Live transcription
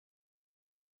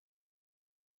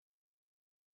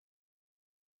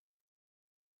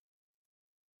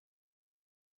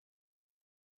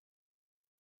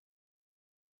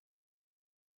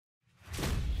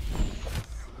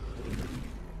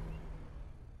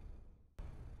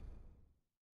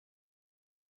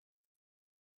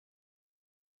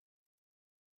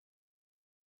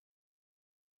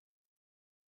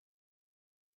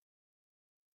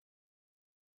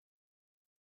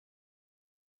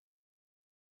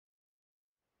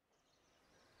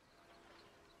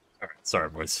Sorry,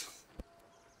 boys.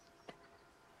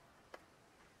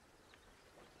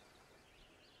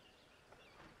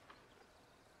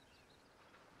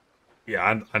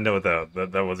 Yeah, I know that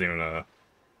wasn't even a.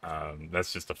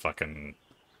 That's just a fucking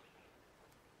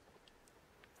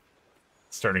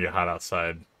starting to get hot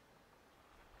outside.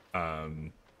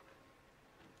 Um,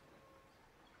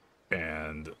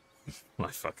 and my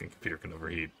fucking computer can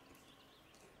overheat.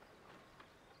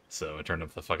 So I turned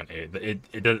up the fucking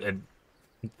it does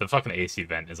the fucking AC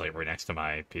vent is like right next to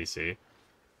my PC.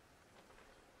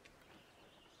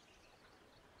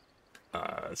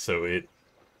 So it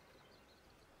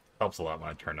helps a lot when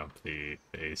I turn up the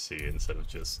AC instead of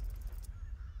just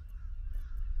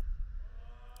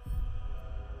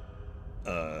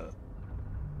uh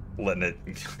letting it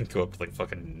go up to like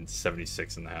fucking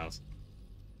 76 in the house.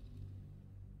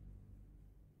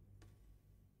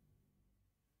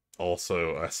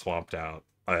 Also, I swapped out.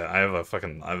 I have a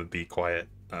fucking I have a Be Quiet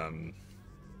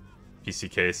PC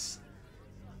case,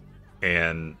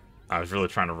 and I was really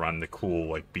trying to run the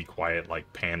cool like Be Quiet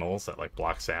like panels that like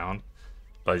block sound,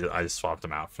 but I just swapped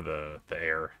them out for the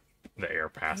air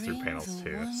pass through Bring panels the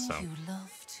too. one So you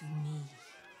love to me.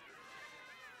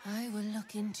 I will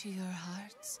look into your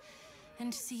hearts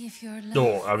and see if your no,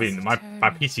 love I is mean my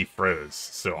eternal PC froze,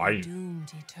 so or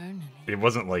doomed eternally. it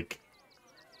wasn't like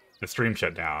the stream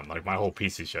shut down, like my whole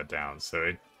PC shut down,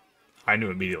 so I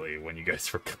knew immediately when you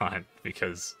guys were gone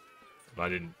because I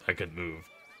couldn't move.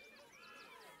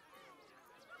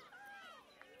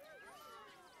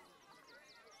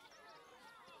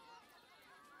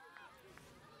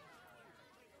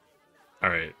 All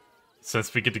right,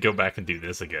 since we get to go back and do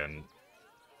this again,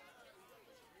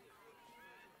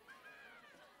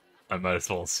 I might as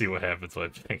well see what happens when I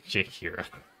pick Jake here,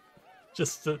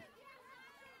 just to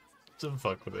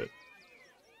fuck with it.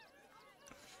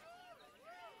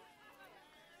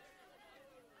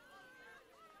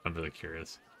 I'm really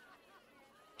curious.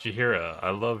 Chihira,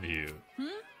 I love you. Hmm?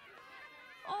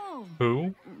 Oh,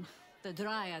 Who? the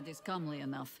Dryad is comely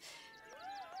enough.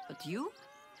 But you?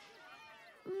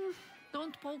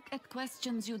 Don't poke at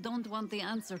questions you don't want the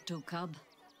answer to, cub.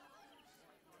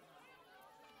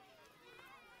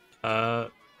 Damn.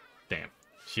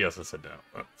 She also said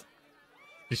no.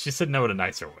 She said no in a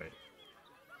nicer way.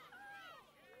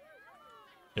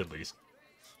 At least.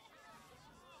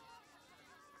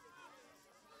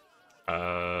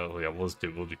 Well, yeah, we'll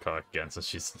do Kala again,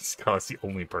 since Kala's the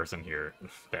only person here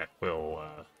that will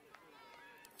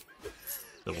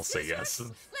say yes.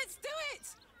 Let's do it!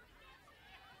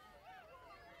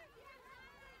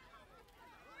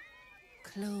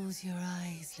 Close your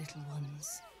eyes, little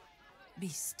ones. Be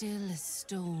still as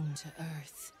stone to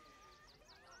earth.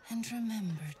 And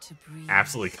remember to breathe.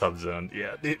 Absolutely Cub Zone.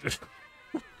 Yeah, dude.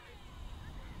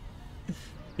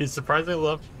 It's surprisingly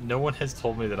love. No one has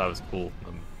told me that I was cool.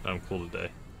 I'm cool today.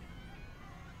 Can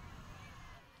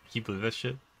you believe that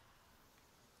shit?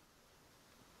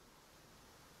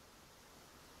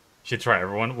 Should try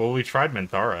everyone. Well, we tried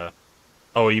Menthara.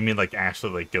 Oh, you mean like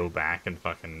actually like go back and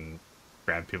fucking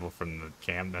grab people from the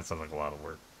camp? That sounds like a lot of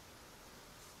work.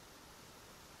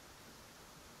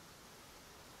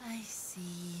 I see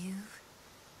you.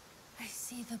 I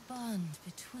see the bond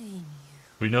between you.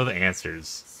 We know the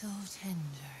answers. So tender.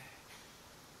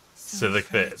 So like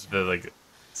the like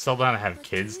Saldana have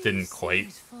kids didn't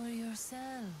quite. For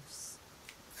yourselves.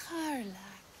 Karlak.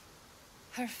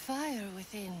 Her fire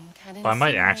within can But I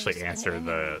might incinerate actually an answer enemy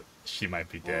the she might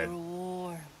be dead or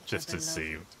warm just a to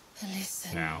see beloved.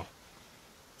 Listen. now.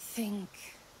 Think.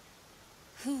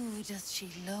 Who does she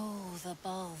loathe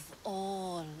above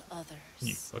all others?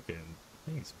 You fucking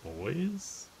thanks,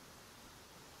 boys.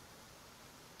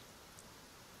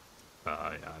 Yeah,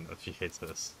 I know she hates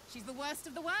this. She's the worst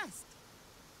of the worst.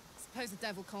 I suppose the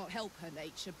devil can't help her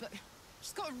nature, but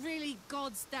she's got a really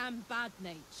goddamn bad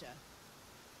nature.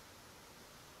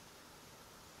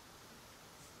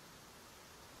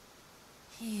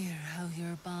 Hear how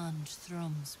your bond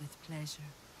thrums with pleasure.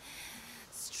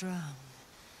 Strong,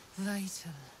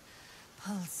 vital,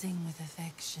 pulsing with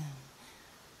affection.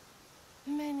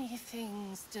 Many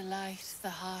things delight the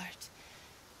heart,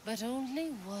 but only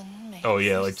one makes Oh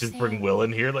yeah, it like just bring sing. Will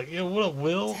in here. Like, yeah, what up,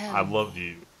 Will? Tell I love me,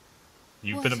 you.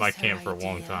 You've what been at my is her camp for a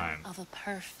long idea time. of a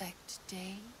perfect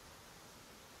day?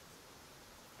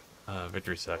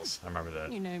 Victory sucks. I remember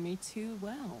that. You know me too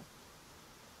well.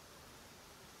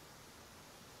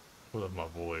 What up, my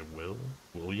boy,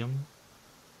 William?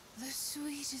 The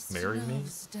sweetest Marry me?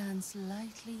 loves dance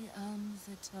lightly on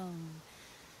the tongue,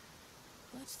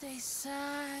 but they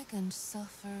sag and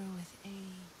suffer with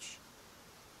age.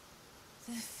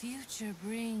 The future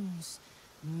brings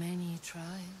many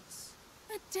trials.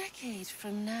 A decade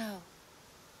from now,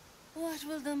 what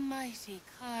will the mighty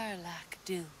Karlach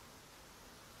do?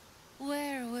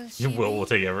 Where will she Will be?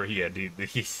 take ever. Yeah, dude.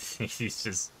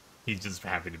 He's just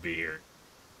happy to be here.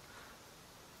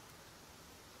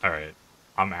 All right,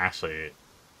 I'm actually.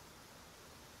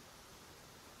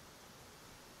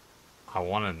 I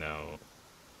want to know.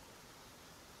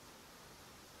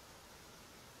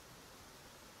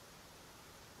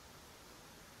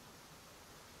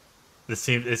 It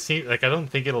seems like I don't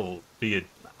think it'll be a.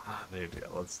 Maybe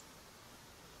let's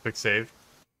quick save.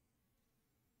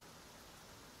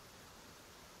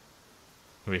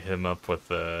 We hit him up with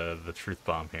the truth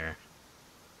bomb here.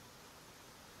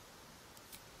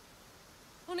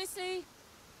 Honestly,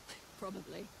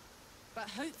 probably. But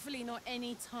hopefully not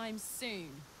anytime soon.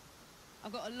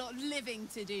 I've got a lot of living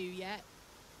to do yet.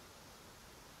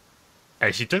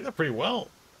 Hey, she took that pretty well.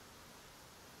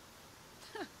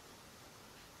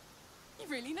 You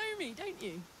really know me, don't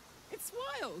you? It's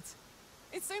wild.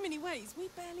 In so many ways, we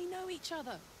barely know each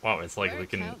other. Wow, it's like Where we it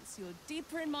can. counts, you're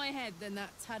deeper in my head than that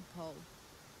tadpole.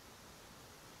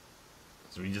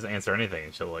 So we just answer anything,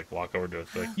 and she'll like walk over to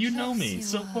us, like, "You know me You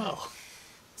so are. well."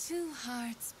 Two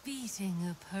hearts beating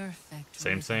a perfect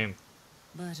Same, rhythm. same.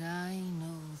 But I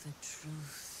know the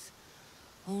truth.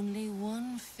 Only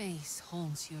one face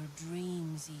haunts your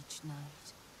dreams each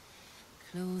night.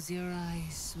 Close your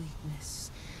eyes,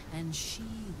 sweetness, and she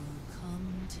will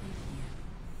come to you.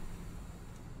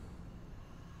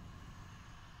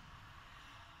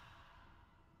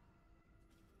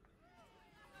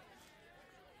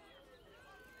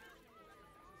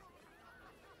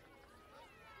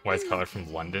 White collar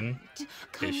from London.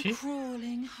 Is she?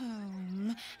 Crawling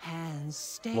home, hands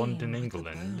stained London, with the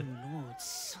England. Bone Lord's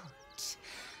soot.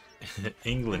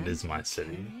 England And is my he'll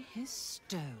city. carry his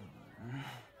stone.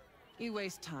 You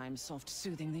waste time soft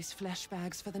soothing these flesh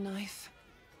bags for the knife.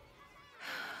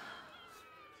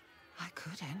 I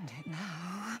could end it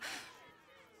now,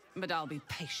 but I'll be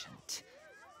patient.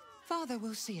 Father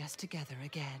will see us together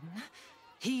again.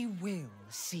 He will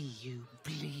see you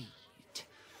bleed.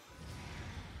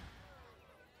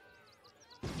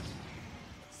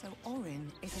 So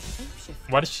Orin is a shapeshifter.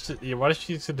 Why did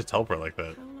she seem to teleport like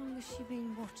that? How long has she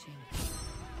been watching?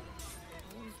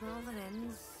 All's well that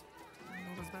ends.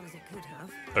 Not as well as it could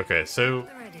have. Okay, so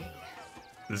Already.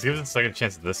 this gives us a second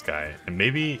chance at this guy, and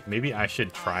maybe I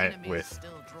should try it with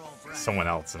someone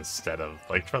else instead of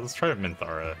like let's try it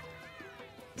Minthara.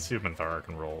 Let's see if Minthara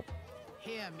can roll.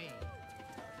 Hear me.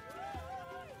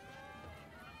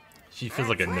 She feels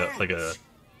like a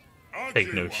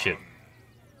take no shit.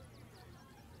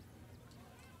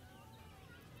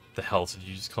 The hell did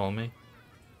you just call me?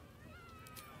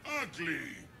 Ugly,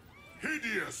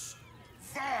 hideous,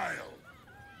 vile.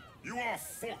 You are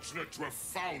fortunate to have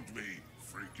found me,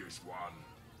 freakish one.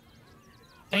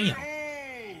 Damn,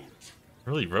 Behold,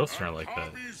 really roasting her like that.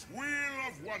 Harvey's Wheel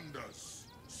of Wonders.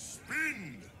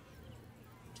 Spin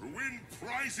to win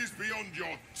prizes beyond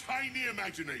your tiny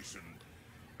imagination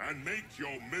and make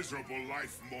your miserable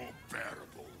life more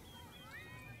bearable.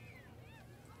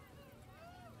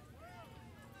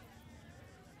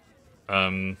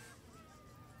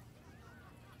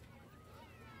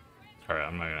 Alright,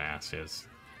 I'm not gonna ask you.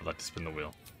 I'd like to spin the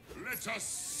wheel. Let us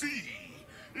see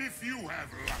if you have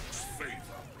luck's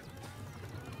favor.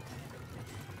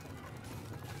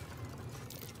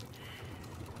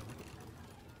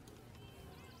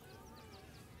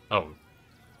 Oh,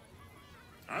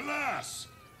 Alas,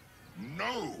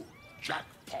 no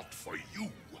jackpot for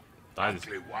you, That is-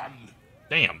 ugly one.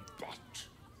 damn. But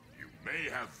you may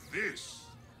have this.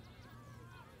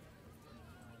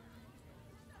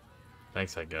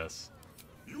 Thanks, I guess.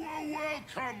 You are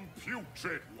welcome,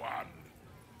 putrid one.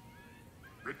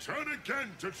 Return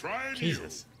again to try anew.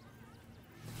 Jesus.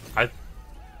 I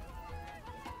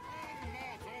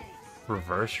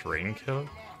reverse raincoat?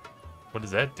 What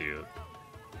does that do?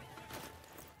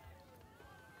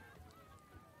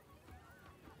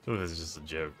 Ooh, this is just a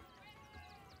joke.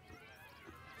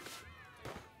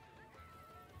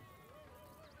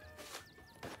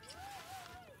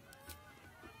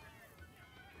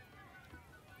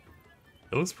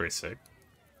 It looks pretty sick,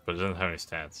 but it doesn't have any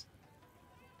stats.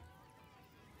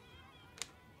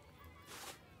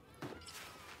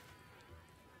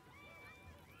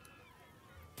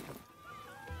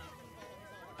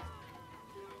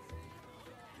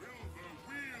 Will the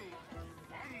wheel of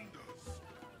wonders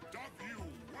dub you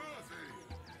worthy?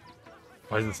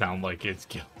 Why does it sound like it's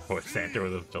Gale Santa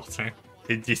with a filter?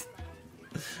 It just.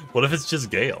 What if it's just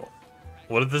Gale?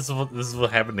 What if this is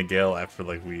what happened to Gale after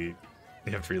like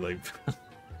after he like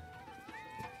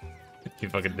he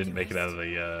fucking didn't make it out of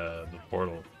the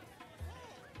portal?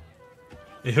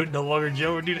 No longer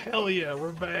Joe, dude. Hell yeah,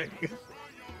 we're back.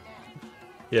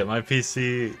 Yeah, my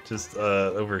PC just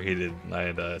overheated. I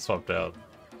had swapped out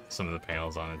some of the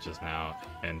panels on it just now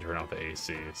and turned off the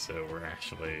AC, so we're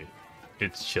actually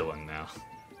it's chilling now.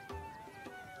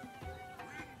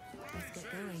 Let's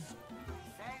get going.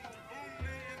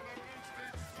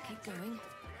 Keep going.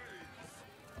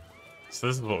 So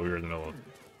this is what we were in the middle of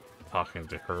talking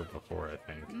to her before, I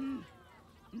think.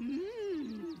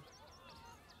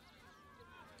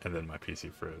 And then my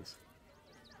PC froze.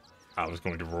 I was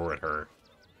going to roar at her.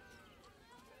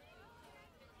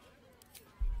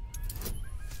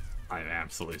 I'm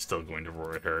absolutely still going to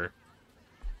roar at her.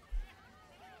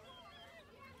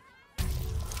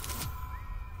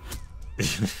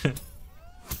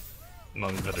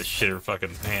 Mom better shit her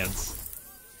fucking pants.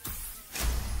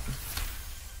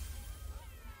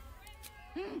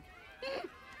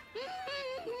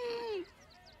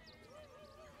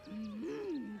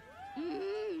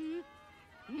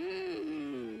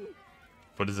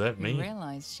 What does that mean? You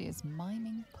realize she is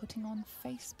miming putting on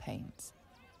face paints.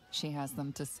 She has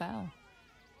them to sell.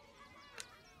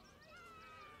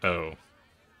 Oh.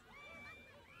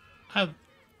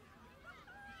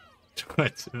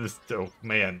 What? Oh,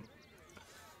 man.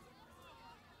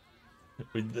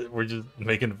 We're just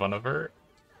making fun of her?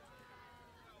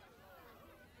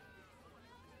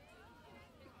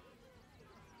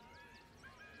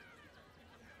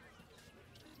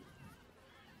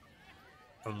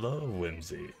 Hello,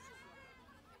 Whimsy.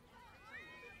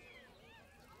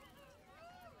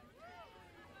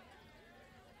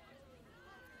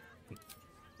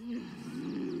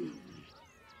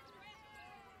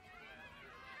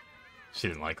 She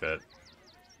didn't like that.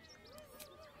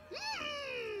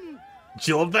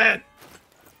 She loved that!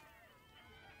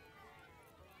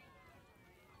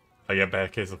 I got a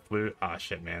bad case of flu. Ah,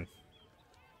 shit, man.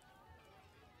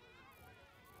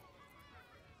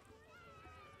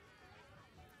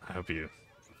 I hope you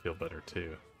feel better,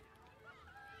 too.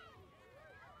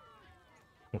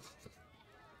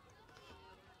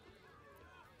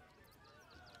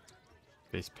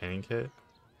 Face painting kit?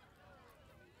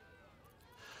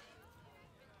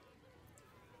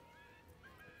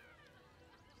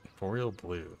 Boreal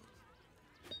blue.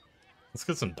 Let's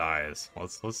get some dyes.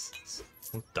 Let's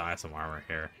dye some armor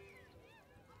here.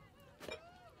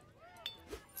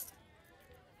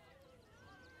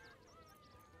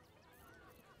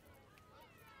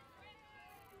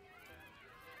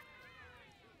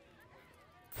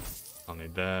 I'll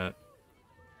need that.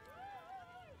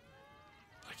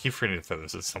 I keep forgetting to throw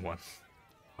this at someone.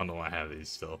 I don't know why I have these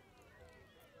still.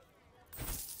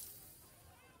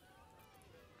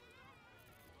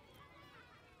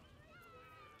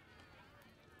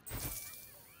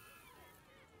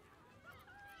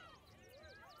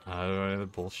 Do I have the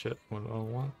bullshit? What do I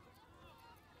want?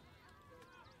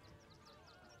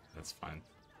 That's fine.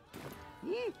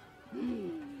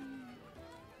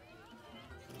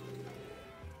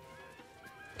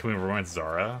 Can we romance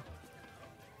Zara?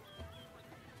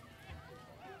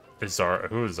 Is Zara,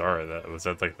 who was Zara? That was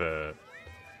that like the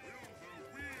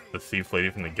thief lady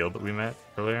from the guild that we met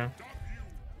earlier?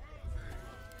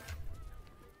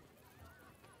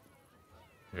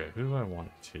 Okay, who do I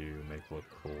want to make look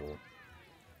cool?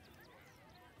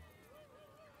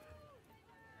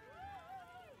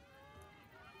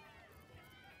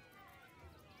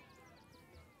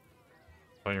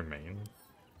 By your main?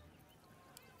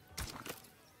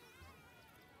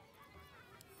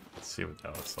 Let's see what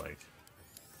that looks like.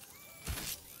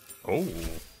 Oh,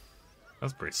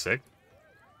 that's pretty sick.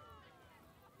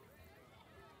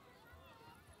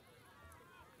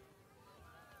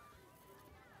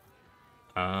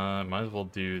 Might as well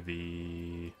do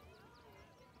the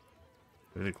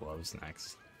gloves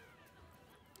next.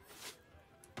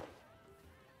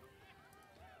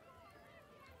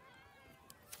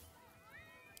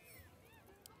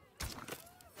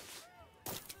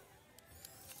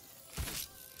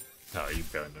 Oh, you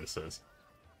gotta notice this.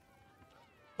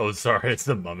 Oh, sorry, it's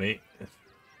the mummy.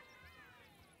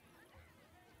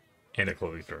 And a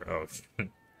clothing store. Oh,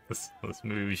 this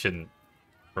maybe we shouldn't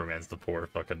romance the poor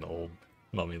fucking old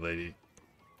mummy lady.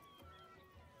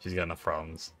 She's got enough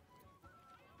problems.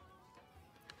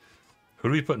 Who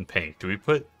do we put in pink? Do we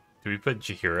put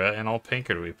Jahira in all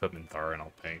pink, or do we put Minthara in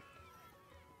all pink?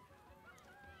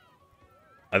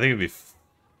 I think it'd be.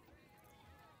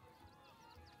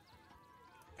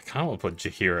 I kind of want to put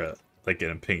Jahira like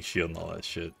in a pink shield and all that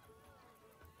shit.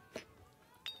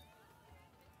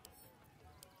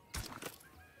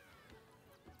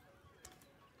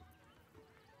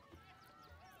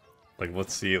 Like,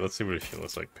 let's see what she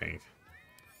looks like pink.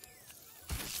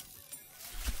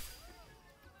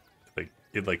 Like,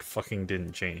 it like fucking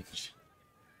didn't change.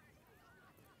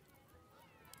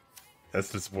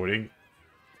 That's disappointing.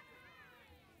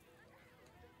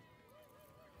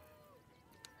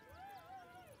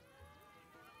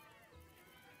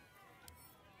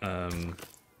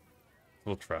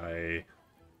 We'll try.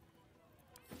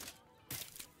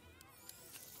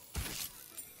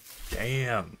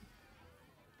 Damn.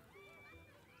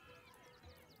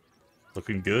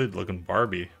 Looking good, looking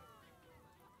Barbie.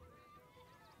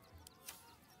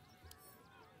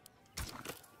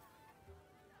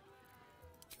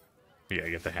 Yeah,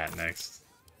 get the hat next.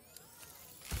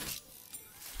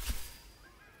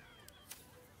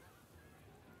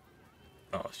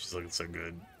 Oh, she's looking so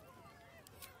good.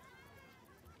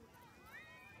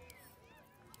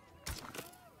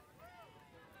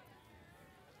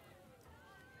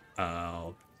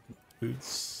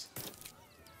 Boots.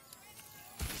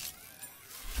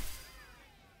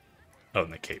 Oh,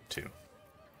 and the cape too.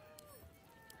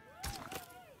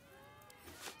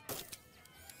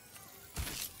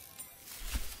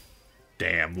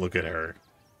 Damn, look at her.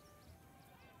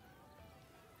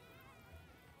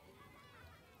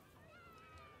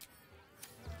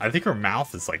 I think her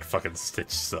mouth is like fucking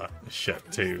stitched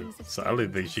shut too. So I don't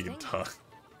even think she can talk.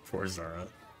 Poor Zara.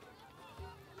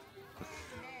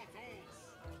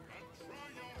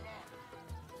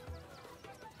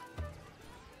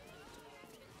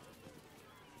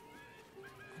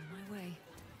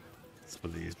 For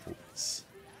these boys.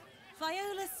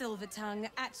 Viola Silvertongue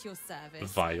at your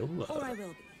service. Viola. Or I will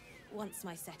be, once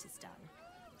my set is done.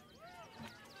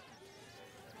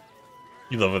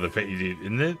 You love her the paint you did,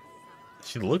 isn't it?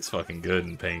 She looks fucking good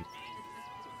in paint.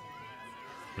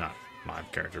 Not my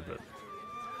character, but...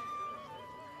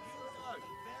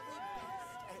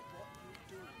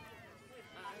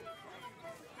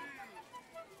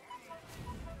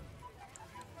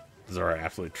 Zara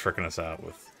absolutely tricking us out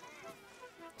with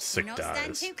sick Not dies.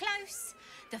 stand too close.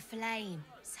 The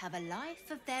flames have a life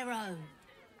of their own.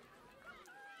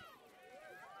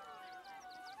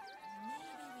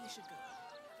 Maybe we should go.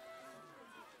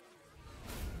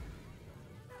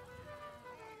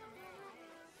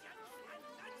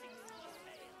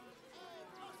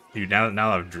 Dude, now that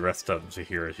I've dressed up to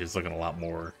here, she's looking a lot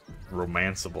more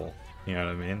romanceable. You know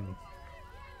what I mean?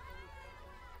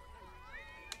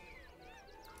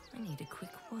 I need a quick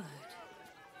word.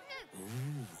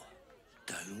 Ooh,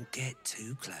 don't get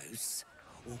too close,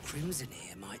 or Crimson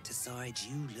here might decide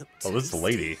you look tasty. Oh, this is the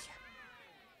lady.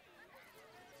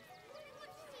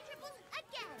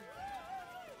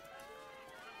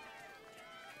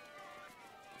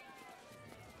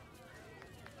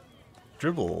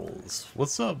 Dribbles,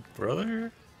 what's up,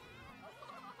 brother?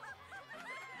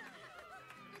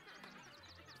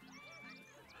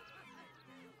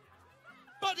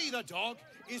 Buddy the dog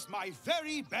is my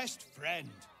very best friend.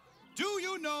 Do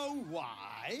you know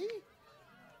why?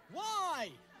 Why?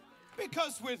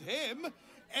 Because with him,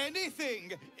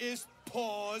 anything is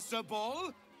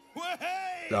possible.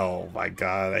 Way! Oh my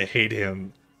god, I hate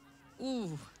him.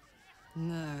 Ooh,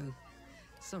 no.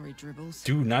 Sorry, Dribbles.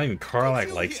 Dude, not even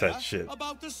Karlach likes hear that shit.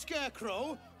 About the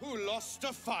scarecrow who lost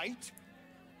a fight?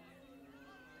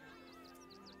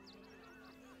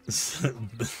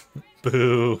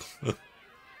 Boo.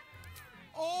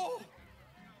 Oh,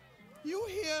 you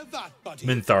hear that, buddy?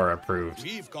 Minthara approved.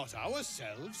 We've got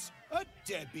ourselves a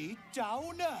Debbie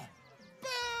Downer.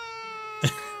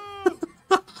 Boo!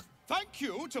 Thank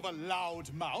you to the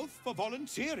loud mouth for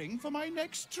volunteering for my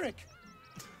next trick.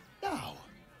 Now,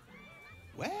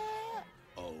 where,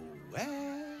 oh,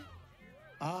 where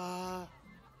are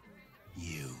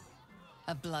you?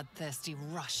 A bloodthirsty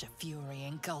rush of fury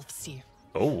engulfs you.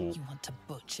 Oh. You want to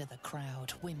butcher the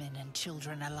crowd, women and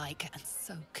children alike, and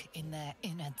soak in their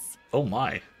innards. Oh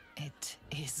my. It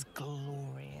is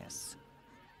glorious.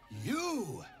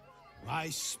 You, my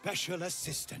special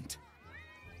assistant.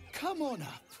 Come on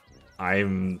up.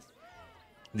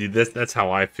 Dude, that's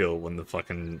how I feel when the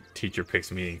fucking teacher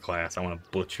picks me in class. I want to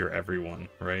butcher everyone,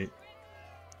 right?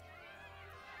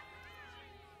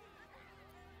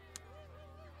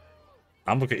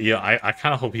 I'm looking. Yeah, I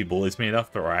kind of hope he bullies me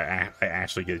enough, but I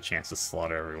actually get a chance to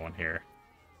slaughter everyone here.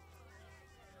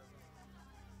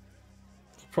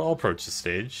 I'll approach the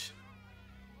stage.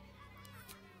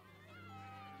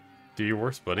 Do your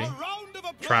worst, buddy. A round of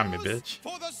applause Try me, bitch.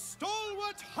 For the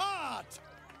stalwart heart.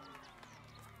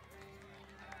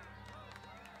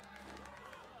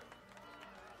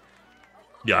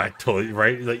 Yeah, I totally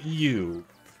right. Like you.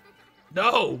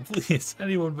 No, please,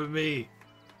 anyone but me.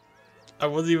 I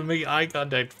wasn't even making eye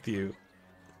contact with you.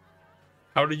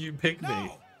 How did you pick me?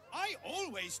 No, I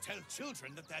always always tell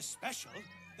children that they're special,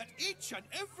 that each and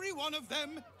every one of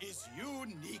them is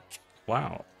unique.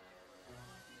 Wow.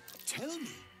 Tell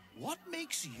me, what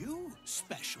makes you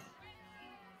special?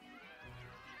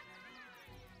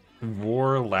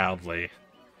 Roar loudly.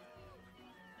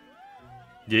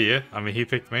 Yeah, I mean, he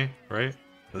picked me, right?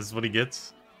 This is what he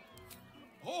gets.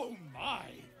 Oh my,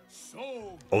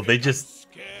 so Oh, they just...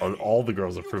 scary. all the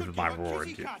girls approved of my roar,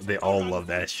 dude. They all love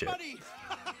that shit.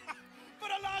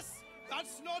 But alas,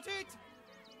 that's not it.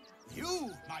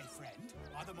 You, my friend,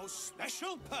 are the most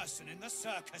special person in the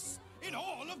circus, in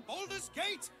all of Baldur's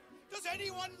Gate. Does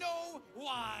anyone know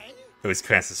why? Who always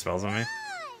casts spells on me?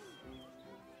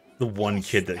 The one You're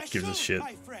kid that gives a special, shit.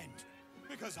 my friend,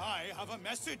 because I have a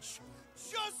message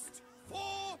just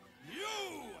for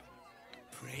you.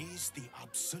 Praise the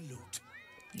absolute.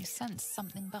 You sense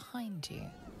something behind you.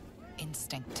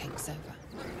 Instinct takes over.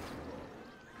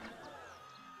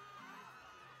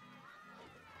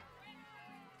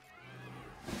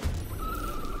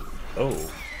 Oh.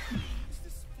 Is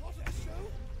this what I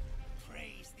show?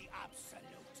 Praise the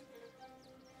absolute.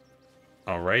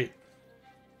 Alright.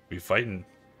 We fighting.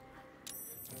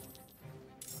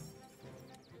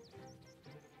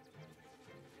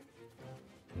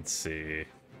 Let's see.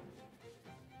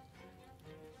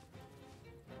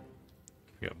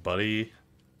 We got Buddy.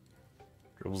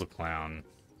 Dribbles a clown.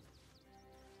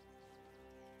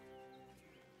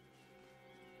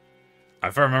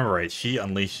 If I remember right, she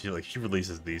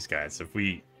releases these guys. If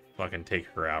we fucking take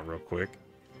her out real quick,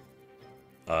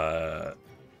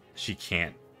 she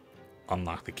can't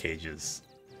unlock the cages.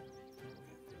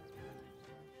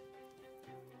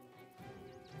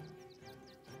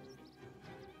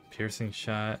 Piercing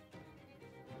shot.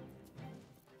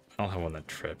 I don't have one that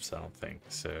trips, I don't think,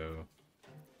 so...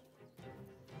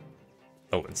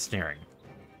 Oh, and snaring.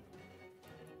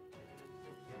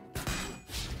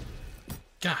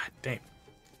 God damn.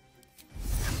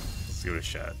 Let's give it a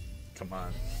shot. Come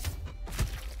on.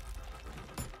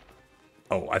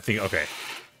 Oh, I think, okay.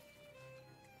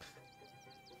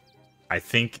 I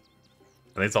think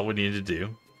that's all we need to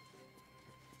do.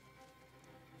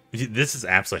 This is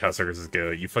absolutely how circuses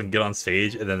go. You fucking get on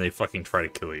stage, and then they fucking try to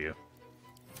kill you.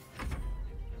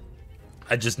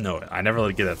 I just know it. I never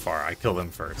let it get that far. I kill them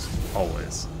first.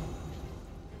 Always.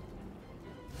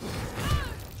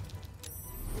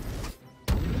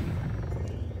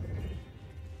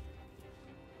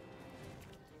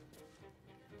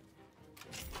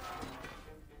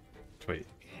 Wait.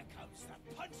 Here comes the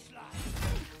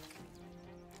punchline.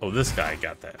 Oh, this guy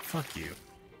got that. Fuck you.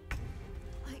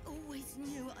 I always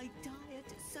knew I'd die at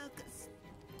a circus.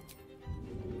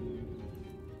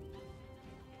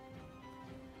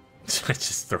 I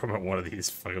just throw him at one of these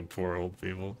fucking poor old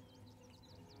people.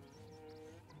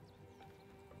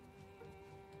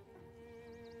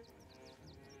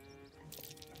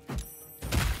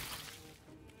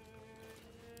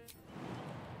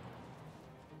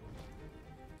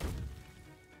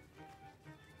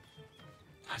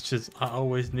 I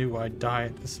always knew I'd die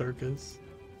at the circus.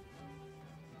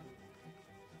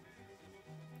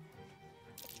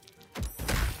 To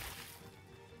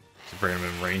bring him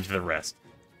in range of the rest.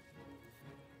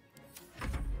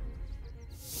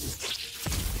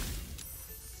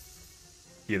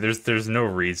 Yeah, there's no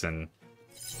reason.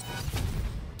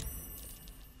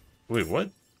 Wait, what?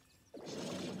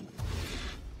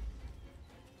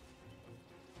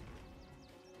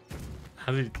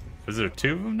 How did... Was there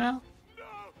two of them now?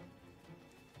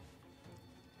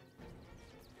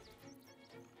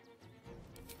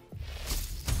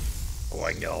 Oh,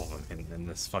 I can get all of them in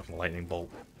this fucking lightning bolt.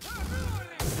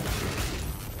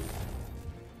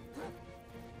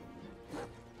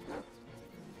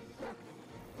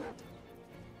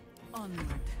 Onward.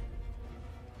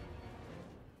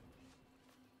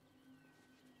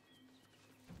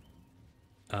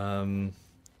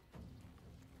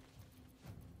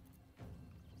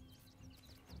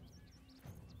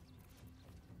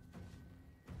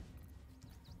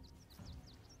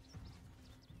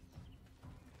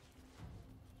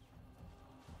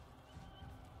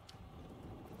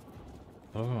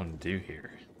 What do I want to do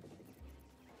here?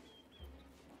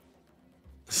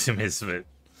 Smith.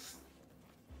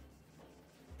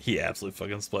 He absolutely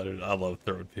fucking splattered. I love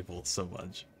throwing people so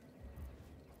much.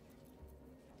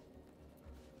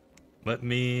 Let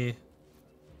me...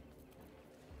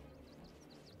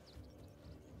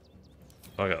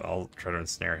 Fuck it, I'll try to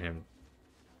ensnare him.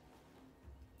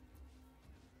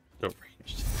 Go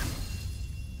ranged.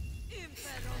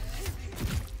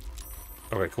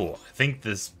 Okay, cool. I think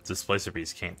this displacer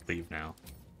beast can't leave now.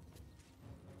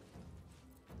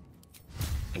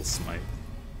 It'll smite.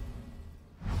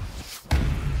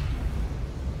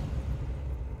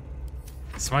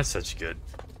 Smite's such good.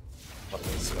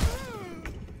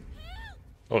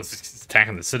 Oh, it's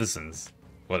attacking the citizens.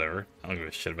 Whatever. I don't give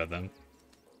a shit about them.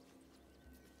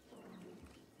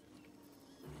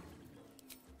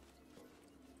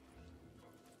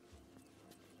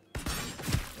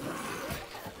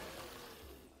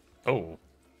 Oh.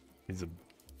 He's a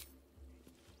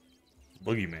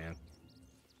boogeyman.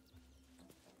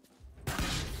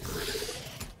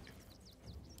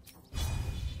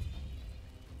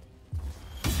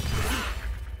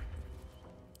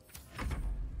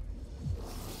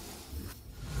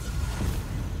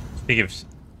 I think if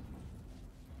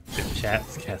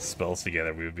chats cast spells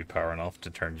together, we would be power enough to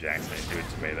turn Jackson into a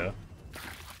tomato.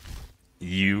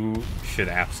 You should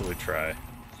absolutely try,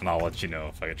 and I'll let you know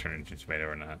if I can turn into a tomato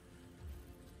or not.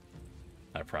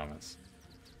 I promise.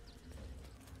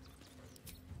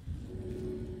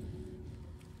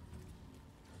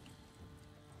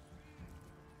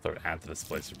 Throw it at the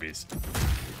displacer beast.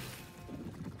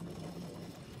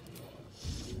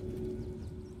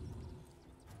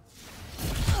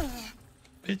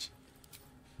 Bitch.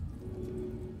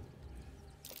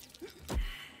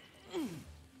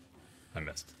 I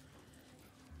missed.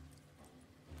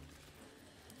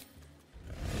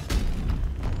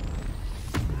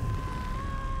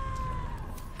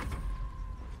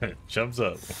 Jumps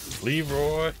up.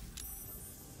 Leroy.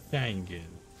 Dang it.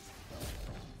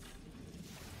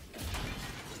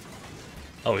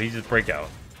 Oh, he just break out.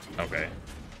 Okay.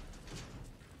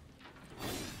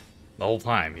 The whole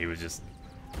time he was just...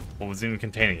 What was even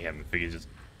containing him if he could just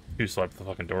swipe the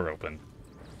fucking door open?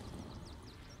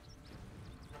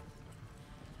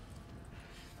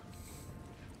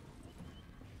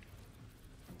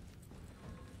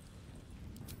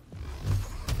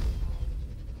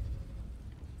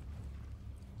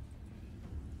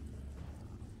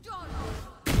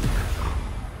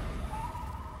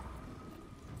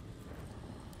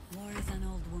 War is an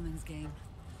old woman's game.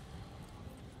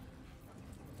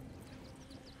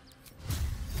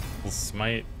 We'll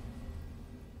smite.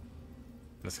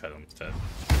 This guy's almost dead.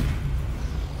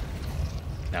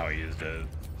 Now he is dead.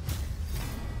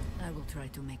 I will try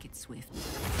to make it swift.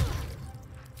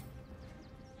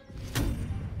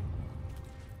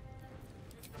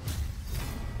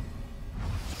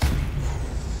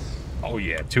 Oh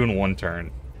yeah, 2 in 1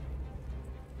 turn.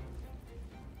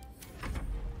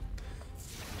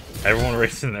 Everyone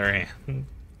raising their hand.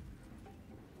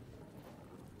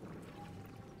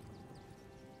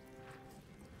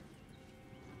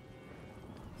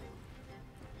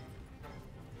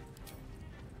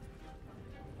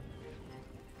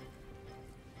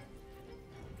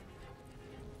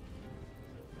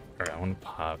 Alright, I want to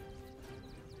pop.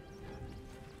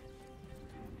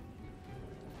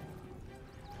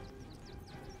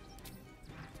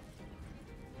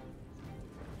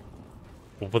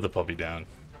 We'll put the puppy down.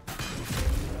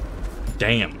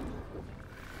 Damn.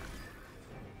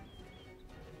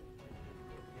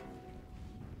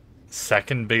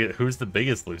 Second biggest. Who's the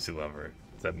biggest Lucy lover?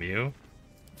 Is that Mew?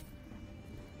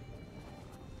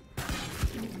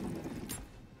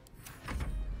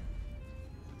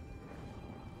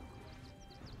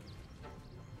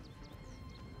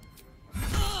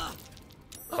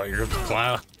 Oh, you're a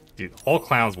clown. Dude, all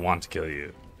clowns want to kill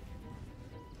you.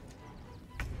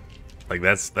 Like,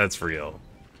 that's real.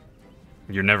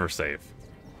 You're never safe.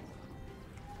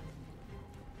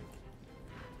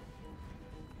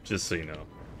 Just so you know.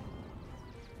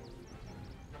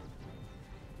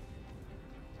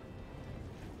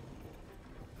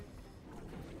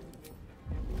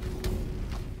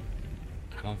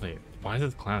 I don't think... Why is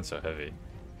this clown so heavy?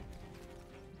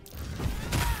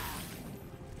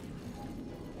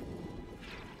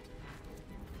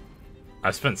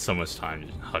 I spent so much time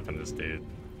just hucking this dude.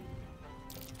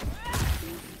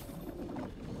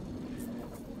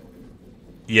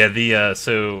 Yeah,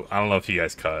 so I don't know if you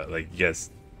guys caught it. Like, yes,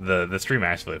 the stream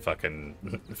actually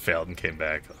fucking failed and came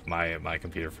back. My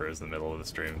computer froze in the middle of the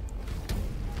stream.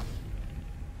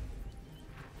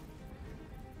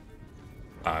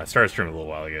 I started streaming a little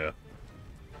while ago,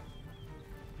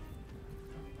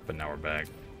 but now we're back.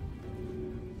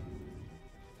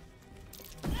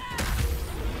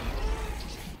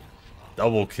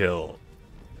 Double kill.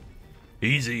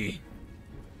 Easy.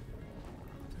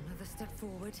 Another step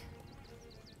forward.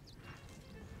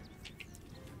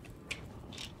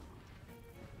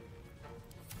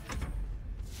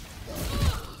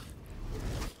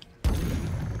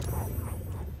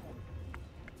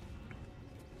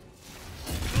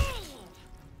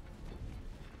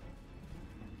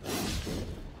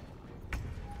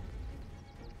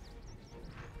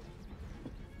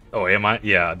 Oh, am I?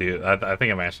 Yeah, dude. I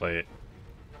think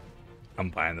I'm I'm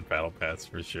buying the battle pass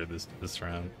for sure this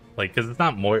round. Like, cause it's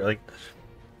not more like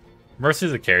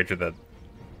Mercy's a character that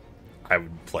I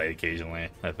would play occasionally,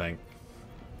 I think.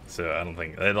 So I don't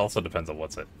think it also depends on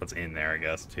what's in there, I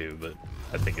guess, too. But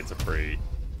I think it's a pretty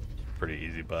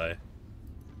easy buy.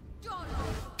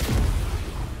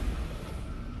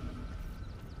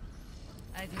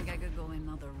 I think I could go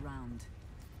another round.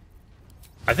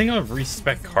 I think I would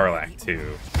respect Karlach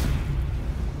too.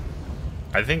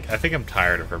 I think I'm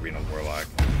tired of her being a warlock.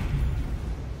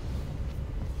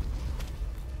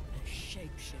 A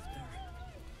shapeshifter.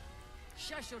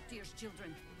 Shush your tears,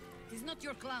 children. It is not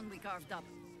your clan we carved up.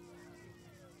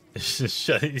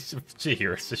 Shut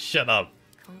up.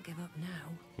 Can't give up now.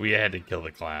 We had to kill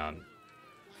the clown.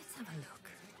 Let's have a look.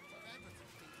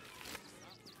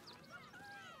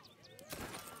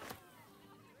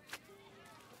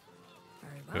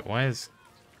 Very well. Wait,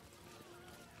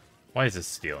 why is this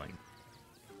stealing?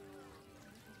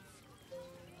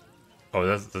 Oh,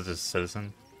 that's just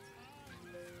citizen?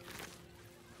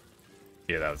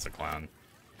 Yeah, that was the clown.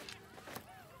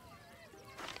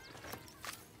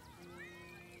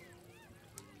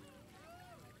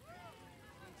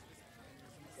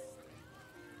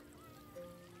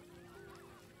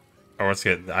 Oh, let's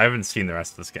get. I haven't seen the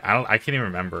rest of the skin. I can't even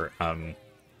remember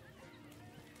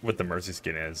what the Mercy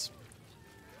skin is.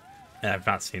 And I've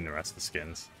not seen the rest of the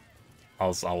skins.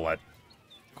 I'll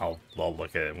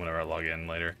look at it whenever I log in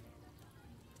later.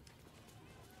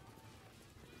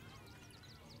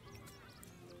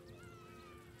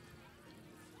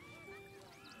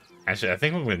 Actually, I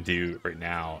think what I'm gonna do right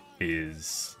now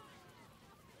is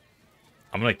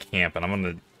I'm gonna camp and I'm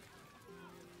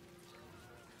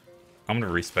gonna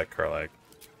respec Karlach.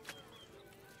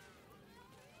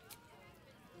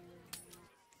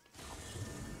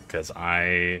 Because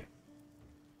I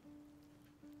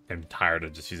am tired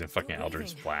of just using fucking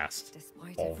Eldritch Blast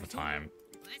all the time.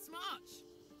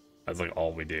 That's like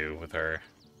all we do with her.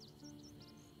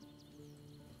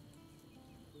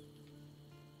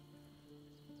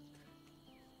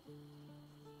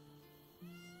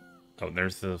 Oh,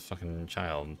 there's the fucking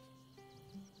child.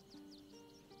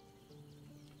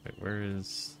 Wait, where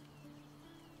is...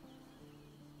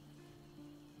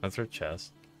 That's her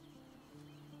chest.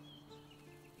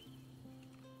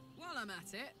 While I'm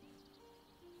at it.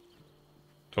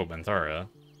 Oh, Banthara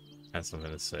has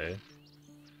something to say.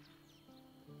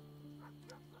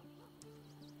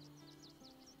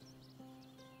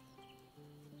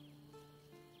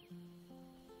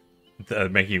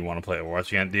 That make you want to play Overwatch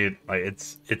again, dude? Like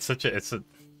it's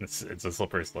a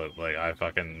slippery slope. Like I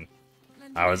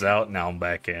was out, now I'm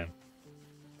back in.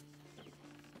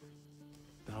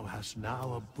 Thou hast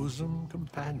now a bosom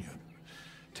companion.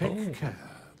 Take care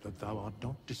that thou art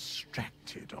not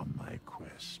distracted on thy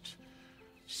quest,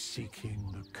 seeking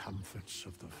the comforts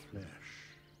of the flesh.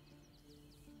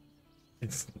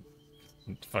 It's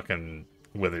fucking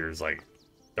Wither's like,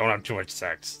 don't have too much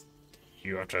sex.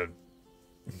 You have to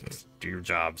do your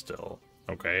job still,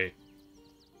 okay?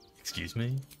 Excuse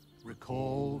me?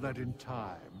 Recall that in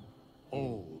time,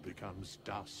 all becomes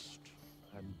dust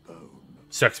and bone.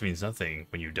 Sex means nothing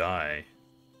when you die.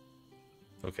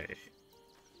 Okay.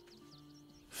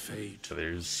 Fate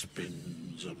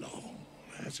spins along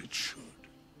as it should.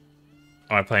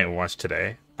 Am I playing Overwatch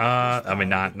today? I mean,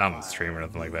 not on the stream or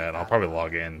nothing like that. I'll probably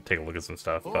log in, take a look at some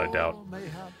stuff, but I doubt.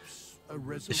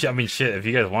 I mean, shit, if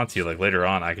you guys want to, like, later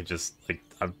on, I could just, like,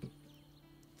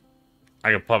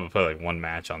 I could probably play, like, one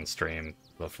match on stream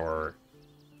before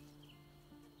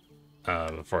I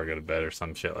go to bed or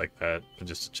some shit like that,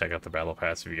 just to check out the battle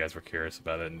pass if you guys were curious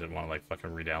about it and didn't want to, like,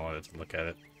 fucking re-download it to look at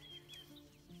it.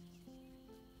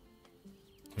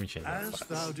 Let me change that As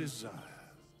class. thou desire.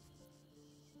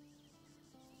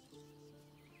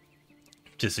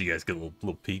 Just so you guys get a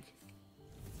little peek.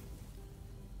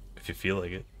 If you feel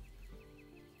like it.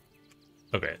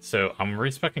 Okay, so I'm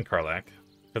respecing Karlach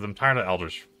because I'm tired of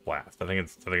Eldritch Blast. I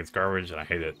think it's garbage and I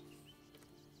hate it.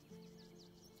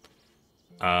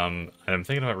 And I'm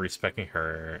thinking about respecing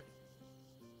her.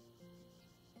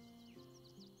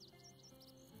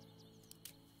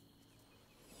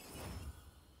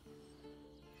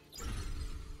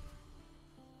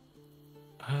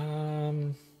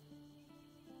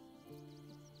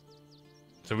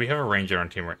 So we have a ranger on our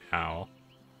team right now.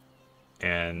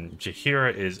 And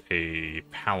Jaheira is a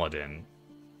paladin.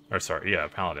 Or sorry, yeah, a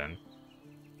paladin.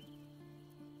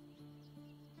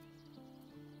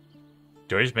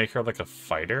 Do I just make her like a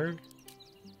fighter?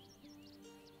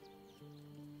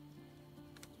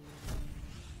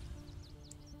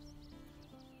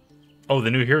 Oh, the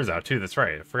new hero's out too, that's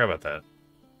right. I forgot about that.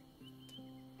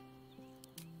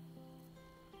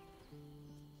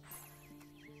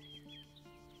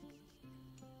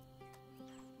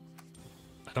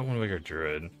 I don't want to make her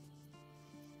druid.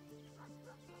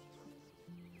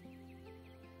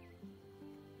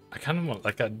 I kind of want,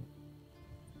 like, a...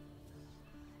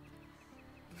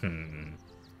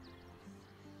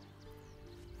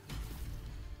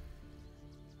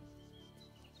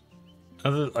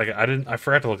 I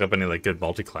forgot to look up any, like, good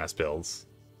multi-class builds.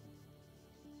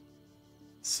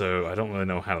 So, I don't really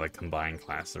know how to, like, combine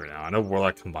classes right now. I know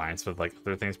Warlock combines with, like,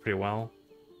 other things pretty well.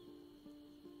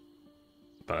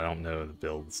 But I don't know the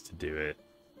builds to do it.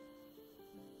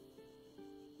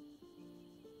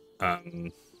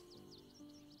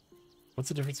 What's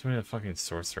the difference between a fucking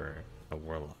sorcerer and a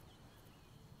warlock?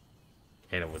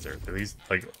 And a wizard. At least,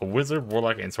 like, a wizard,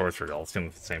 warlock, and sorcerer all seem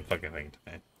the same fucking thing to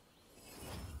me.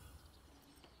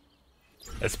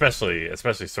 Especially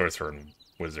sorcerer and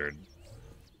wizard.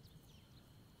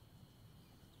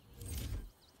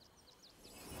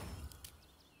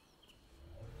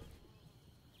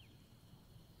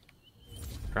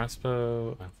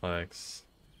 Crossbow, athletics.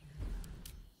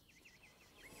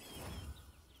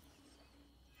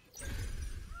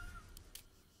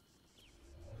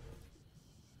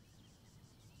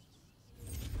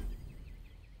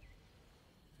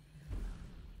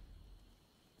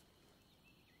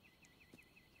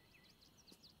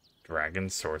 Dragon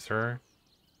sorcerer.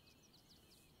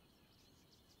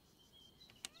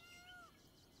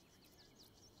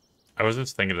 I was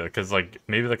just thinking of it because, like,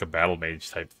 maybe like a battle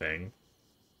mage type thing.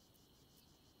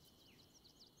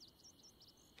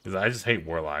 Because I just hate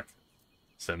warlock,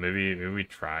 so maybe we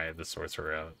try the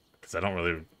sorcerer out. Because I don't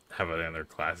really have any other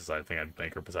classes I think I'd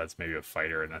make her besides maybe a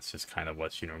fighter, and that's just kind of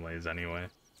what she normally is anyway.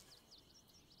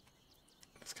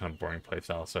 It's kind of boring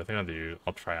playstyle, so I think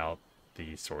I'll try out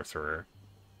the sorcerer.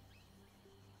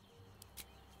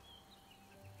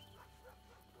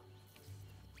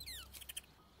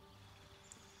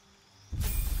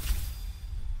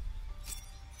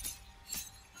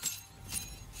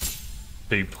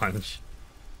 Big punch.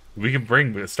 We can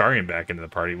bring Astarion back into the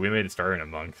party. We made Astarion a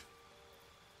monk.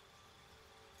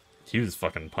 He was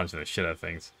fucking punching the shit out of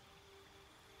things.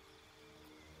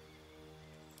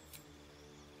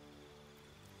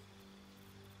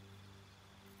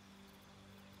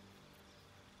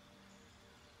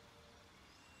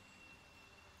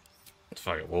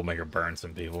 Fuck it, we'll make her burn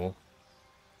some people.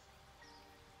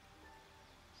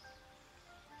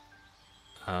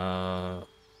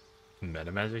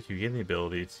 Meta magic, you gain the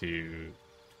ability to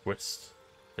twist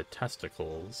the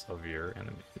testicles of your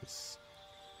enemies.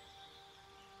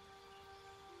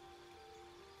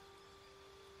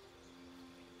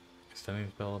 Extending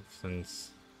spell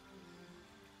since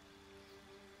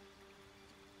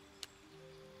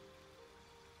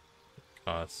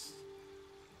costs.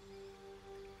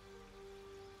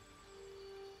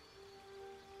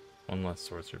 One less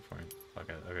sorcery point.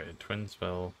 Okay, twin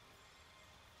spell.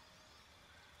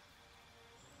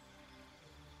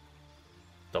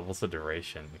 Doubles the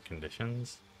duration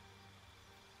conditions.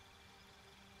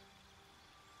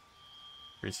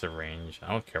 Increase the range.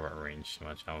 I don't care about range too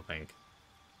much, I don't think.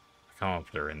 I kind of want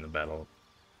to put her in the battle.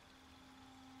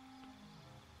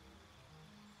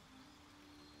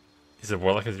 He said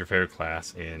Warlock is your favorite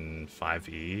class in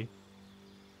 5e.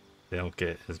 They don't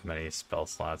get as many spell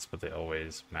slots, but they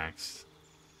always max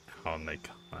out when they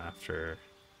come after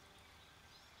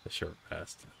the short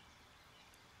rest.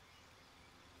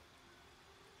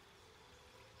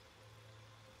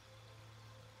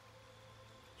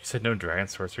 You said no dragon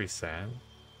sorcery, sad?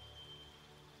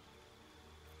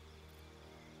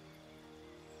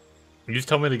 You just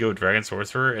told me to go dragon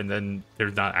sorcerer, and then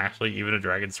there's not actually even a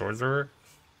dragon sorcerer?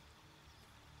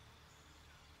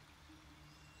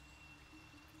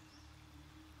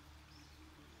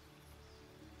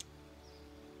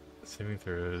 Saving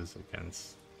throws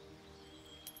against...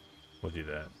 We'll do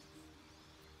that.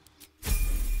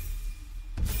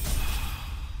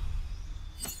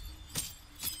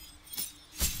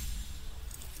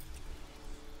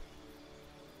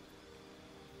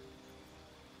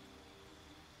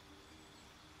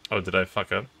 Oh, did I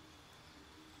fuck up?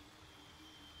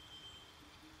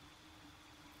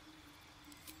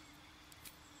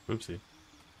 Oopsie.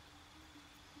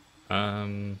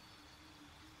 Oh,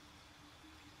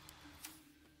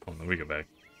 let me go back.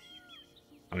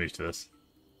 I'm used to this.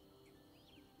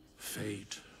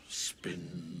 Fate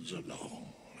spins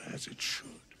along as it should.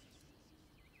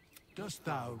 Dost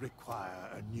thou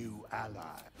require a new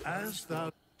ally? As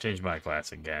thou... Change my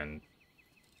class again.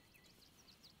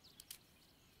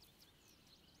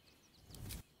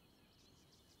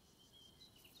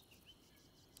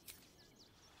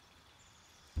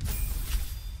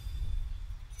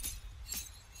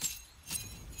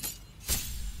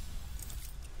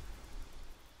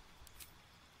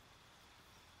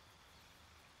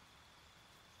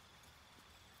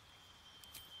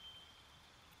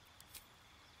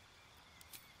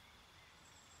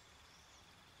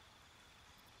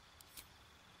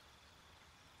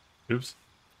 Oops.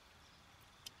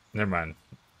 Never mind.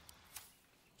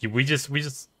 We just,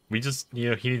 you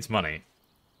know, he needs money.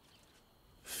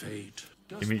 Fate,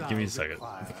 Give me a second.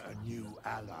 a new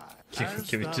ally.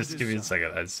 Give me a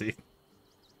second. I'd see.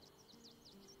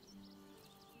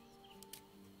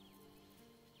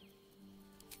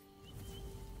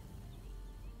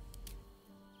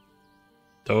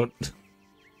 Don't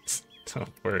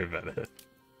worry about it.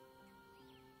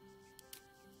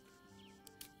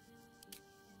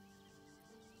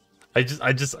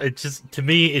 To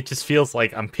me, it just feels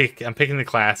like I'm picking the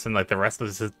class, and like the rest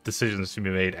of the decisions should be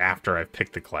made after I've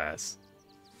picked the class.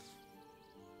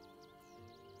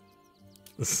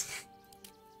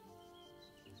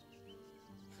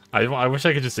 I wish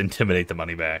I could just intimidate the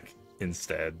money back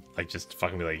instead. Like, just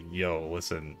fucking be like, yo,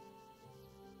 listen,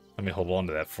 let me hold on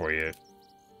to that for you.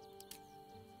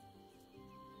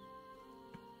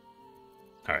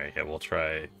 Alright, yeah, we'll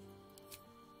try.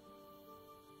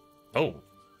 Oh,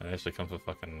 it actually comes with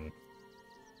fucking...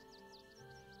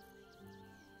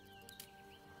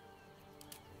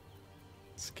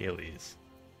 Scalies.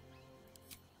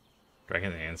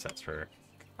 Dragon the Ancestor.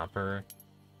 Copper.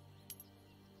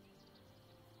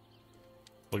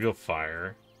 We'll go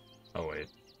fire. Oh wait.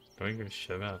 Do we give a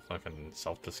shit about fucking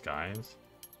self-disguise?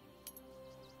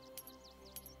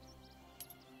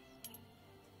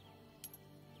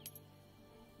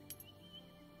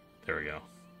 There we go.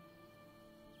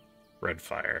 Red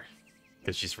fire.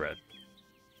 Because she's red.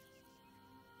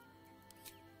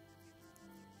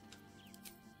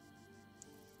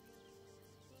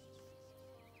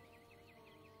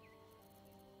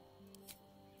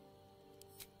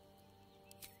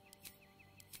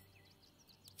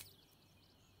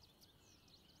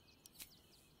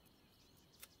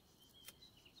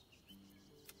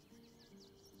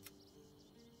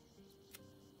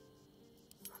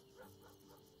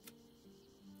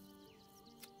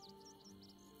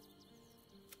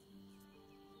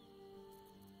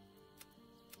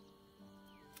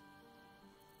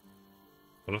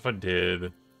 What if I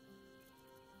did...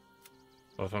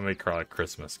 What if I made Karlach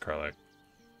Christmas, Karlach?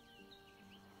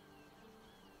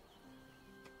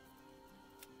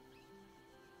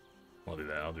 I'll do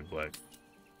that, I'll do black.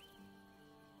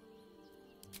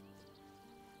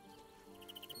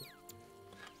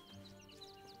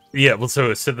 Yeah, well,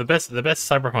 so the best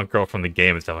cyberpunk girl from the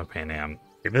game is definitely Pan Am.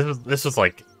 Like, this was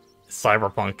like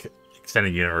cyberpunk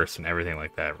extended universe and everything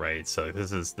like that, right? So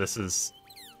this is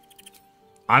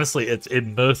honestly, it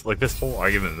most like this whole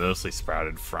argument mostly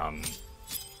sprouted from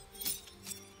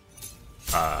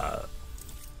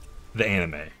the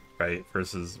anime, right?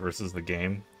 Versus the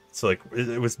game. So like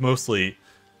it was mostly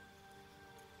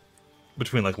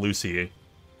between like Lucy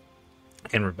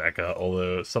and Rebecca,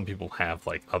 although some people have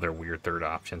like other weird third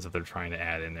options that they're trying to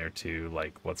add in there too,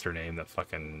 like what's her name that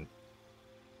fucking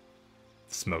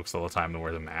smokes all the time and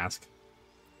wears a mask.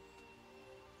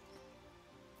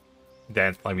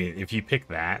 That, I mean, if you pick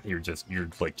that, you're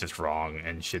like just wrong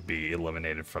and should be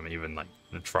eliminated from even like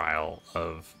the trial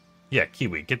of... Yeah,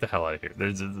 Kiwi, get the hell out of here.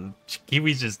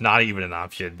 Kiwi's just not even an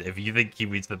option. If you think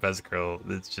Kiwi's the best girl,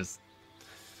 it's just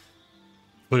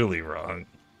clearly wrong.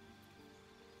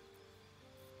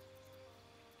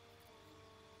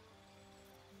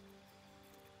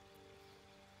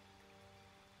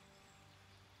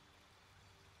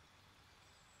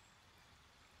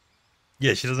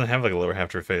 Yeah, she doesn't have like a lower half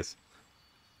to her face.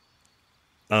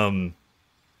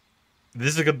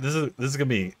 This is gonna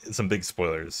be some big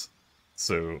spoilers.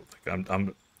 So like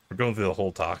we're going through the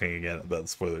whole talking again about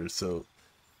spoilers. So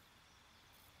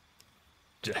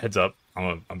heads up,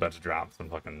 I'm about to drop some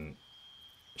fucking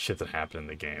shit that happened in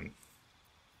the game.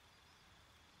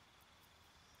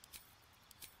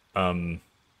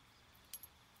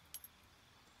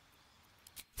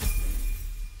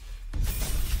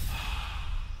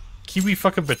 Kiwi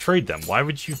fucking betrayed them. Why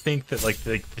would you think that like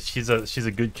she's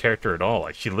a good character at all?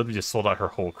 Like she literally just sold out her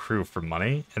whole crew for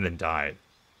money and then died.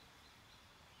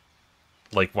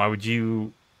 Like why would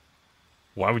you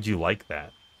like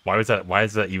that? Why is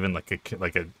that even like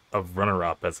a runner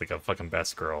up as like a fucking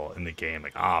best girl in the game?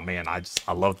 Like, ah, man, I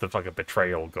love the fucking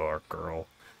betrayal girl.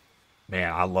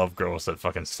 Man, I love girls that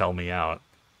fucking sell me out.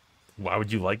 Why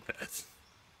would you like that? It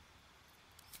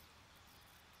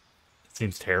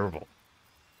seems terrible.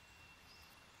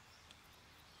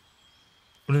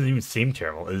 It doesn't even seem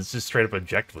terrible. It's just straight up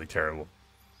objectively terrible.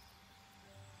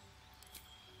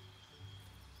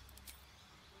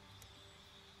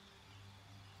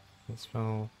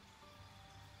 Spell.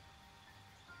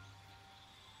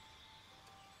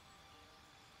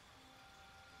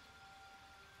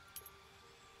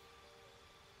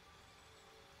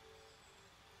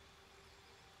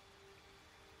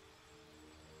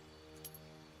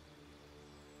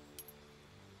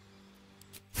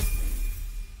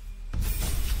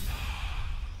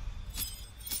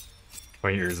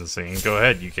 Point your ears and sing. Go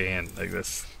ahead, you can. Like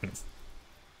this.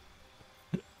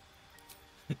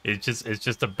 It's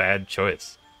just a bad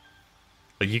choice.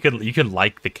 Like you can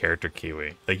like the character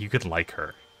Kiwi. Like you could like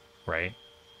her, right?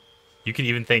 You could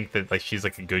even think that like she's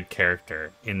like a good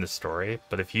character in the story,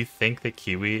 but if you think that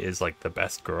Kiwi is like the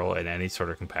best girl in any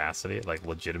sort of capacity, like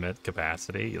legitimate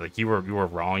capacity, like you were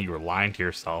wrong, you were lying to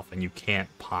yourself, and you can't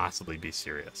possibly be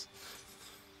serious.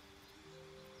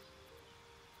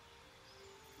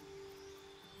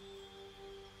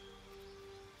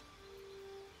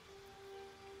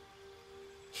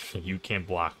 You can't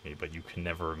block me, but you can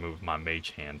never remove my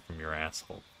mage hand from your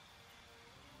asshole.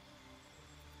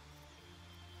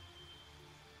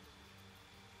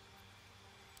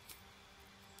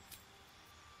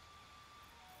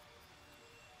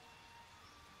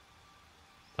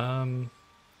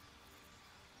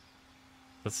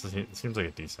 It seems like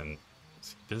a decent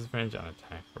disadvantage on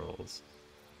attack rolls.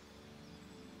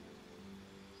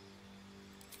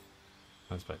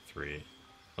 That's by 3.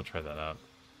 I'll try that out.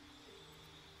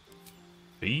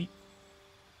 B?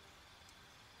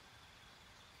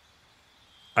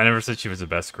 I never said she was the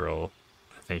best girl.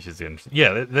 I think she's the...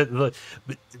 Yeah,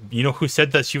 you know who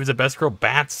said that she was the best girl?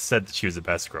 Bats said that she was the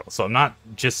best girl. So I'm not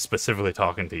just specifically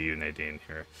talking to you, Nadine,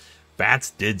 here.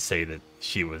 Bats did say that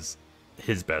she was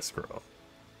his best girl.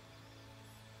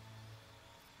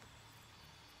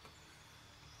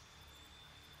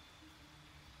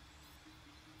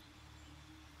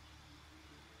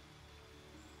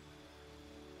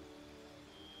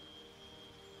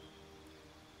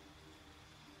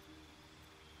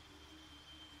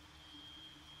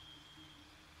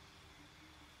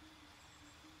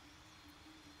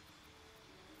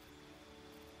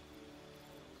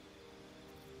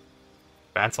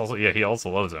 Bats also, yeah, he also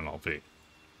loves MLP.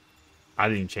 I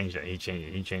didn't change that. He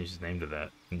changed his name to that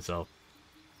himself.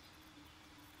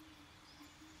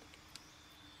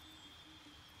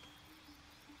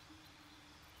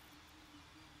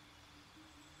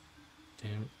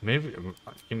 Damn, maybe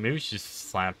we should just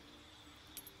slap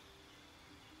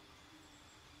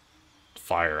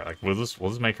fire. Like we'll just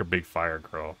make her big fire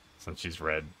girl since she's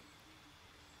red.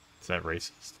 Is that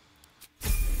racist?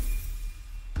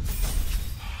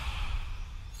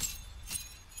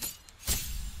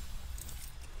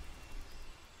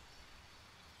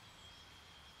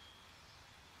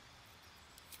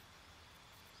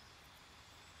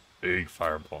 Big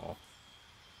fireball.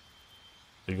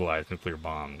 Legalize nuclear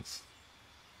bombs.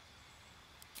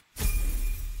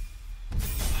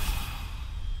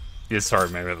 Yeah, sorry,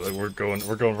 man. Like, we're going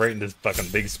right into fucking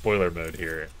big spoiler mode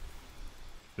here.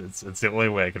 It's the only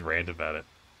way I could rant about it.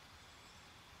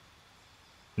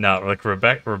 No, like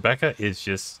Rebecca is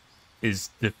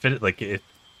definite. Like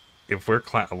if we're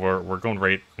going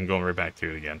right, I'm going right back to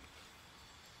it again.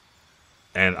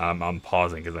 And I'm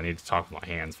pausing because I need to talk with my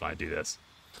hands when I do this.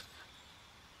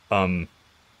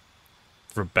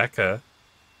 Rebecca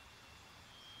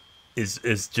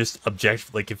is just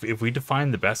objective. Like if we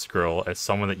define the best girl as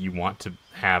someone that you want to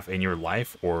have in your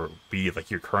life or be like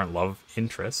your current love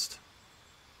interest,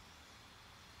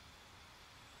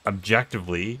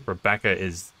 objectively, Rebecca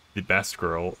is the best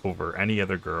girl over any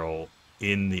other girl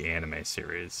in the anime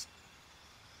series.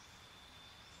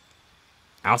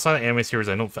 Outside of the anime series,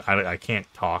 I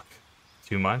can't talk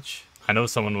too much. I know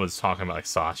someone was talking about like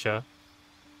Sasha.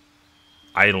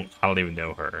 I don't even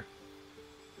know her.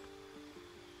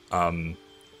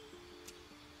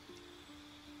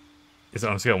 It's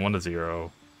on a scale of 1 to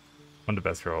 0. 1 to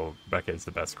best girl. Becca is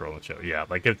the best girl in the show. Yeah,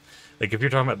 like if you're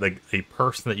talking about like a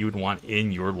person that you would want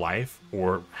in your life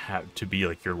or have to be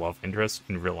like your love interest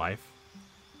in real life,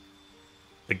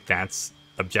 like that's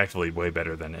objectively way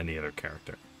better than any other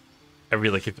character.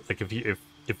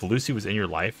 If Lucy was in your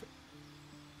life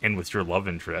and was your love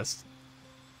interest,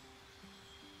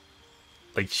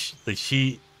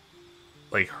 she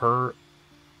likes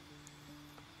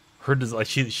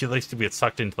to get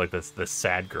sucked into like this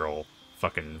sad girl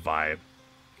fucking vibe.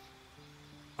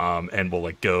 And will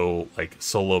like go like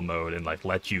solo mode and like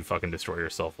let you fucking destroy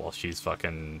yourself while she's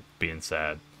fucking being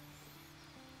sad.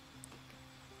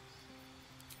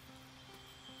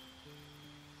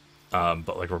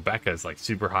 But like Rebecca is like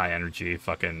super high energy,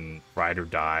 fucking ride or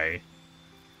die.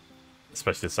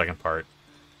 Especially the second part.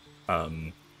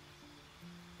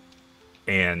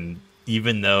 And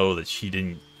even though that she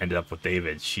didn't end up with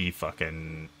David, she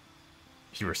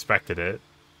respected it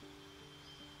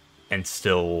and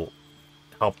still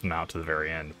helped him out to the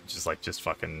very end, which is like just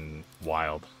fucking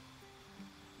wild.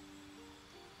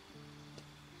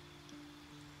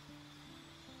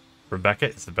 Rebecca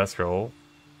is the best girl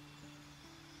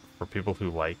for people who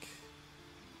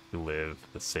live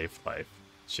the safe life.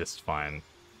 It's just fine.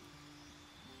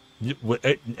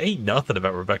 It ain't nothing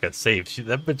about Rebecca safe.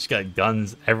 That bitch got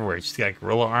guns everywhere. She's got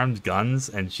gorilla arms, guns,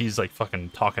 and she's like fucking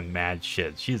talking mad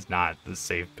shit. She's not the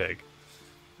safe pick.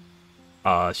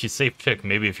 She's safe pick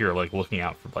maybe if you're like looking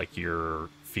out for like your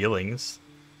feelings.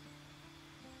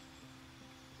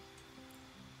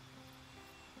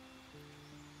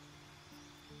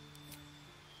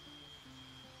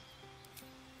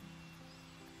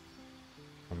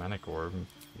 Chromatic orb.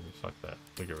 Fuck that.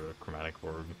 Look at a chromatic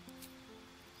orb.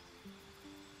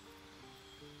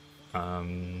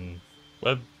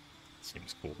 Web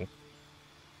seems cool.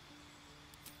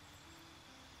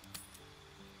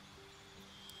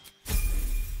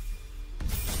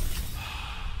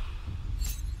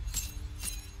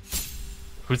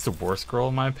 Who's the worst girl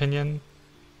in my opinion?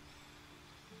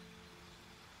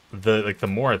 The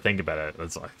more I think about it,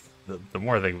 it's like the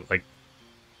more I think like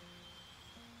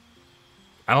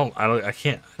I don't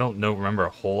remember a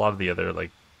whole lot of the other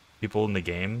like people in the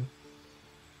game,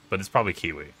 but it's probably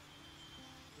Kiwi.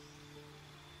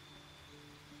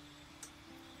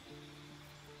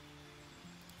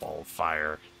 Ball of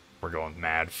fire. We're going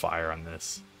mad fire on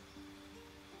this.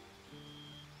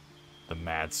 The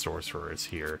mad sorcerer is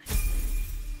here.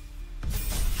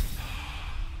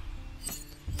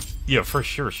 Yeah, for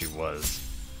sure she was.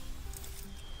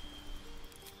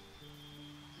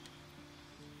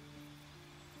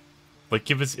 Like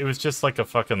it was just like a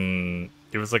fucking.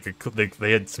 It was like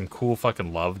they had some cool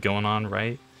fucking love going on,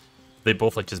 right? They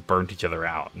both like just burnt each other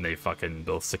out, and they fucking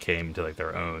both succumbed to like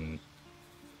their own,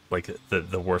 like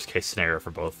the worst case scenario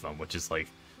for both of them, which is like,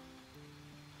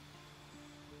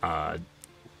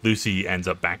 Lucy ends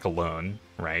up back alone,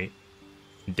 right?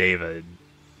 David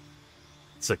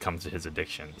succumbs to his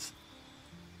addictions,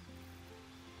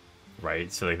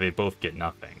 right? So like they both get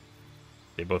nothing.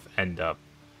 They both end up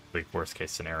like worst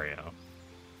case scenario.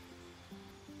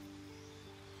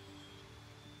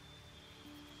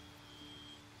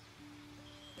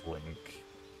 Blink.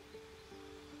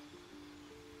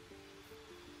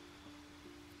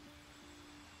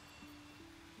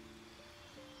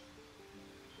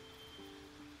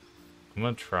 I'm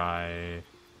gonna try.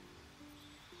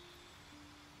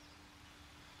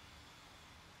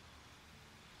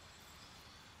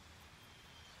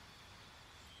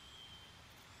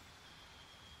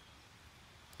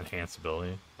 Enhance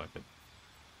ability. Fuck it.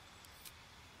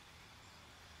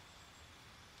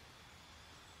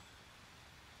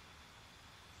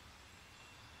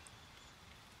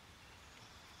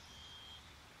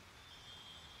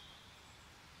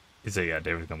 He said, yeah,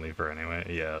 David's gonna leave her anyway.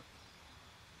 Yeah.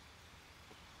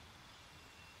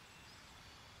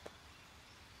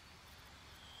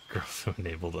 Girls who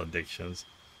enabled addictions.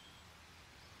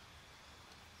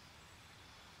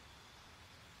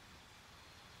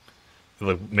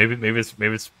 Like maybe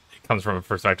it comes from a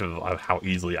perspective of how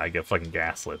easily I get fucking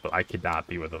gaslit, but I could not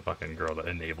be with a fucking girl that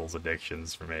enables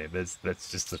addictions for me. That's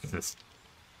just this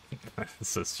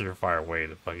it's a surefire way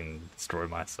to fucking destroy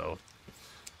myself.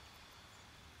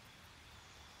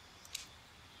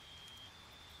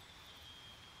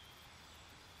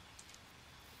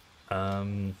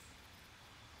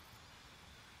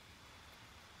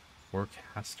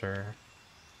 Warcaster.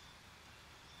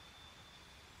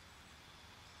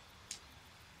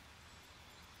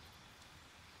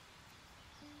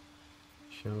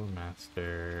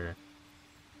 Showmaster.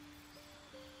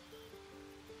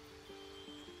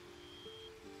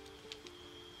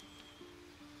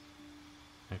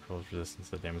 Rolls resistance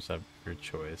to damage of your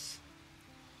choice.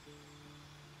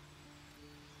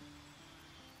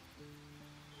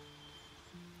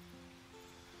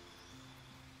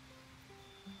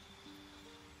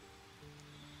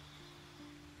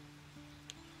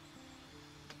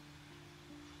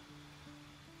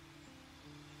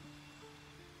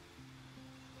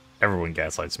 Everyone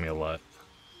gaslights me a lot.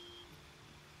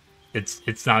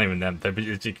 It's not even them.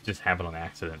 It just happened on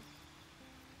accident.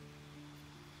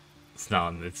 It's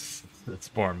not. It's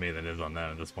more on me than it is on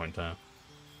them at this point in time.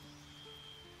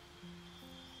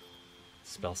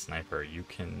 Spell sniper. You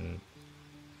can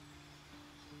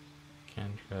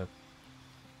cantrip.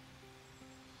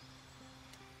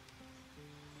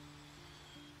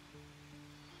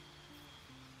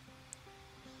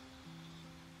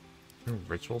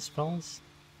 Ritual spells.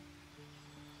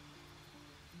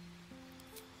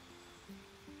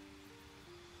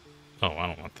 Oh, I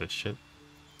don't want this shit.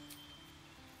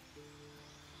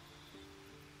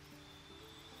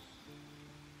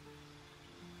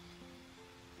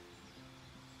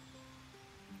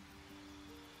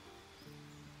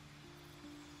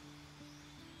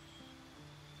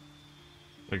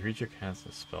 The creature casts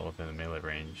a spell within the melee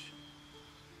range.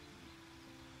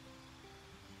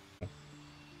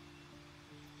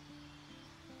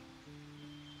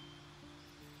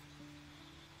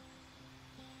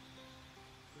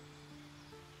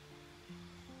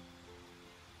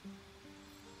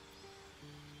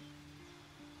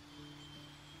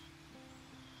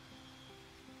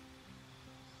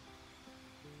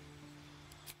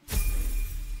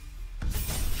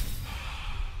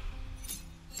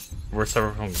 Worst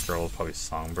cyberpunk girl is probably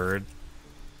Songbird.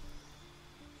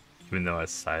 Even though I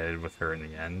sided with her in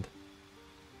the end.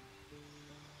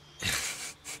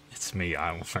 It's me,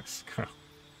 I'm worst girl.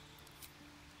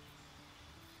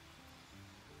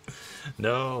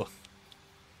 No.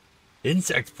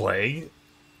 Insect plague?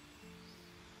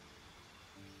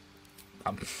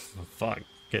 Fuck.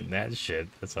 Getting that shit.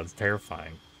 That sounds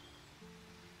terrifying.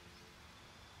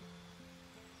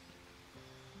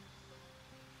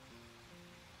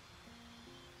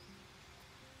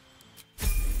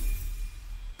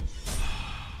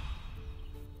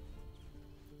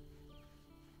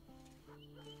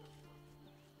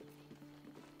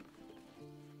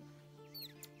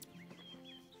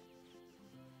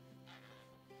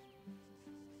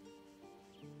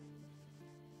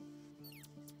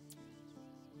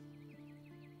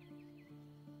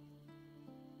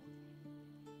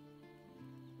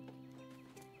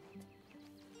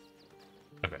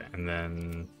 Okay, and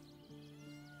then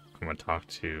I'm gonna talk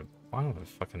to. Why am I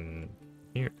fucking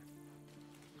here?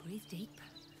 Breathe deep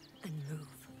and move.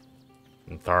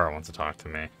 And Thara wants to talk to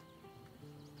me.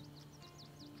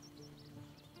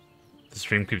 The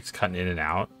stream keeps cutting in and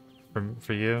out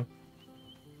for you.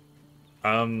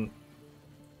 I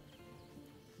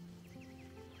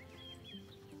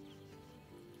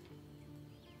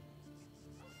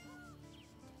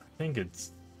think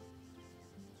it's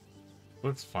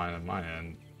looks fine on my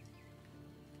end.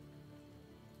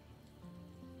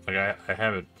 Like I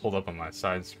have it pulled up on my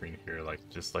side screen here, like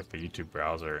just like the YouTube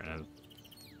browser, and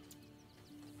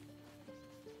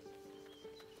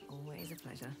Always a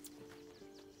pleasure.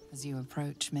 As you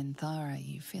approach Minthara,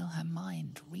 you feel her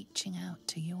mind reaching out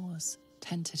to yours,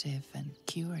 tentative and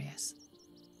curious.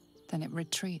 Then it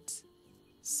retreats,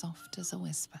 soft as a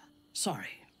whisper. Sorry.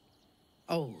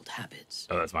 Old habits.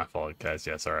 oh, that's my fault, guys.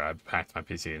 Yeah, sorry, I packed my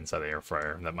PC inside the air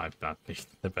fryer. That might not be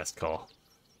the best call.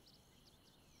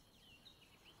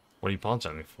 What are you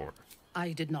apologizing for?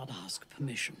 I did not ask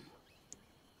permission.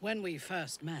 When we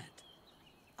first met,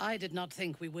 I did not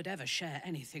think we would ever share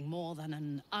anything more than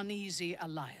an uneasy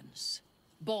alliance,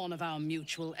 born of our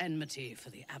mutual enmity for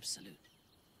the Absolute.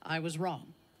 I was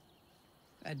wrong.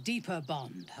 A deeper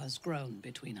bond has grown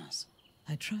between us.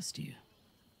 I trust you.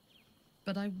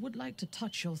 But I would like to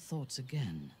touch your thoughts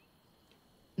again,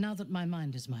 now that my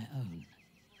mind is my own.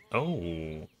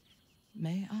 Oh.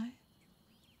 May I?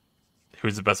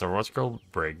 Who's the best Overwatch girl?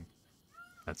 Brig.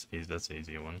 That's easy. That's an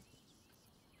easy one.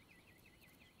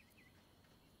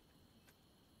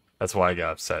 That's why I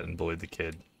got upset and bullied the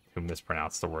kid who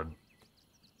mispronounced the word.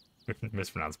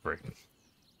 Mispronounced Brig.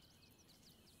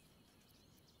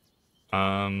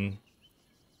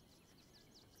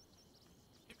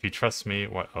 If you trust me,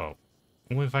 what? Oh,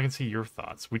 only if I can see your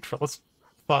thoughts. Let's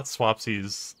thought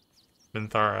swapsies,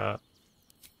 Minthara.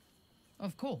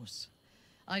 Of course.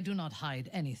 I do not hide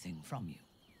anything from you.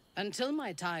 Until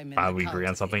my time in We agree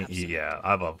on something? Yeah,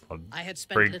 I love I had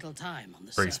spent little time on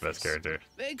the Brig's surface, best character.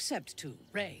 except to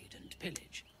raid and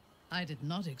pillage. I did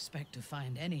not expect to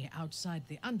find any outside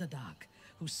the Underdark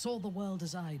who saw the world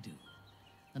as I do,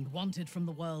 and wanted from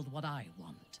the world what I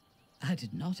want. I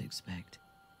did not expect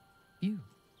you.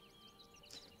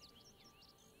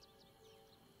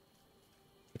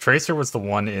 Tracer was the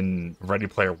one in Ready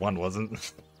Player One,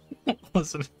 wasn't?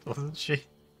 wasn't she?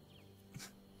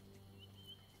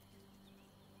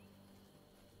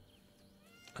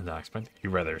 And I expect you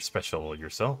rather special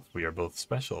yourself. We are both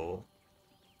special.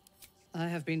 I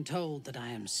have been told that I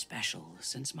am special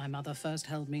since my mother first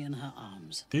held me in her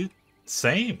arms. Dude,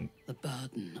 same. The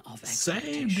burden of Same,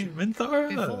 expectation. dude,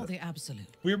 Minthara. Before the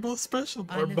Absolute, We're both special.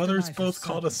 I Our lived a mothers life both of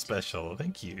called us certainty. special.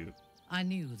 Thank you. I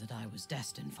knew that I was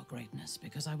destined for greatness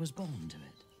because I was born to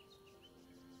it.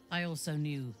 I also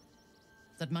knew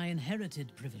that my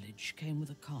inherited privilege came with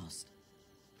a cost.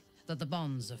 That the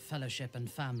bonds of fellowship and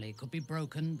family could be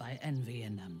broken by envy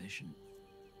and ambition.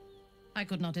 I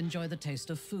could not enjoy the taste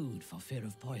of food for fear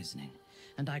of poisoning,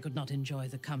 and I could not enjoy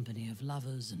the company of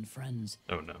lovers and friends.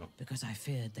 Oh no. Because I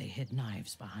feared they hid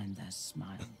knives behind their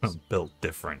smiles. Built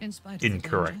different. In spite of the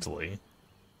Incorrectly. danger,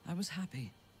 I was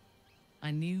happy.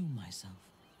 I knew myself,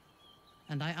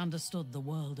 and I understood the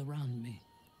world around me.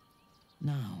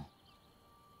 Now,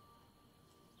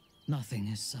 nothing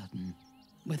is certain.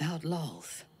 Without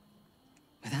Lolth,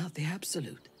 without the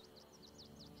Absolute,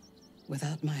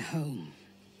 without my home,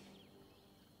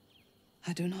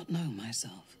 I do not know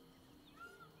myself.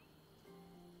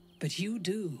 But you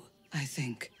do, I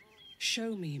think.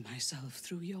 Show me myself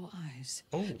through your eyes.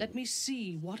 Oh. Let me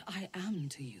see what I am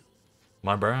to you.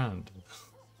 My brand.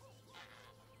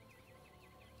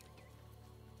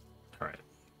 Alright.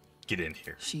 Get in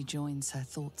here. She joins her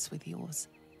thoughts with yours,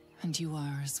 and you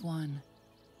are as one.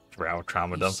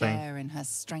 trauma You dumping. share in her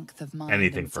strength of mind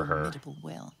Anything and for her. formidable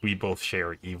will. We both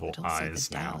share evil But also eyes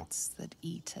the now. doubts that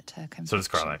eat at her conviction. So does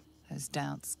Carly. Those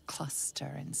doubts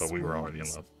cluster in But we were already in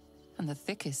swarms, love. and the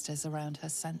thickest is around her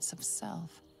sense of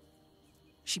self.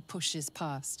 She pushes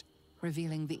past,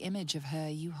 revealing the image of her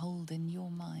you hold in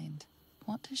your mind.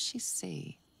 What does she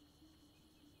see?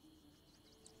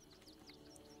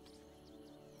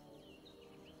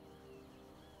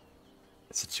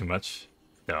 Is it too much?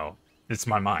 No. It's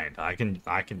my mind. I can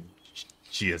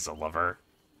she is a lover.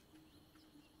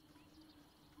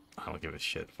 I don't give a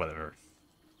shit, whatever.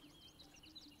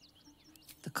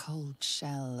 The cold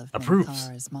shell of Approves.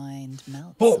 Minthara's mind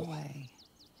melts Oh. away,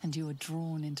 and you are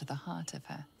drawn into the heart of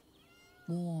her.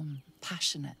 Warm,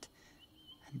 passionate,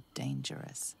 and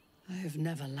dangerous. I have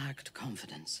never lacked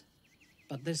confidence,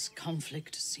 but this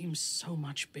conflict seems so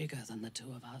much bigger than the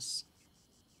two of us.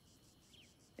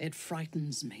 It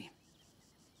frightens me.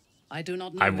 I do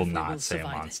not know I if will we not say a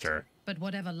survive it, monster. but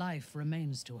whatever life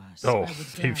remains to us, Oh, I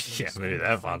would maybe, gladly yeah, maybe spend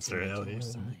that fighting monster, at hell your yeah.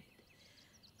 side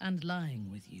and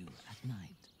lying with you at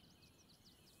night.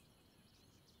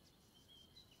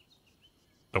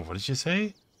 Oh, what did you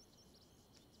say?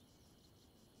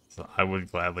 So I would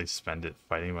gladly spend it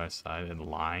fighting by my side and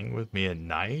lying with me at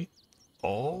night?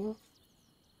 Oh?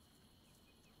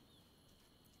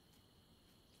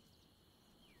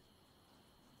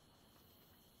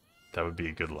 That would be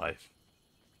a good life.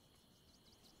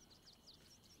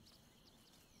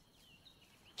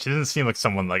 She doesn't seem like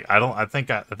someone like I think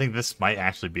this might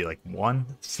actually be like one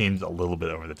seems a little bit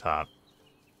over the top.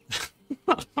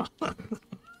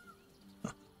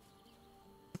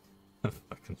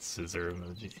 Fucking scissor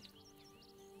emoji.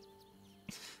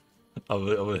 I'll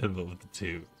hit him with the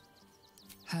two.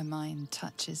 Her mind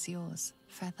touches yours,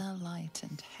 feather light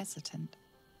and hesitant.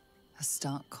 A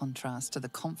stark contrast to the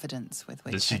confidence with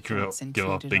which Does she her thoughts give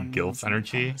off intruded big on guilt yours in the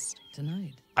energy? past.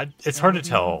 Tonight. It's hard to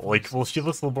tell. Like, well, she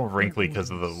looks a little more wrinkly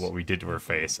because of what we did to her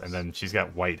face, and then she's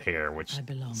got white hair, which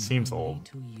seems old.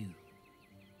 To you.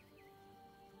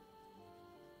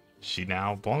 She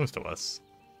now belongs to us.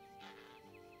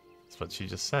 That's what she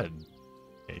just said.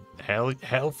 Hey,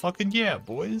 hell fucking yeah,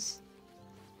 boys.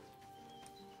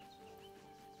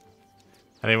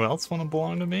 Anyone else want to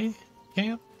belong to me?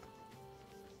 Can't?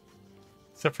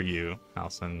 Except for you,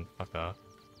 Alison. Fuck off.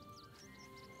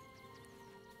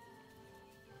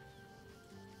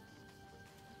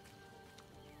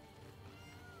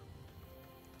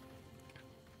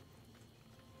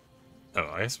 Oh,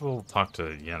 I guess we'll talk to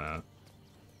Yenna.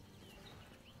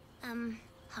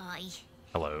 Hi.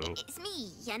 Hello, It's me,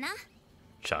 Yenna.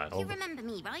 You child. remember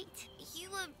me, right? You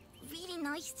were really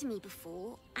nice to me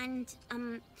before, and,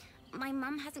 my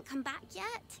mum hasn't come back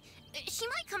yet. She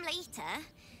might come later.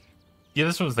 Yeah,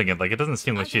 this one was thinking, like, it doesn't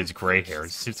seem like she has gray hair.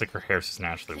 It seems like her hair's just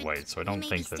naturally white, so I don't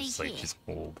think that it's like she's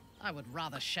old. I would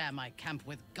rather share my camp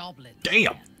with goblins.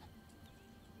 Damn!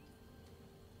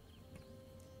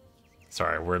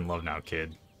 Sorry, we're in love now,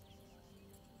 kid.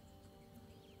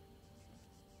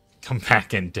 Come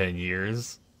back in 10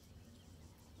 years.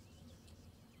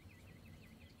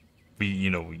 You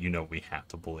know we have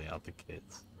to bully out the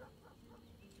kids.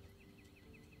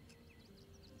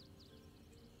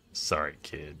 Sorry,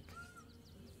 kid.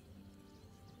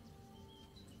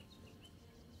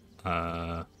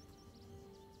 No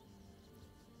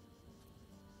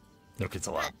kids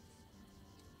allowed.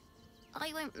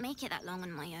 I won't make it that long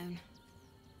on my own.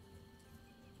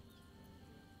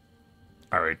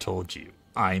 I already told you.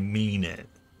 I mean it.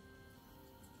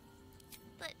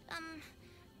 But,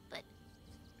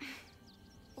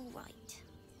 alright.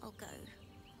 I'll go.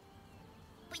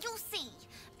 But you'll see.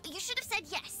 You should have said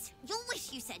yes. You'll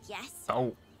wish you said yes.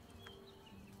 Oh.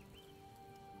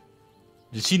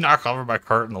 Did she knock over my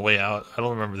cart on the way out? I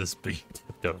don't remember this being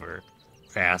tipped over.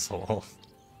 Asshole.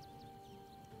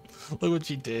 Look what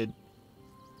she did.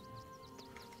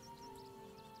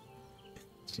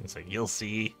 She's like, you'll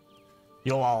see.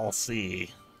 You'll all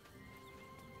see.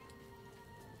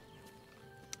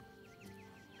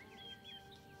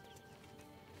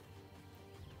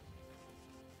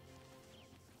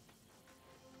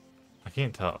 I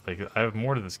can't tell. Like, I have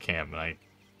more to this camp, and I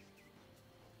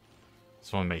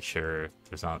just want to make sure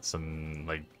there's not some,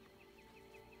 like,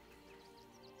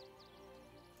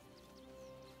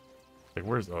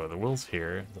 where's, oh, the Will's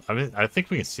here. I mean, I think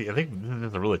we can see, I think this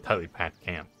is a really tightly packed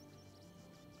camp.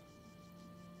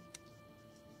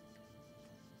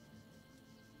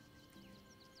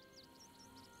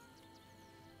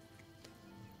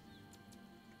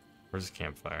 Where's the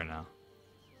campfire now?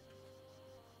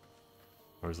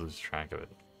 Where's lose track of it?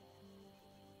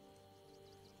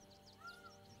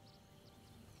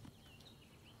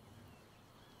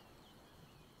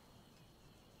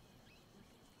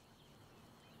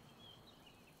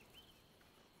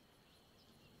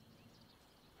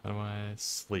 How do I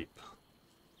sleep?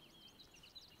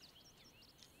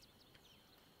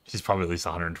 She's probably at least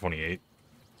 128.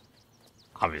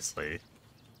 Obviously.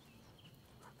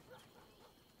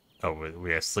 Oh,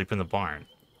 we have sleep in the barn.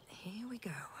 Here we go.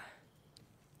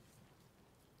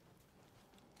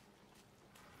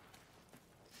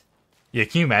 Yeah,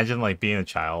 can you imagine like being a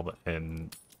child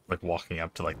and like walking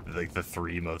up to like the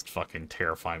three most fucking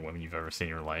terrifying women you've ever seen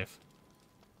in your life?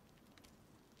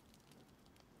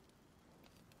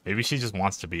 Maybe she just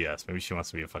wants to be us. Maybe she wants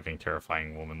to be a fucking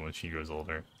terrifying woman when she grows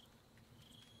older.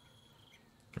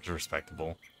 It's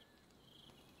respectable.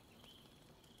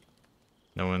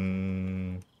 No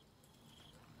one...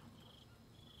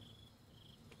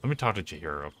 Let me talk to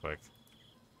Jahir real quick.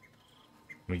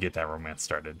 Let me get that romance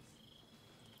started.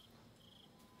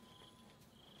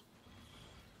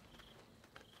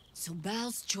 So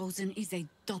Bal's chosen is a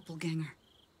doppelganger.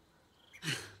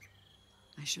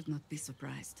 I should not be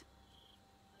surprised.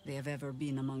 They have ever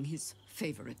been among his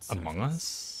favorites. Among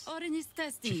Us? Orin is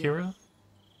testing Jahira? you.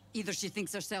 Either she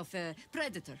thinks herself a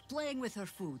predator, playing with her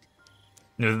food.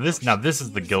 No, this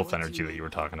is the guilt energy that you were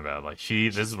talking about. Like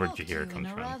this is where Spoke to Jahir you comes in a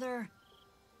from. rather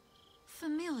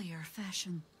familiar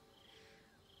fashion.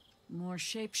 More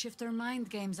shapeshifter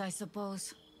mind games, I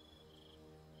suppose.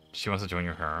 She wants to join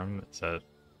your harem? Is that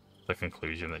the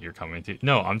conclusion that you're coming to?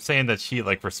 No, I'm saying that she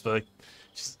like respect.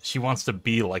 She wants to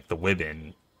be like the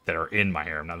women that are in my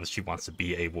harem, not that she wants to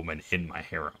be a woman in my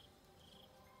harem.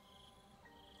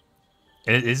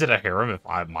 And is it a harem if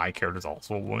my character's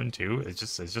also a woman too? It's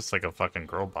just like a fucking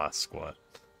girl boss squad.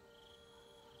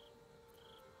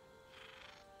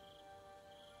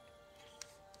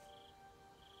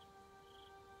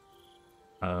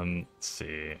 Let's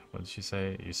see. What did she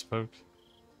say? You spoke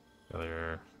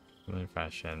earlier. Familiar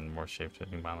fashion, more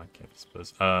shape-shifting violent campus.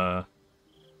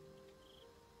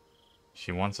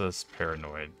 She wants us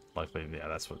paranoid. Likely, yeah,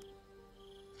 that's what.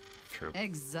 True.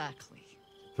 Exactly.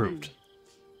 Proved.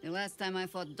 The last time I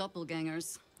fought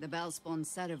doppelgangers, the Balspawn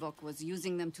Sarevok was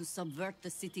using them to subvert the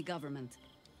city government,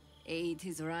 aid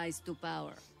his rise to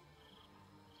power.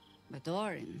 But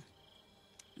Orin,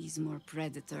 he's more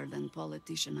predator than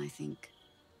politician, I think.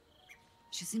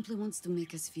 She simply wants to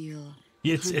make us feel.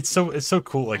 Yeah, it's so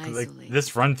cool. Like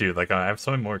this run through, like I have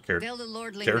so many more Tell the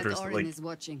lordling characters that Orin like is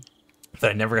watching.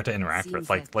 that I never got to interact with.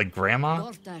 Like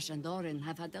Grandma, Dortash and Orin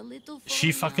have had a little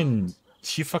she fucking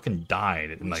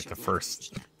died in like the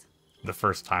first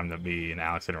time that me and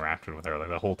Alex interacted with her. Like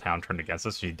the whole town turned against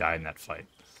us. She died in that fight.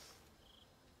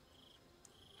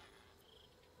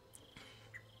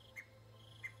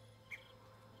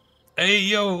 Hey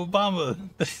yo, Obama!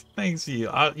 Thanks you.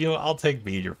 I'll take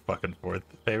me your fucking fourth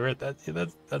favorite.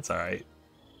 That's all right.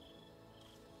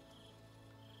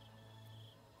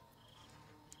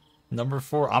 Number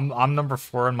 4. I'm number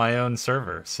 4 on my own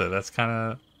server, so that's kind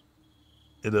of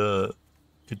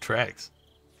it tracks.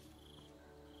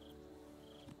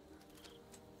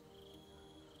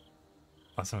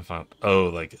 Last time I found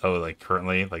like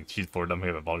currently like she's 4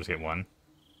 dumping but Baldur's Gate 1.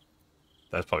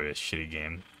 That's probably a shitty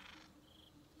game.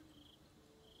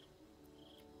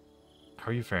 How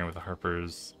are you faring with the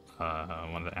Harpers? I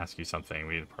wanted to ask you something.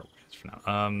 We need to part ways for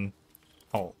now.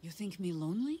 Oh. You think me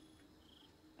lonely?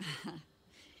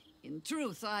 In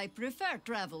truth, I prefer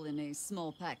travel in a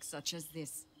small pack such as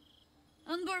this.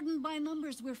 Unburdened by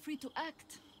numbers, we're free to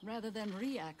act rather than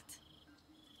react.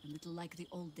 A little like the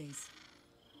old days.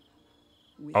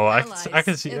 With I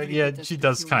can see. Yeah, bit she as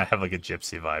does peculiar. kind of have like a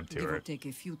gypsy vibe to Give her. or take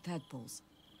a few tadpoles.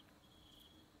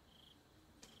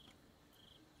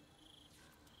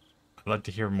 I'd like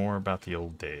to hear more about the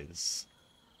old days.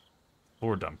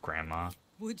 Lore dump, Grandma.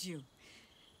 Would you?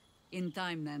 In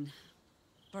time, then.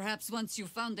 Perhaps once you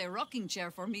found a rocking chair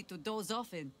for me to doze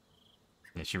off in.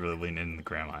 Yeah, she really leaned into the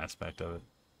grandma aspect of it.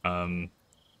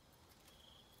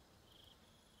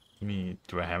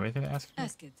 Do I have anything to ask her?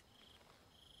 Ask it.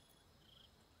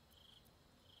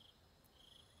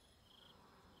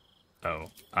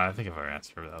 Oh, I think if I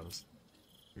asked her, that was...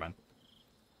 Never mind.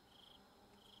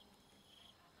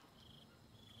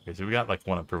 Okay, so we got like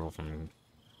one approval from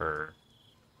her.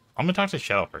 I'm gonna talk to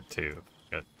Shadowheart too.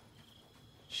 Good.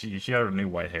 She got her new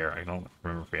white hair. I don't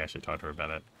remember if we actually talked to her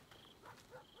about it.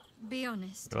 Be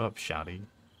honest. Go up, Shouty.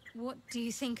 What do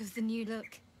you think of the new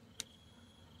look?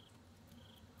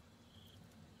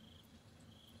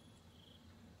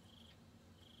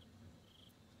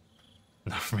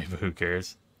 Not for me, but who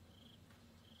cares?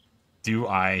 Do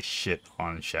I shit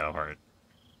on Shadowheart?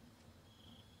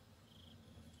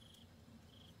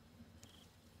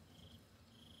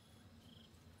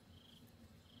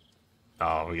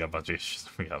 Oh, we got a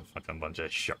fucking bunch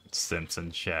of simps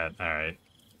in chat. All right,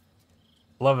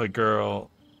 love it, girl.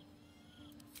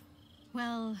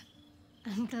 Well,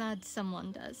 I'm glad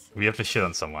someone does. We have to shit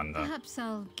on someone, though. Perhaps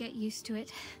I'll get used to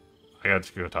it. I got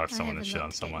to go talk to someone I and have a shit lot on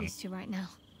to get someone. used to right now.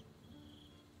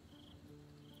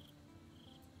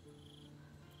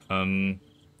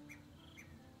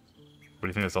 What do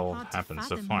you think has all Hard to happened so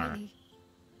fathom, far? really.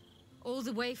 All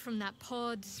the way from that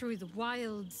pod, through the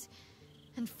wilds,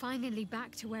 and finally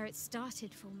back to where it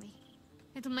started for me.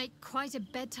 It'll make quite a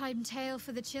bedtime tale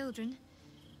for the children.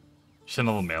 Shit on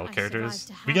all the male I characters.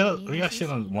 survived to We have got any, that shit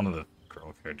is. on one of the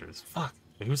girl characters. Fuck.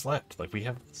 Who's left? Like we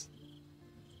have this.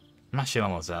 I'm not shit on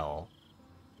Lozelle.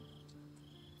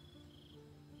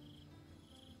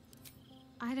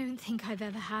 I don't think I've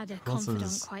ever had a Who else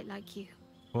confidant is- quite like you.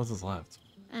 Who else is left?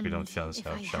 And We don't shit on the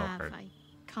if shower I have, part. I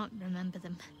can't remember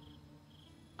them.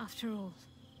 After all,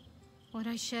 what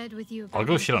I shared with you about I'll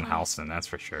go my shit on past, Halcyon, that's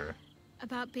for sure.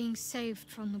 about being saved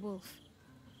from the wolf.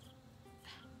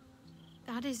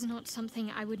 That is not something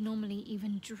I would normally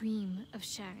even dream of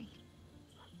sharing.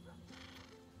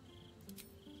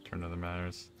 Turn to other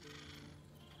matters.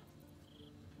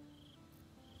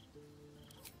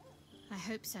 I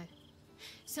hope so.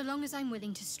 So long as I'm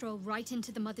willing to stroll right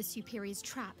into the Mother Superior's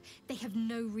trap, they have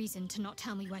no reason to not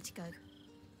tell me where to go.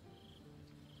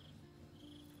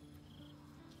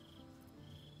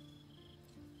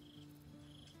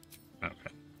 Okay,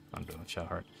 I'm doing the chat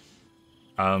heart.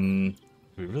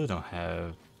 We really don't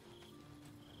have.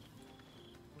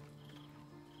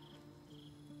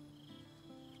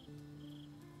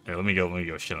 Hey, let me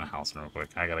go shit on Halcyon real quick.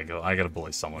 I gotta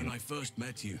bully someone. When I first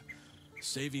met you,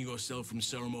 saving yourself from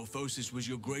Ceramorphosis was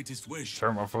your greatest wish.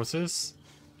 Ceramorphosis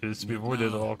is to be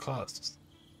avoided at all costs.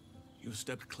 You've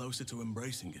stepped closer to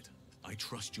embracing it. I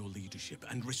trust your leadership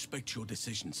and respect your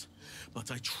decisions,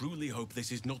 but I truly hope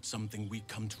this is not something we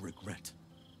come to regret.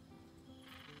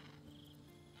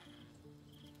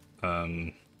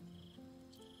 I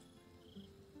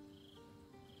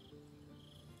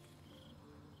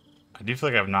do feel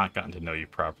like I've not gotten to know you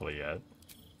properly yet.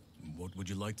 What would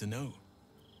you like to know?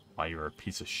 Why you're a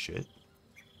piece of shit?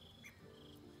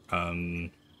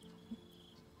 Don't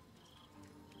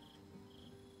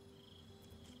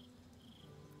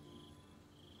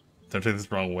take this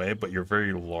the wrong way, but you're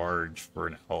very large for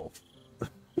an elf.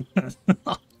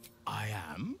 I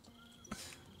am?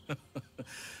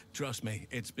 Trust me,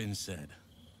 it's been said.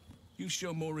 You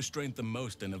show more restraint than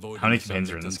most in avoiding. How many the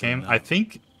companions are in subject this until game? now.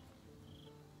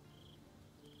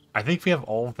 I think we have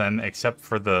all of them except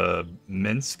for the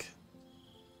Minsk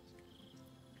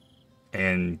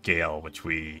and Gale, which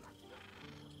we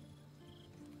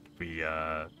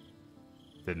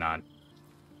did not,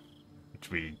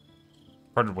 which we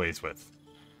parted ways with.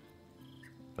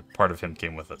 But part of him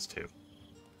came with us too.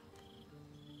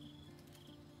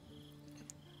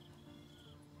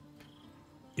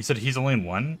 You said he's only in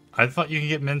one? I thought you could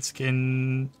get Minsk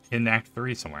in Act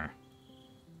 3 somewhere.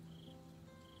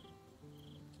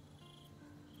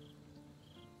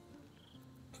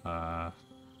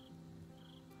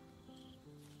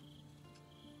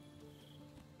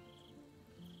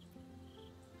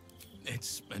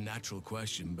 It's a natural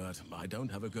question, but I don't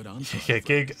have a good answer. Yeah,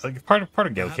 Gig, like part of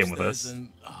Gale Perhaps came with there's us.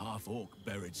 a half-orc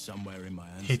buried somewhere in my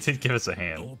ancestors. He did give us a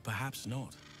hand. Or perhaps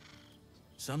not.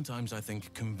 Sometimes I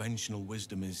think conventional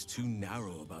wisdom is too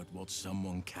narrow about what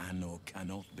someone can or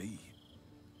cannot be.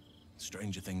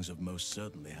 Stranger things have most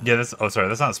certainly happened. Yeah, that's. Oh, sorry,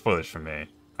 that's not spoilers for me.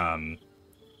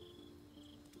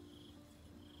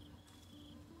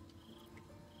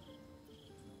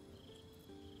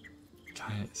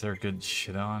 Is there a good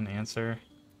shit on answer?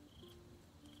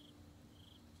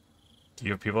 Do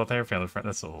you have people out there? Family friend?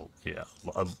 That's a little. Yeah.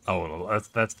 Oh,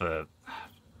 that's the. I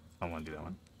don't want to do that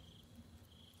one.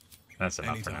 That's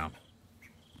enough for now.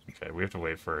 Okay, we have to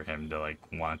wait for him to like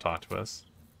want to talk to us,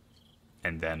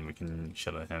 and then we can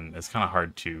shit at him. It's kind of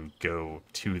hard to go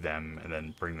to them and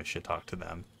then bring the shit talk to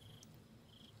them.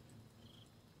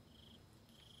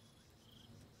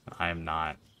 I am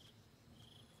not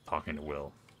talking to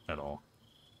Will at all.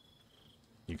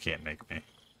 You can't make me.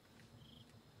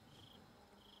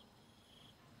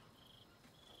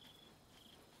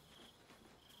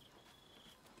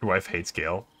 Your wife hates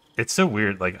Gale. It's so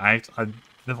weird. Like I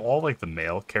of all like the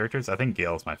male characters, I think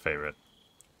Gale's my favorite.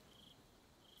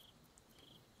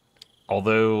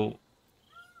 Although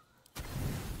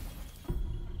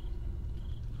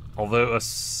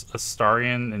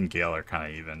Astarion and Gale are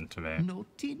kind of even to me.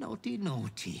 Naughty, naughty,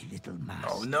 naughty, little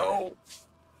mouse. Oh no!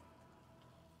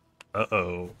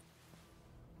 Uh-oh.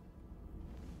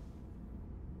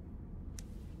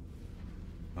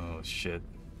 Oh shit.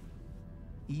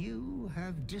 You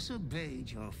have disobeyed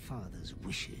your father's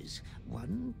wishes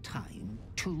one time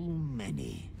too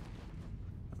many.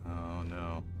 Oh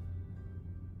no.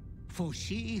 For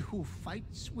she who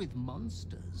fights with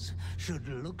monsters should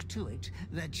look to it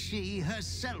that she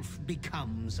herself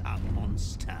becomes a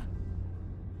monster.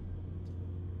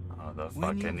 Oh, the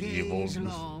When you fucking gaze evil.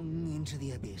 long into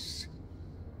the abyss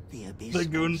The also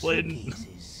Goonblade.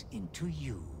 gazes into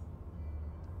you.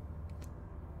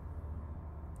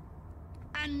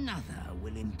 Another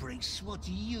will embrace what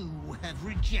you have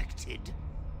rejected.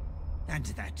 And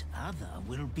that other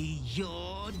will be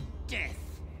your death.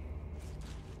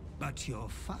 But your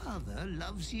father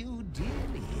loves you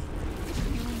dearly.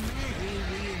 You may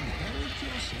re-inherit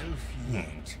yourself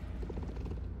yet.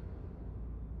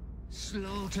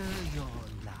 Slaughter your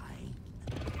line.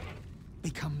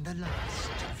 Become the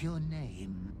last of your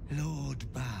name. Lord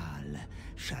Baal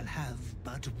shall have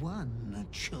but one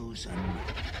chosen.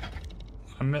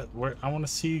 I want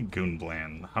to see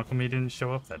Goonbland. How come he didn't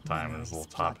show up that time in his little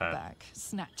top hat? Back,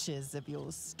 snatches of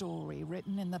your story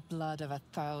written in the blood of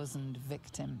 1,000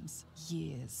 victims.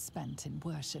 Years spent in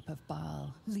worship of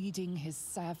Baal, leading his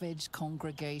savage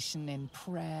congregation in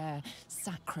prayer,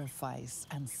 sacrifice,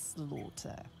 and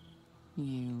slaughter.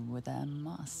 You were their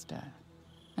master,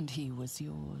 and he was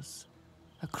yours.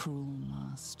 A cruel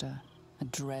master, a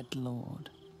dread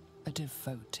lord, a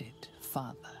devoted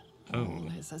father.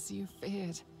 All is as you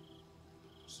feared.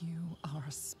 You are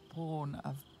a spawn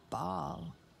of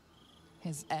Baal,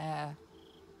 his heir,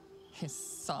 his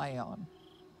scion.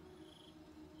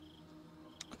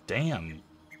 Damn.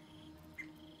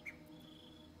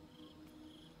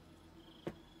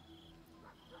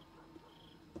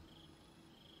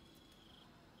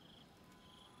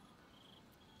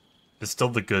 It's still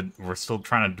the good. We're still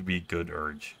trying to be good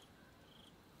urge.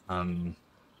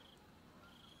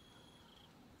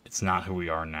 It's not who we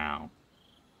are now.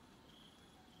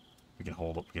 We can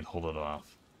hold it. We can hold it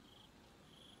off.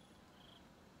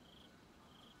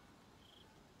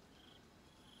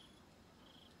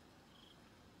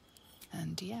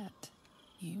 And yet,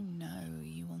 you know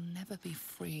you will never be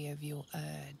free of your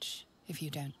urge if you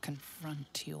don't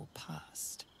confront your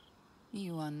past.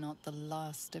 You are not the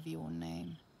last of your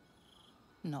name.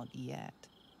 Not yet.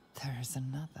 There is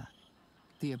another.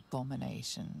 The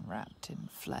abomination wrapped in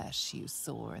flesh you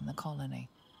saw in the colony.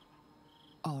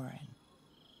 Orin,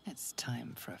 it's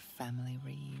time for a family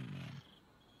reunion.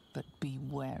 But be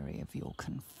wary of your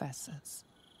confessors.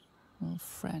 Will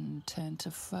friend turn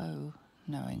to foe,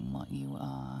 knowing what you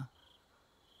are?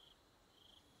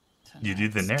 You do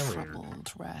the Tonight's narrator.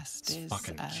 troubled rest It's is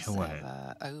fucking as killing it.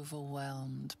 ever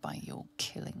overwhelmed by your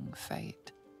killing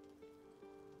fate.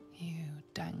 You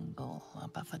dangle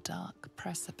above a dark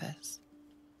precipice.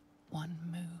 One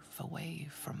move away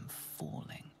from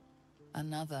falling.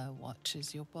 Another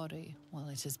watches your body while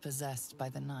it is possessed by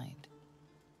the night.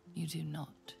 You do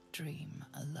not dream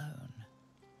alone.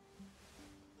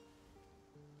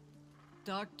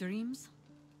 Dark dreams?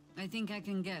 I think I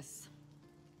can guess.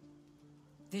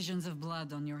 Visions of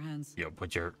blood on your hands. Yo,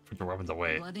 put your weapons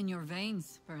away. Blood in your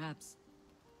veins, perhaps.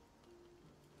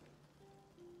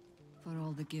 For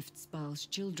all the gifts Baal's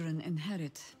children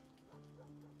inherit,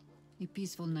 a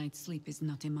peaceful night's sleep is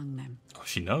not among them. Oh,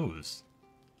 she knows.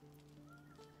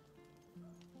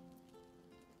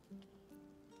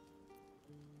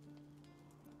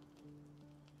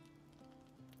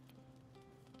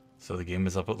 So the game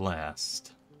is up at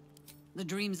last. The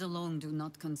dreams alone do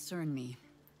not concern me.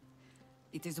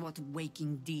 It is what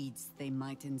waking deeds they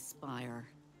might inspire.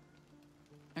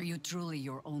 Are you truly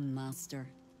your own master?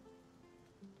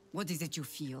 What is it you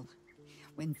feel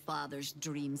when father's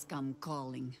dreams come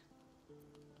calling?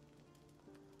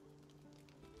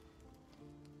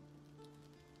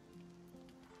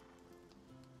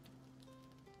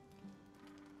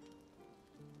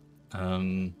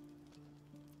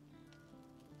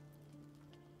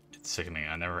 It's sickening.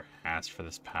 I never asked for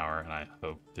this power, and I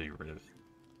hope to get rid of it.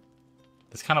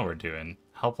 That's kind of what we're doing.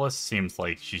 Helpless seems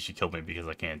like she should kill me because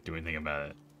I can't do anything about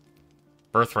it.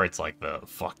 Birthright's like the,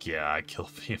 fuck yeah, I kill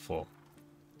people.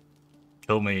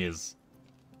 Kill me is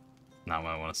not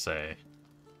what I want to say.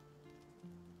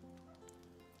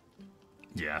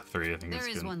 Yeah, 3, I think There that's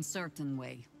is good. one certain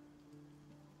way.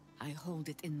 I hold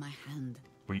it in my hand.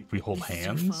 We hold This is your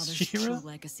hands, father's true Shihira?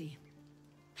 legacy.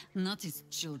 Not his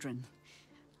children,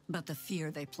 but the fear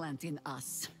they plant in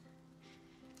us.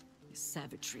 The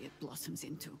savagery it blossoms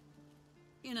into.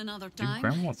 In another Dude, time,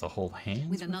 Grandma wants to hold hands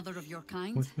with another of your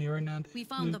kind, with me right now. we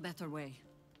found a better way.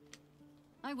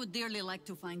 I would dearly like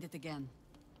to find it again.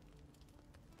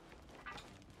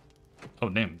 Oh,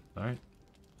 damn. Alright.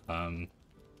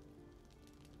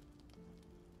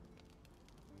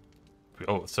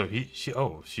 Oh, so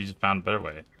she just found a better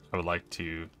way. I would like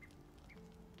to...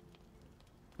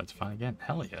 Let's find again.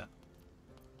 Hell yeah.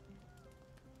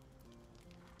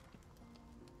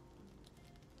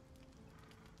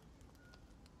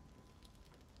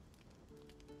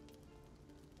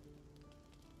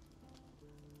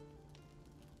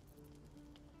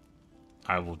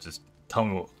 I will just tell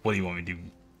me what do you want me to do,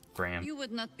 Graham? You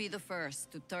would not be the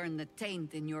first to turn the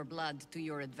taint in your blood to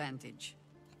your advantage.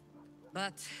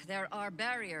 But there are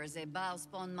barriers a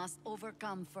Bowspawn must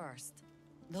overcome first.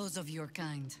 Those of your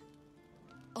kind.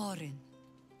 Orin.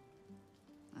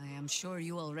 I am sure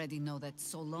you already know that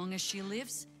so long as she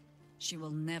lives, she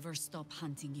will never stop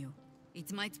hunting you.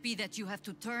 It might be that you have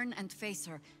to turn and face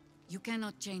her. You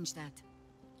cannot change that.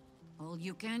 All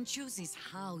you can choose is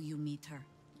how you meet her.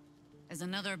 As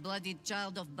another bloodied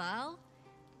child of Baal?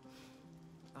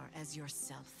 Or as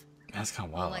yourself? That's kind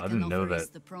of wild. All I didn't know offer is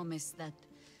that. the promise that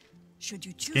should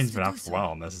you This choose game's to been do out for a so,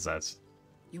 while, and that's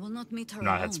you will not meet her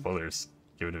not alone. had spoilers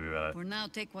given to me about it. For now,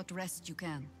 take what rest you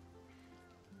can.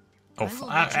 Oh, I will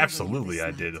watch over you absolutely, this I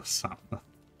night. did. Osama.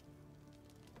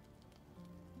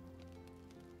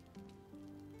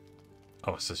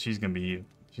 Oh, so she's gonna be.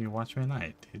 She can watch me at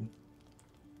night, dude.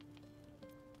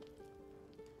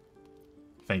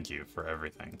 Thank you for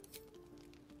everything.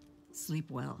 Sleep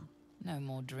well. No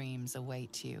more dreams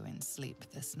await you in sleep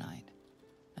this night.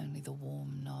 Only the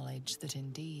warm knowledge that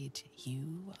indeed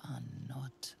you are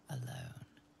not alone.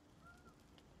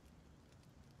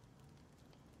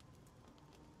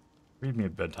 Read me a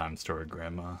bedtime story,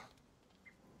 Grandma.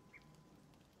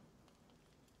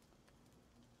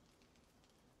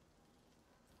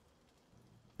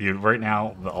 Dude, right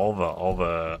now, all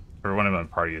the everyone in my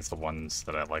party is the ones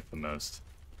that I like the most.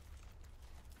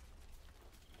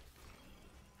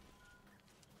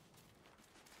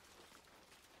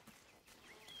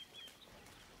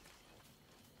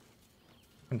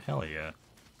 And hell yeah.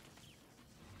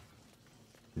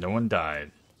 No one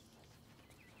died.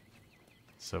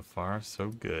 So far, so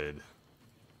good.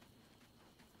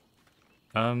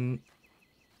 Let me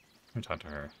talk to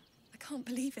her. I can't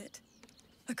believe it.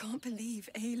 I can't believe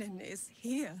Aelin is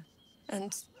here.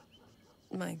 And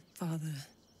my father.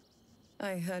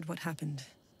 I heard what happened.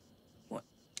 What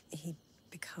he'd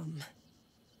become.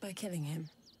 By killing him.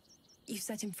 You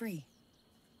set him free.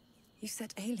 You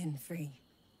set Aelin free.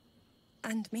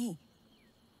 And me.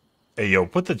 Hey, yo,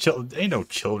 put the children. Ain't no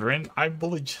children. I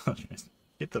bully children.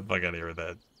 Get the fuck out of here with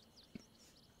that.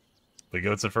 The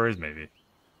goats and furs, maybe.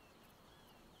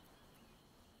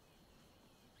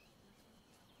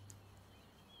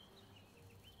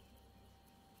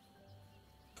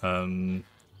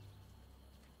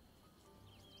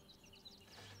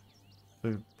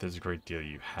 There's a great deal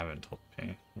you haven't told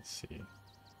me. Let's see.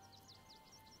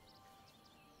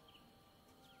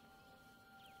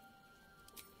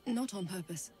 Not on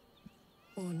purpose.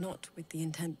 Or not with the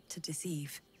intent to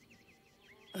deceive.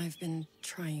 I've been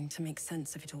trying to make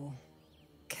sense of it all.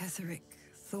 Ketheric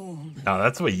Thorn. No,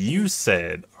 that's what you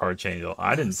said, Archangel.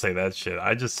 I didn't say that shit.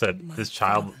 I just said this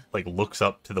child like looks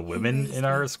up to the women in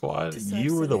our squad.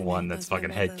 You were the one that's fucking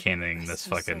headcanoning this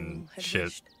fucking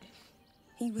shit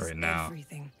He was right now.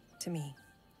 everything to me.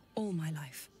 All my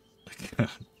life.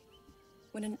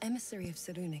 When an emissary of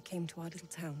Saruna came to our little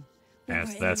town, we were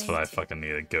That's what I elated. fucking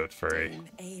need, a goat furry. Dame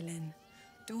Aelin,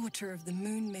 daughter of the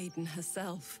Moon Maiden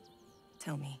herself.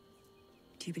 Tell me,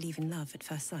 do you believe in love at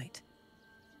first sight?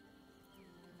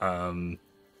 I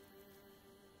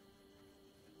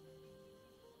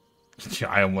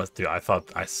almost do. I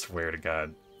swear to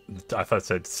God. I thought it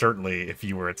said certainly if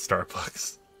you were at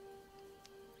Starbucks.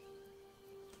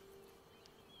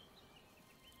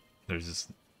 There's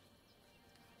just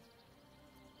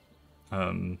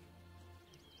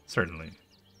certainly.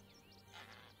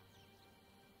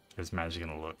 There's magic in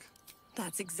the look.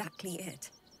 That's exactly it.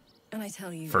 And I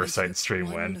tell you, First I sight took stream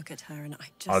one win. look at her and I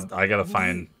just I gotta knew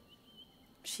find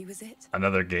she was it.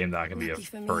 another game that I can be a Lucky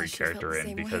for me, furry she felt character the in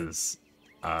same way. because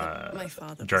But my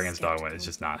father was Dragon's Dogma is skeptical.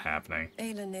 just not happening.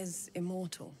 Aelin is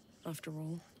immortal, after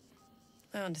all.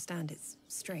 I understand it's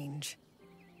strange.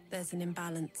 There's an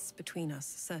imbalance between us,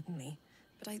 certainly.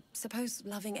 But I suppose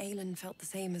loving Aelin felt the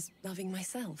same as loving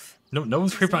myself. No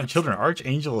one's creeping on children.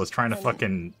 Archangel is trying to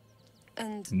fucking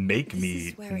And make this me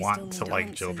is where I want still to need like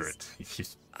answers. children.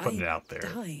 He's putting it out there.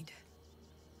 Died.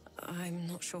 I'm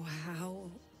not sure how,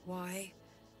 why,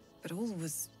 but all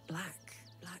was black.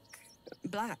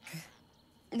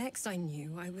 Next I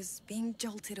knew, I was being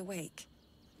jolted awake.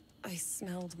 I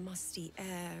smelled musty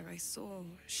air, I saw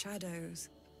shadows.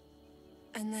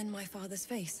 And then my father's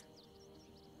face.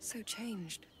 So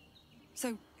changed.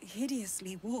 So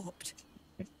hideously warped.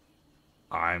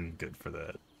 I'm good for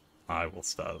that. I will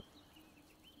stop.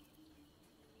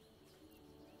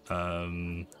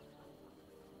 Only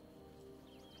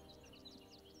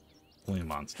a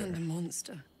monster. And a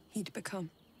monster he'd become.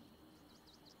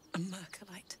 A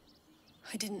Mercolite.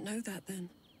 I didn't know that then.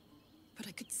 But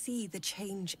I could see the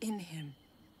change in him.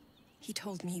 He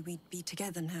told me we'd be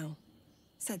together now.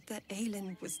 said that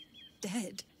Aelin was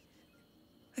dead.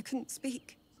 I couldn't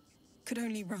speak, could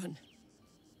only run.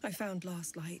 I found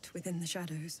last light within the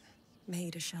shadows,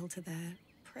 made a shelter there,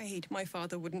 prayed my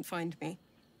father wouldn't find me.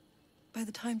 By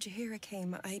the time Jaheira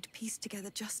came, I'd pieced together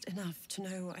just enough to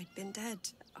know I'd been dead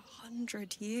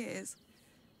 100 years.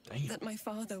 Damn. That my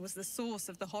father was the source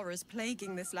of the horrors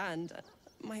plaguing this land,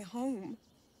 my home.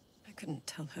 I couldn't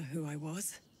tell her who I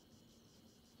was.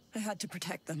 I had to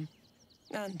protect them,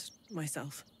 and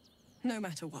myself, no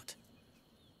matter what.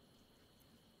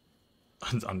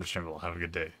 Understandable. Have a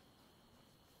good day.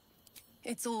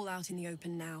 It's all out in the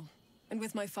open now, and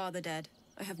with my father dead,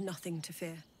 I have nothing to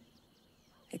fear.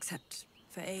 Except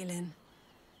for Aelin.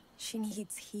 She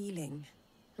needs healing,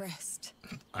 rest.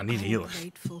 I need healing. I'm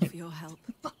grateful for your help,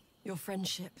 your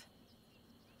friendship.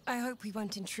 I hope we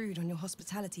won't intrude on your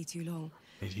hospitality too long.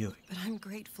 Need healing. But I'm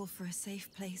grateful for a safe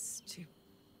place to,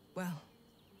 well,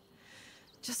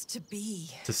 just to be.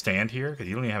 To stand here? Because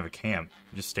you don't even have a camp.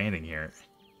 You're just standing here.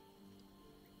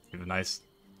 You have a nice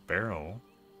barrel.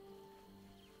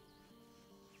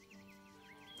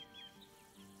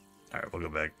 Alright, we'll go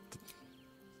back.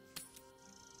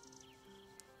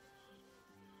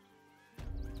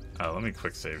 Let me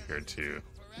quick save here too.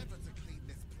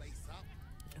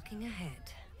 Looking ahead.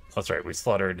 That's right, we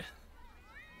slaughtered.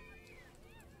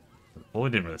 Well, we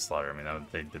didn't really slaughter. I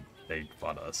mean, they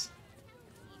fought us.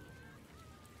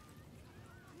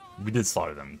 We did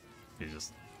slaughter them. We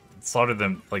just slaughtered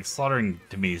them. Like, slaughtering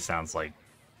to me sounds like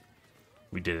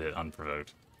we did it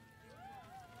unprovoked.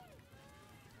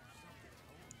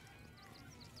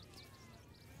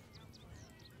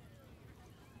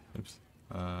 Oops.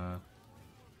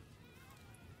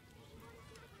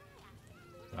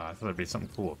 Oh, I thought there'd be something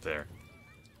cool up there.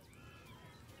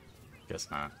 Guess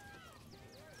not.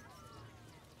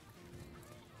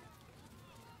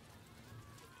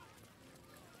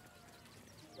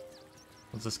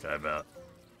 What's this guy about?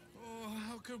 Oh,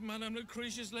 how could Madame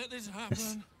Lucretius let this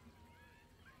happen?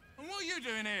 And what are you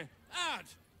doing here? Out!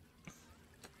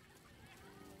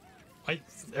 Why,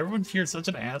 everyone's here such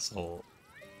an asshole.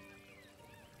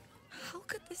 How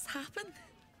could this happen?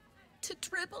 To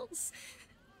Dribbles?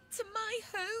 To my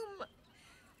home?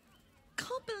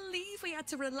 Can't believe we had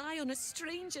to rely on a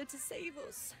stranger to save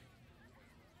us.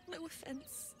 No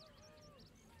offense.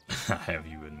 I have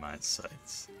you in my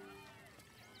sights.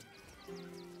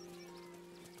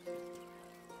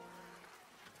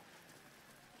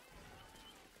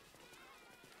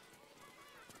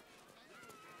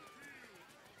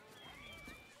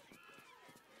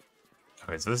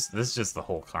 Okay, so this is just the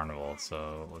whole carnival,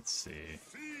 so let's see.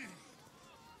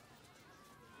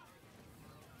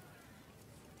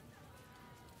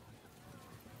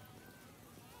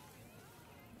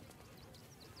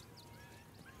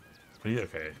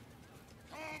 Okay.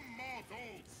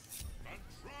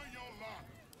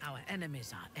 Our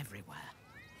enemies are everywhere.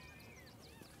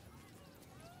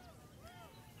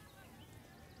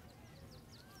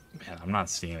 Man, I'm not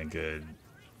seeing a good.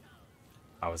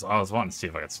 I was wanting to see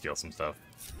if I could steal some stuff,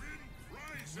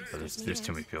 but there's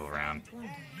too many people around. One day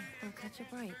I'll catch a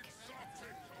break.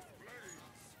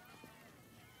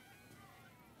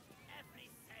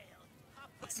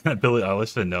 That Billie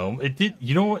Eilish the gnome. It did.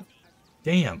 You know what?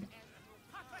 Damn.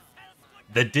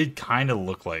 That did kind of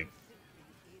look like.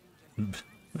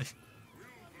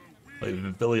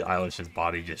 Like Billie Eilish's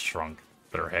body just shrunk,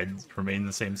 but her head remained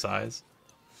the same size.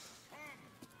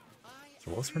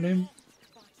 So what's her name?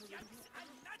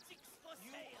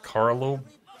 Carlo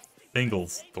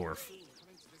Bingelsdorf.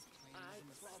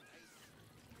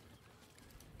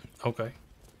 Okay.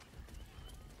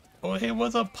 Oh, hey,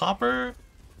 what's up, Popper?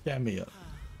 Yeah, me up.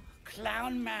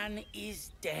 Clown Man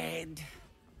is dead.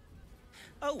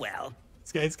 Oh well.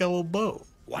 This guy's got a little bow.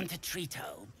 Want a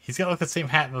treato? He's got like the same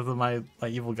hat that my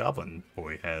evil goblin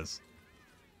boy has.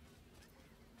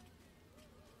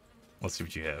 Let's see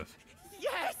what you have.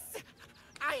 Yes!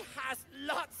 I has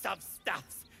lots of stuff.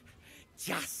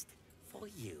 Just for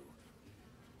you.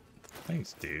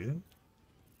 Thanks, dude.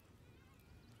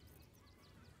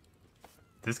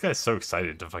 This guy's so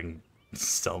excited to fucking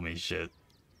sell me shit.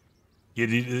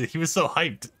 He was so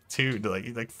hyped too. To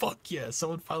like fuck yeah,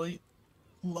 someone finally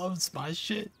loves my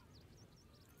shit.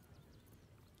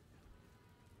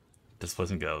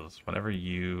 Displacing goes. Whenever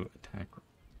you attack.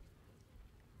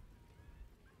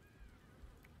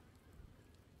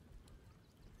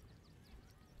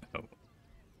 Oh.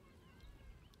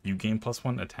 You gain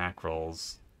 +1 attack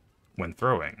rolls when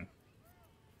throwing.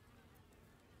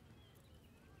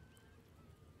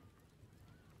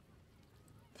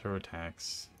 Throw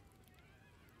attacks.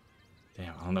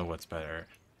 Damn, I don't know what's better.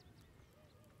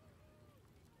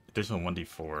 Additional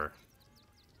 1d4.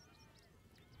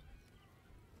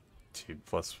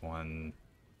 2+1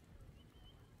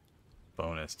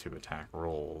 bonus to attack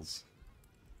rolls.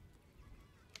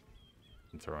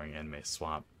 And throwing in may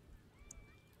swap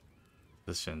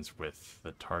positions with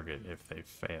the target if they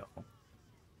fail.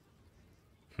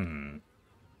 I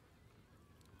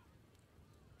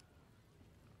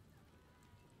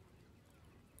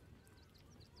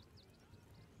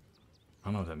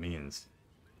don't know what that means.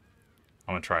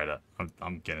 I'm gonna try it out.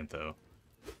 I'm getting it though.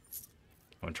 I'm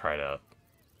gonna try it out.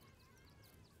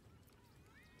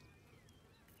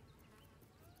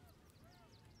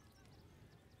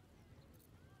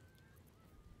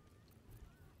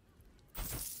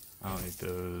 I don't need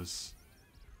those.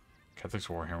 Catholic's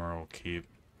Warhammer will keep.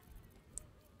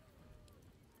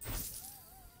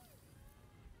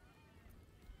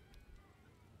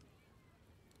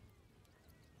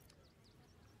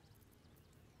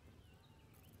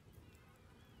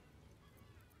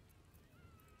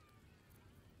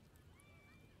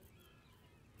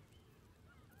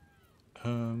 I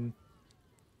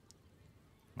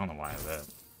don't know why I have that.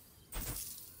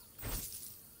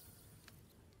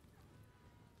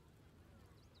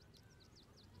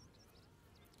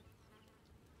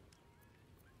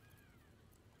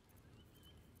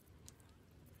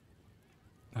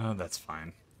 Oh, that's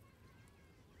fine.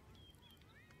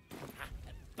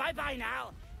 Bye-bye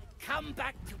now. Come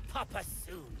back to Papa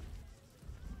soon.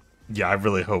 Yeah, I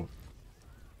really hope.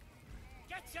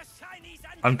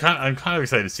 I'm kind of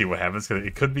excited to see what happens because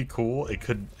it could be cool. It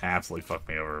could absolutely fuck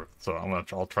me over. So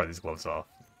I'll try these gloves off.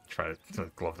 Try the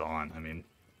gloves on. I mean,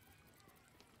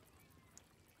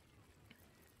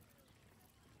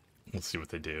 we'll see what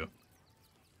they do.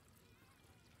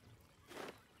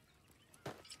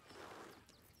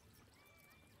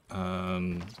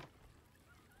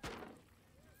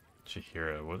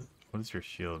 Chihira, what does your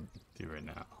shield do right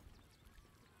now?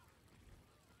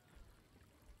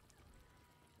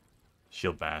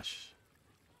 Shield bash.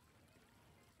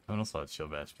 I also had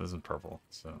shield bash, but this is purple,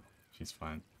 so she's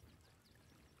fine.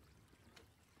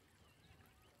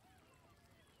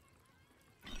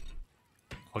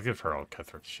 I'll give her all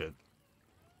Ketheric shit.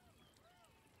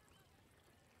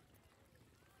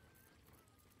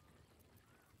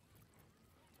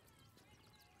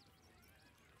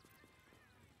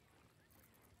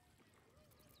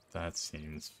 That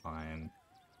seems fine.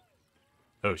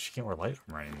 Oh, she can't wear light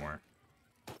armor anymore.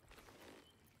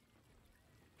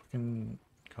 Fucking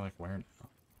go like where now?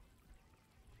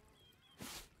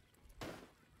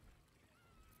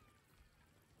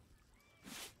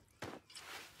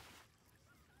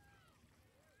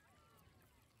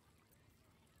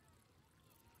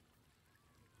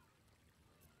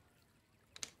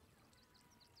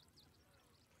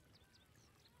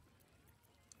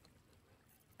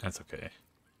 That's okay.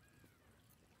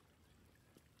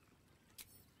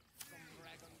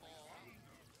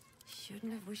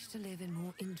 Shouldn't have wished to live in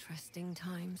more interesting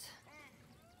times.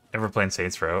 Ever played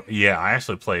Saints Row? Yeah, I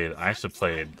actually played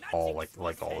all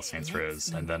like all the Saints Rows,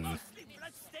 and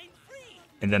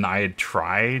then I had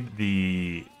tried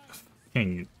the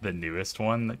newest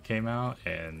one that came out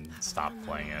and stopped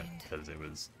playing it because it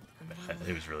was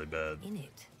really bad.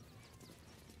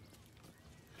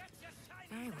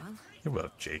 Very well. You're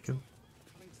welcome, Jacob.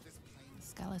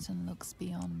 Skeleton looks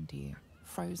beyond you,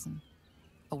 frozen,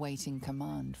 awaiting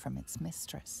command from its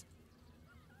mistress.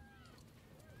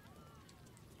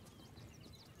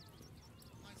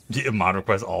 Yeah, mod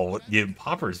request all. Yeah,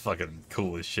 Popper's fucking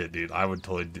cool as shit, dude. I would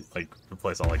totally like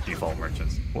replace all like default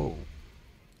merchants. Whoa.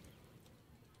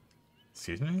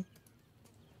 Excuse me?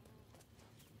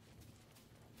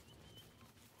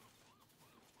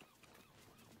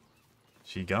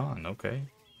 She gone, okay.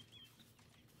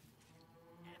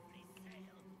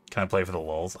 Can I play for the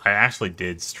lulz? I actually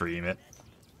did stream it.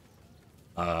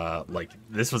 Like,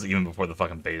 this was even before the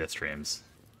fucking beta streams.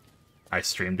 I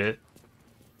streamed it.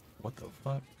 What the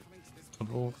fuck?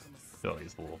 Oh,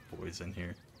 these little boys in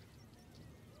here.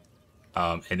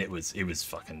 And it was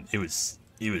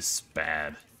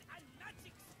bad.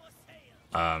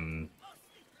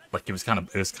 Like it was kind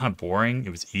of boring. It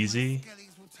was easy.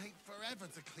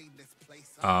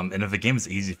 And if the game is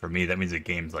easy for me, that means the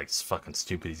game's like fucking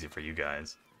stupid easy for you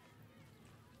guys.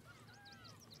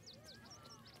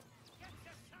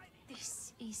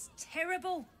 This is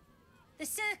terrible. The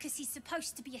circus is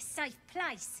supposed to be a safe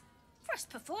place. For us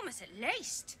performers, at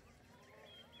least.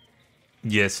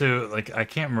 Yeah, so, like, I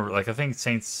can't remember, like, I think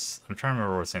Saints... I'm trying to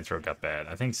remember where Saints Row got bad.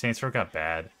 I think Saints Row got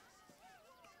bad.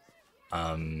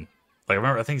 Like,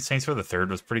 I think Saints Row the 3rd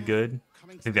was pretty good.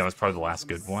 I think that was probably the last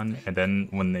good one. And then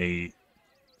when they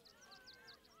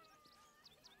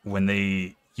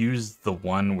used the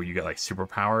one where you get, like,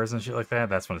 superpowers and shit like that,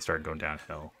 that's when it started going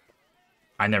downhill.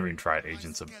 I never even tried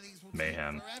Agents of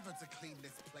Mayhem.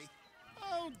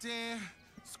 Oh dear.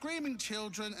 Screaming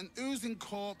children, an oozing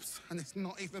corpse, and it's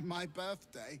not even my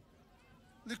birthday.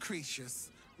 Lucretius,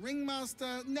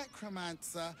 ringmaster,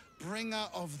 necromancer, bringer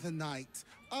of the night.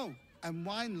 Oh, and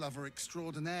wine lover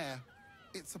extraordinaire.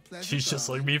 It's a pleasure. She's just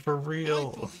like me for real.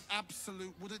 I thought the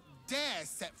Absolute wouldn't dare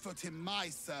set foot in my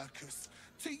circus.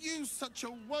 To use such a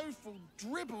woeful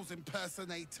dribbles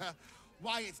impersonator,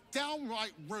 why, it's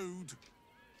downright rude.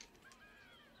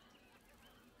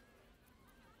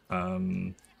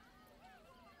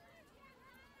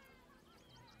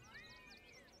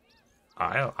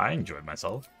 I enjoyed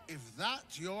myself. If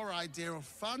that's your idea of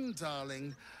fun,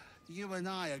 darling, you and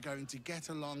I are going to get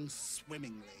along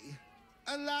swimmingly.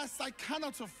 Alas, I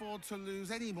cannot afford to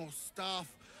lose any more staff.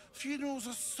 Funerals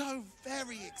are so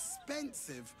very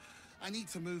expensive. I need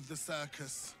to move the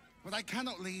circus, but I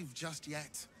cannot leave just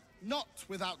yet. Not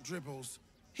without Dribbles.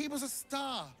 He was a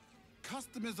star.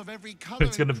 Customers of every color.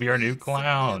 It's gonna be our new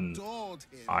clown. Adored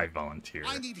him. I volunteer.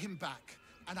 I need him back,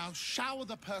 and I'll shower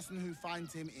the person who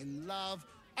finds him in love,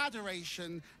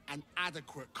 adoration, and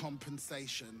adequate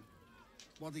compensation.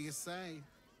 What do you say?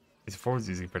 These forwards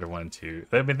easy compared to 1 and 2.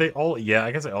 I mean, they all, yeah,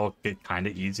 I guess they all get kind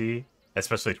of easy,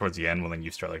 especially towards the end when then you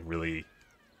start like really,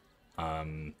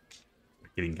 getting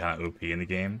kind of OP in the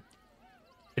game.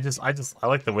 I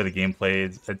like the way the game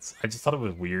plays. I just thought it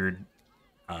was weird,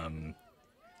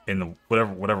 in the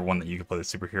whatever one that you could play the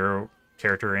superhero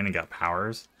character in and got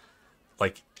powers.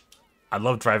 Like, I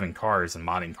love driving cars and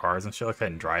modding cars and shit like that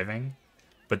and driving.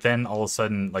 But then all of a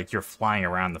sudden, like, you're flying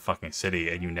around the fucking city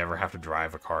and you never have to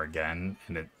drive a car again.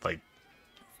 And it, like,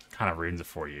 kind of ruins it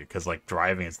for you. Because, like,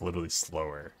 driving is literally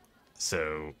slower.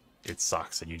 So it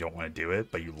sucks and you don't want to do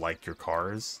it, but you like your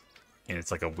cars. And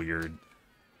it's like a weird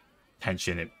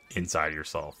tension inside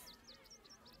yourself.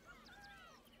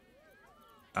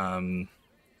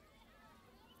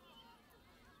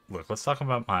 Look, let's talk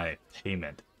about my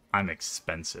payment. I'm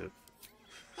expensive.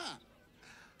 Huh.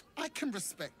 I can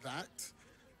respect that.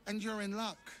 And you're in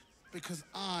luck, because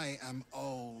I am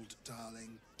old,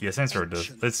 darling. Yeah, Saints Row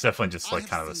does. It's definitely just like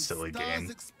kind of a silly stars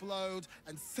game. Explode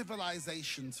and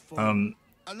civilizations fall.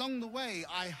 Along the way,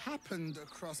 I happened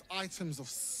across items of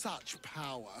such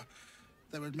power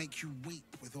that would make you weep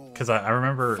with awe. Because I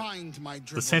remember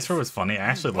the Saints Row was funny. I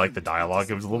actually liked the dialogue.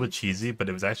 It was a little bit cheesy, but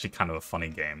it was actually kind of a funny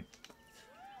game.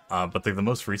 But the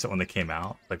most recent one that came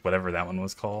out, like whatever that one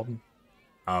was called,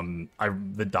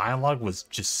 the dialogue was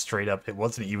just straight up. It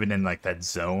wasn't even in like that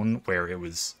zone where it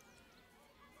was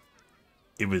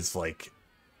like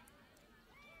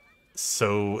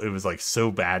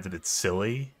so bad that it's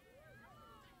silly,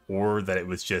 or that it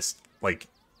was just like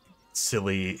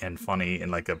silly and funny in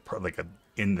like a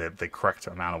in the correct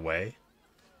amount of way.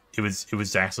 It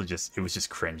was actually just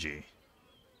cringy.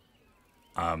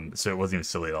 So it wasn't even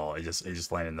silly at all. It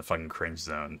just landed in the fucking cringe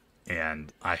zone.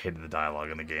 And I hated the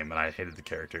dialogue in the game, and I hated the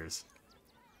characters.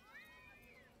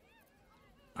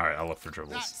 Alright, I'll look for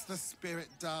Dribbles. That's the spirit,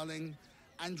 darling.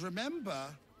 And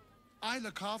remember, I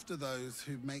look after those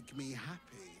who make me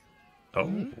happy.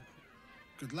 Oh.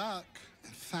 Good luck,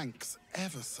 and thanks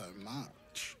ever so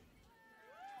much.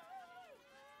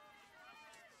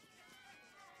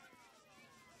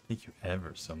 Thank you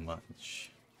ever so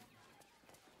much.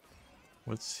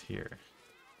 What's here?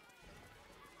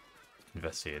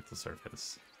 Investigate the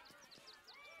circus.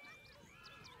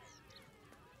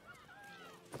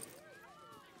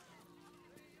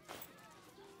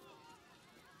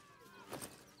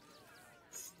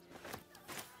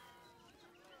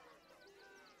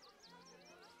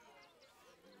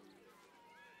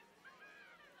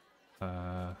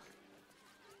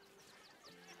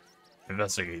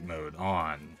 Investigate mode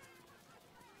on.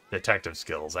 Detective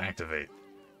skills activate.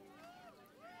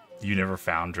 You never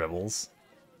found Dribbles?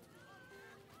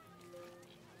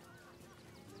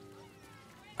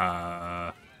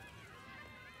 Yeah,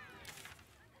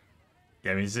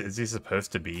 I mean, is he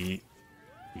supposed to be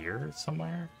here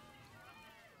somewhere?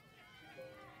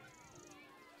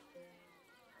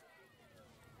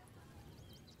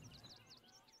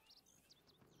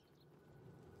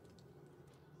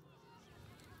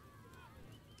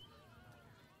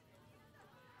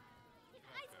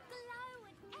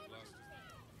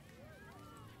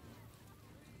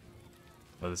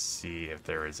 Let's see if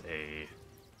there is a...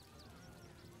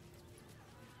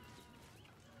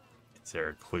 Is there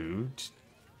a clue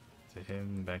to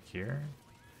him back here?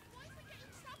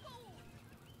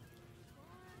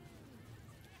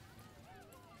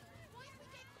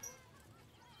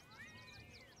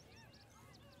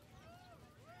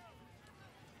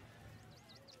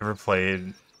 Ever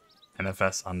played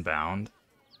NFS Unbound?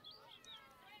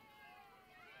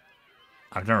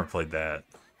 I've never played that.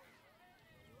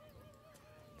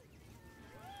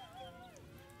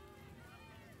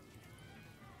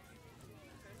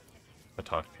 I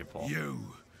talk to people. You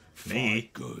Me?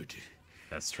 fight good.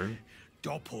 That's true.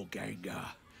 Doppelganger,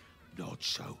 not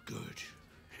so good.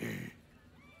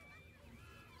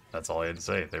 That's all I had to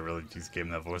say. They really just gave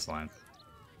him that voice line.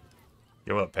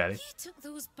 Yo, what up, Patty? You took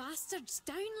those bastards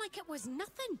down like it was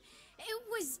nothing. It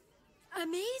was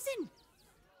amazing.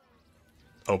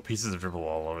 Oh, pieces of dribble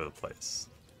all over the place.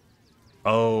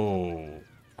 Oh,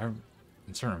 I'm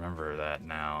starting to remember that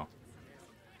now.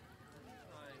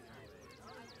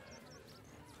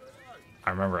 I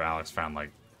remember Alex found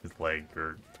like his leg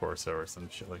or torso or some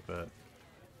shit like that.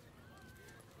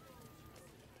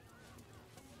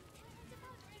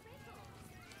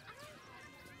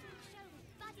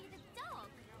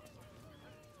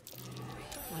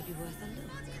 Might be worth a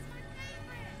look.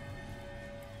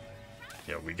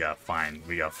 Yeah, we gotta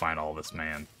find all this,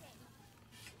 man.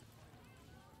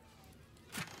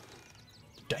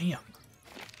 Damn.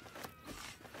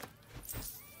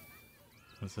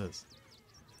 What's this?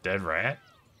 Dead rat?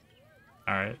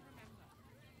 Alright.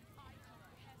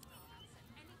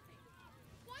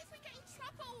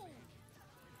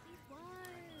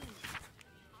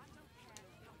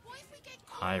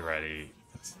 Hi, Reddy.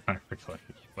 It's not really,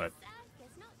 but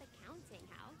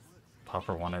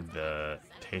Popper wanted the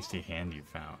tasty hand you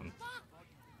found.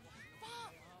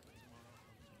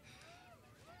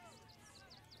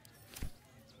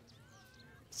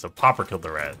 So Popper killed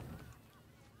the rat.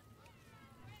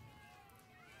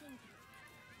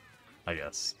 I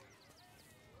guess.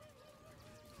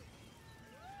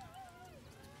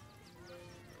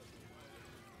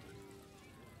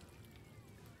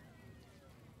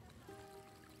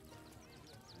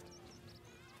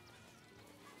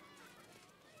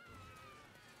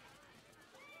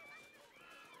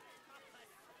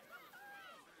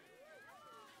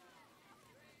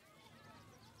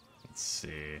 Let's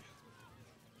see.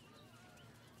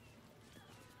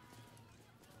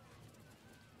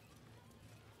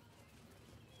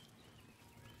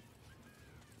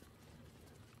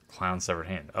 Clown severed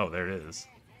hand. Oh, there it is.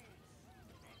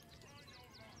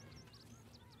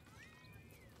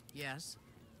 Yes.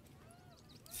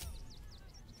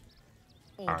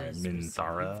 Alright,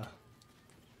 Minthara.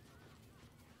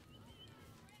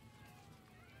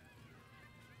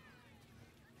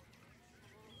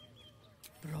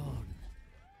 Brawn.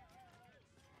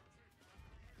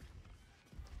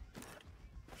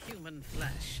 Human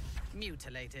flesh,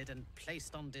 mutilated and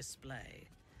placed on display.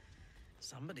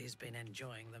 Somebody's been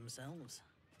enjoying themselves.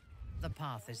 The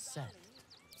path is set.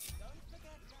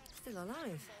 Still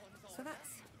alive. So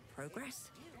that's progress.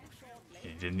 He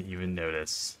didn't even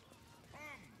notice.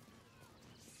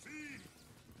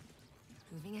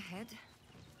 Moving ahead.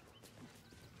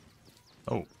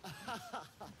 Oh.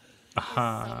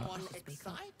 Someone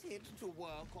excited to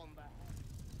work on that.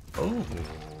 Oh,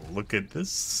 look at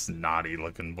this snotty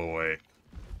looking boy.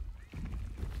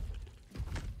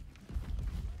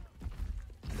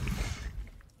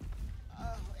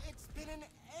 Oh, it's been an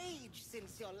age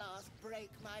since your last break,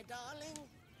 my darling.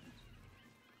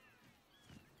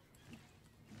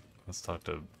 Let's talk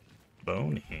to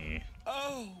Boney.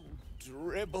 Oh,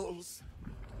 dribbles.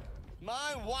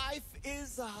 My wife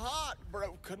is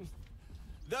heartbroken.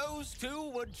 Those two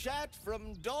would chat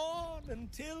from dawn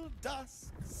until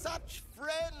dusk. Such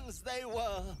friends they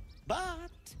were.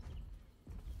 But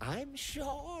I'm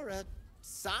sure a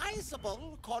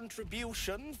sizable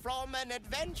contribution from an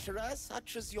adventurer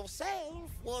such as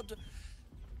yourself would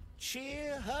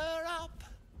cheer her up.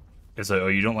 So, oh,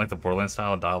 you don't like the Borderlands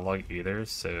style dialogue either,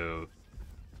 so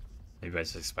maybe I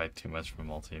just expect too much from a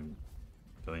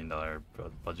multi-billion-dollar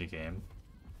budget game.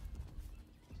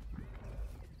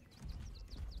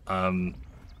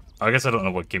 I guess I don't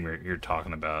know what game you're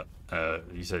talking about.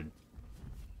 You said,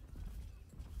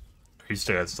 are you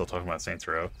still talking about Saints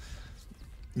Row?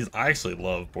 Because I actually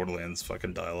love Borderlands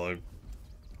fucking dialogue.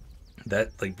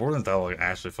 That, like, Borderlands dialogue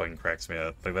actually fucking cracks me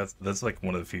up. Like, that's like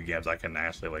one of the few games I can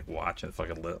actually like watch and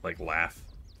fucking like laugh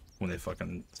when they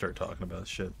fucking start talking about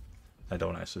shit. I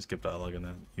don't actually skip dialogue in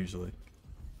that usually.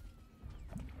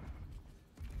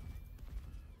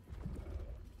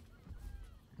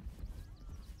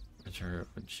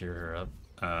 Cheer her up.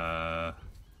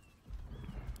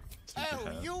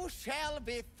 Oh, you shall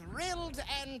be thrilled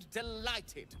and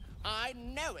delighted. I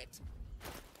know it.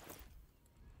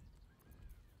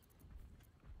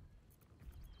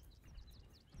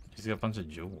 She's got a bunch of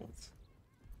jewels.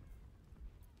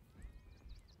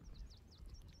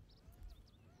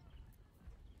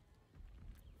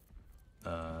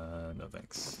 No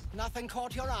thanks. Nothing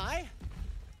caught your eye?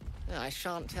 I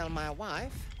shan't tell my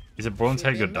wife. Is it Borderlands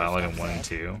had She'll be good dialogue in most 1 and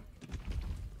upset.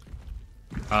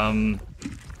 2?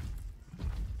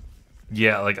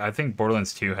 Yeah, like I think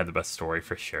Borderlands 2 had the best story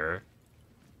for sure.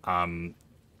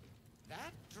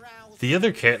 The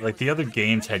other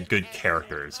games had good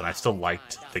characters, and I still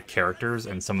liked the characters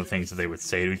and some of the things that they would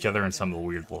say to each other and some of the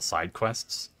weird little side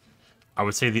quests. I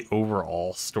would say the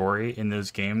overall story in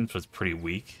those games was pretty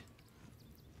weak.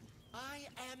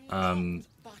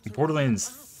 Borderlands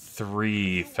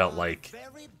 3 felt like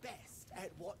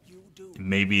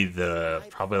maybe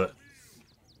probably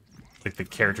like the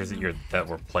characters that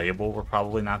were playable were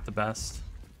probably not the best.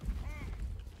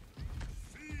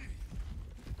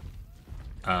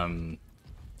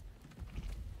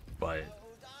 But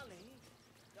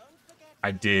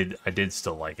I did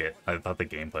still like it. I thought the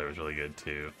gameplay was really good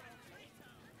too.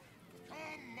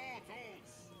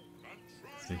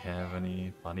 Does he have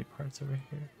any body parts over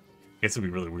here? I guess it'd be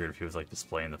really weird if he was like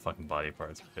displaying the fucking body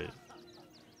parts, but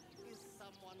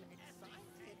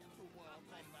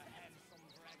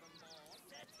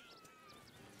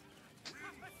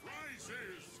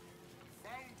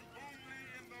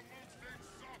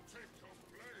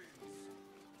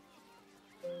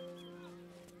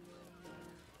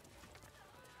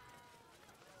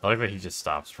I like that he just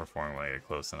stops performing when I get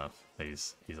close enough.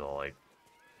 He's all like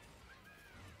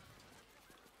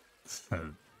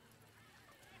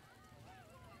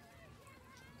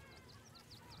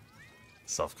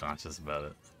self-conscious about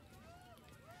it.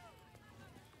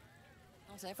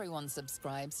 Not everyone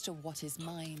subscribes to what is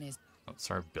mine is. Oh,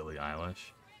 sorry, Billie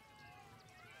Eilish.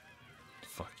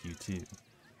 Fuck you too.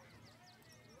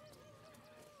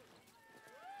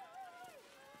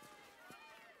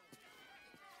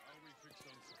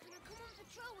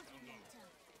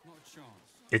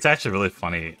 It's actually really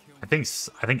funny. I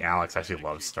think Alex actually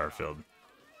loves Starfield.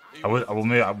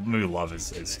 Maybe love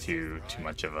is too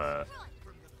much of a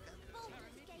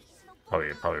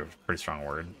probably a pretty strong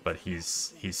word, but I think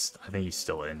he's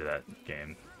still into that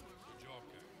game.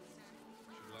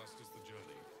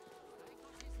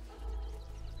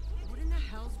 What in the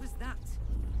hells was that?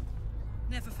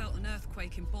 Never felt an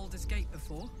earthquake in Baldur's Gate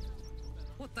before.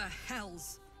 What the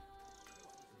hells?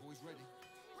 What's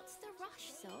the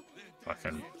rush, Sob?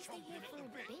 Fucking. Stay here for a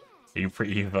bit.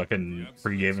 You fucking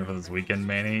pre-gaming for this weekend,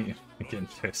 Manny? Getting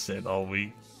pissed all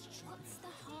week. What's the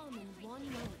harm in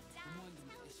 1 month?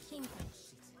 King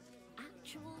posts,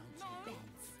 actual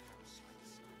beds,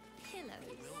 pillows.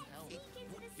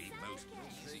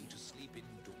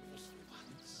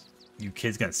 You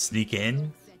kids gonna sneak in?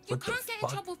 You What the can't get in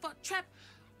fuck? trouble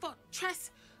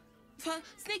for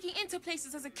sneaking into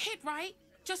places as a kid, right?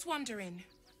 Just wondering.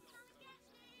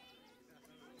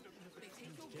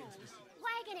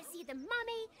 We're gonna see the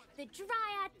mummy, the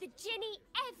dryad, the jinny,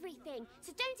 everything.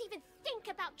 So don't even think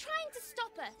about trying to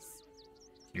stop us.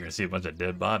 You're gonna see a bunch of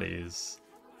dead bodies.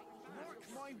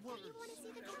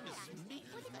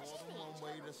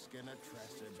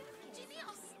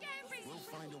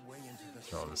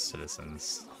 They're all the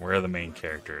citizens. Where are the main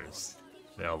characters?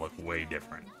 They all look way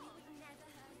different.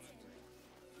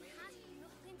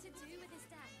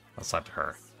 Let's talk to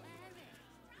her.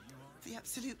 The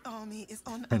absolute army is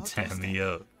on our Damn me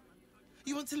up.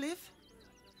 You want to live?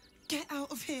 Get out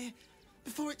of here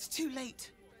before it's too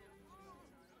late.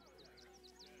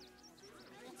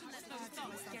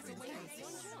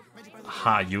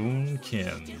 Ha-Yoon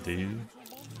Kim, dude.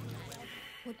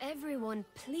 Would everyone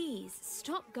please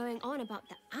stop going on about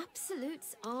the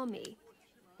Absolute's army?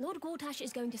 Lord Gortash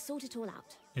is going to sort it all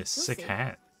out. Yeah, sick see.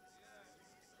 hat.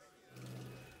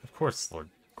 Of course Lord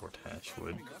Gortash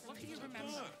would.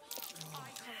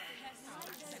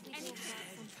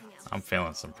 I'm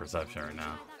failing some perception right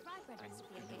now.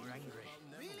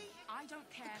 I don't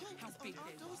care how big they are.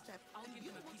 I'll give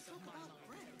them a piece of my mind.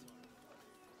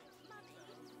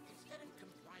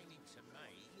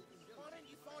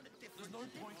 There's no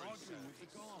point arguing with the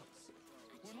guards.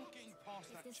 We're not getting past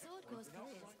that The sword goes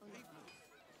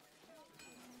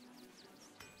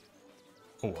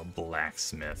Oh, a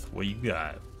blacksmith. What you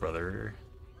got, brother?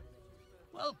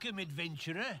 Welcome,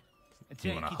 adventurer. I You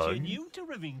take want a it hug? you're new to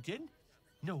Rivington.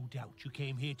 No doubt you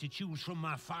came here to choose from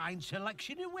my fine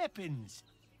selection of weapons.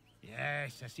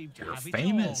 Yes, I seem to You're have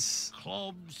famous. it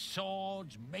all. Clubs,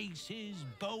 swords, maces,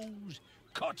 bows,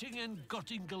 cutting and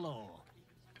gutting galore.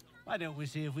 Why don't we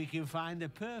see if we can find the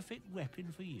perfect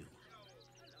weapon for you?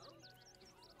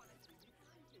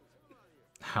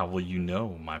 How will you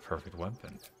know my perfect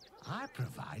weapon? I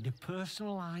provide a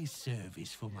personalized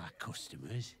service for my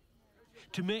customers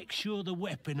to make sure the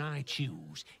weapon I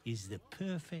choose is the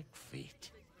perfect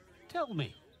fit. Tell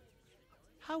me,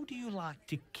 how do you like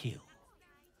to kill?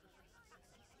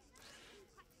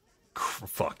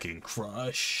 Fucking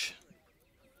crush.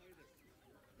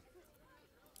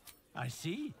 I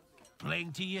see.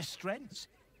 Playing to your strengths.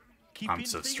 I'm Keeping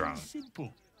so things strong.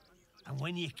 simple. And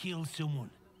when you kill someone,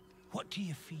 what do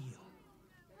you feel?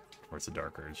 Where's the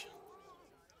dark urge?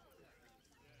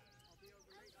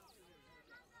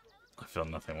 I feel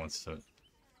nothing wants to.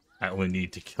 I only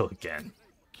need to kill again.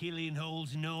 Killing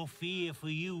holds no fear for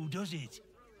you, does it?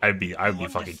 I'd be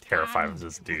fucking terrified of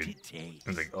this dude.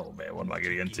 I'm like, oh man, what am I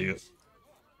getting into?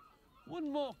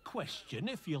 One more question,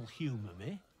 if you'll humor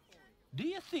me. Do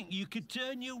you think you could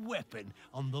turn your weapon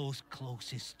on those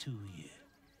closest to you?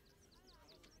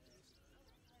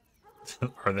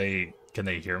 Are they? Can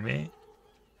they hear me?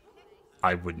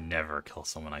 I would never kill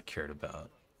someone I cared about.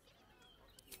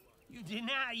 You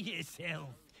deny yourself,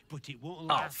 but it won't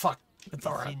Oh last. fuck! It's It's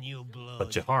alright. in your blood. But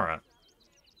Jahara,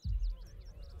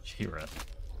 Shira,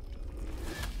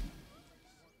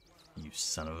 you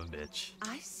son of a bitch.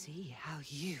 I see how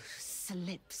you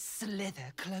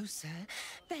slither closer,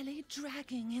 belly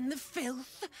dragging in the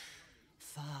filth.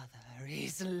 Father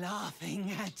is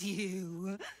laughing at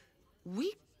you.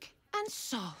 Weak and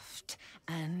soft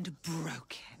and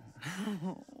broken.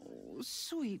 Oh,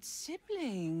 sweet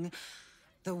sibling.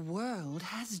 The world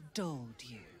has dulled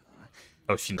you.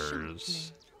 Oh, she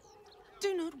knows.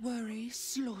 Do not worry,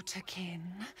 slaughterkin.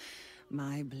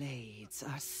 My blades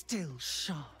are still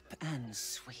sharp and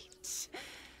sweet.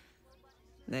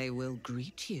 They will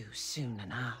greet you soon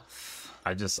enough.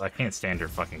 I can't stand her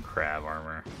fucking crab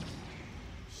armor.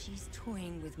 She's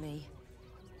toying with me.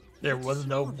 There was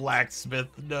no blacksmith,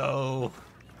 no.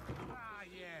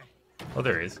 Oh,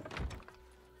 there he is.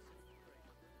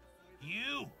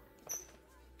 You!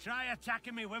 Try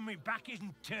attacking me when my back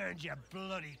isn't turned, you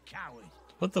bloody coward.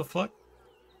 What the fuck?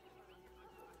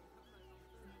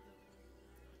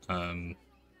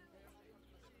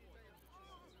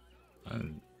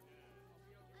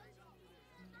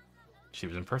 She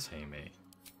was impersonating me.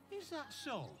 Is that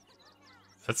so?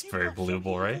 That's very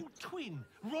believable, right? Twin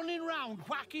running round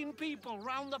whacking people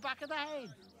round the back of the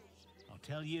head. I'll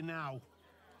tell you now,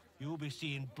 you'll be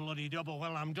seeing bloody double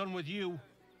when I'm done with you.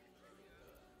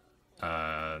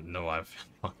 No, I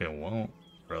fucking won't,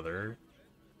 brother.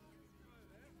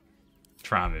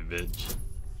 Try me, bitch.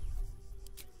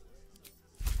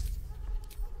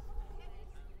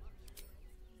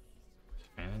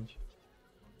 Advantage.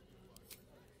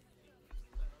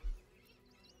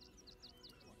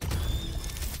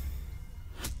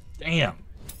 Damn.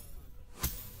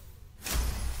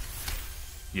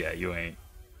 Yeah, you ain't.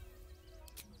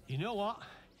 You know what?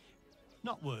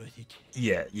 Not worth it.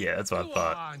 Yeah, that's what I Go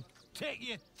thought. on, take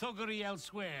your thuggery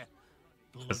elsewhere,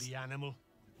 bloody animal.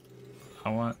 I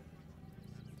want.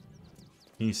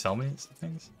 Can you sell me some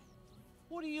things?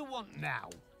 What do you want now?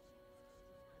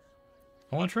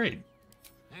 I want to trade.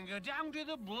 Then go down to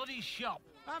the bloody shop.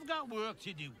 I've got work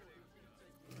to do.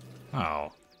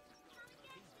 Oh.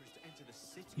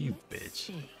 You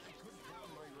bitch.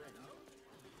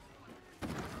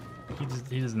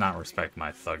 He does not respect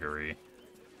my thuggery.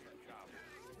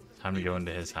 Time to go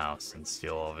into his house and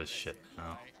steal all of his shit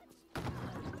now.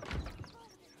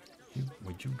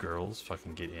 Would you girls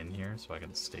fucking get in here so I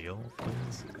can steal,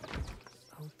 please?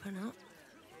 Open up.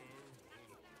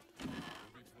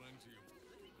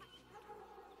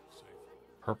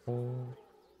 Purple?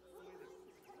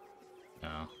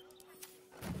 No.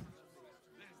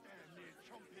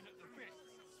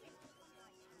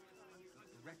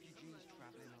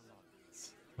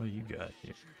 What do you got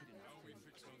here?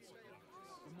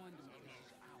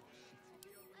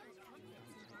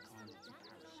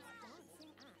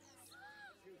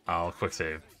 I'll quick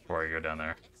save before I go down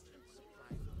there.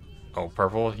 Oh,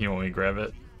 purple? You want me to grab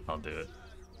it? I'll do it.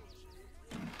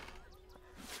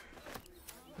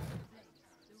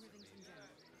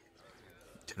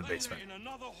 To the basement.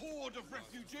 Another horde of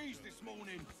refugees this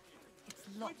morning. It's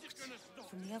locked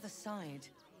from the other side.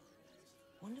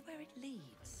 Wonder where it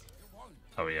leads.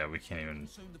 Oh yeah, we can't even.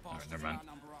 Alright, never mind.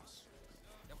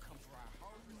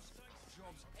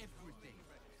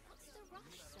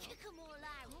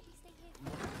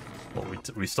 Well,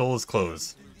 we stole his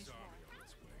clothes.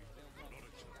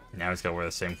 Now he's gotta wear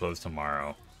the same clothes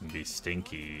tomorrow and be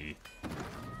stinky.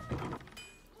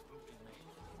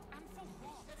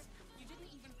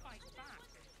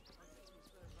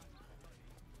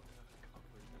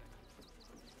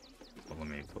 Well, let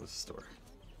me close the store.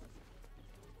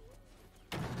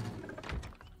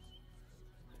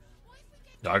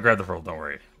 No, I grabbed the pearl, don't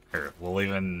worry. Here, we'll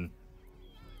even...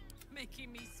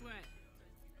 Making me sweat.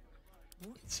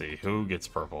 Let's see, who gets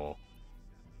purple?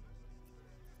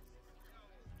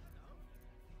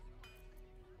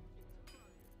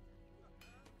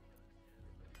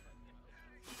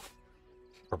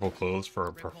 Purple clothes for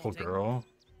a purple girl?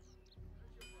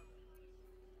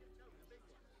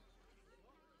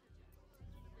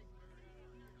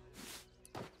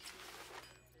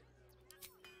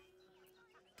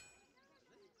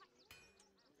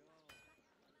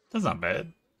 That's not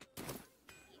bad.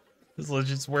 This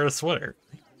legends wear a sweater.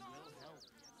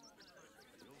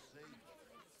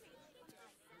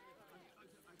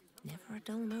 Never a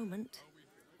dull moment.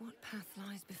 What path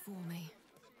lies before me?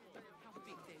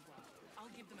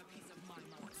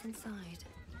 What's inside?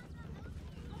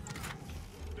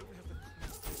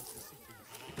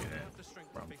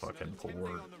 From fucking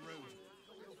bored.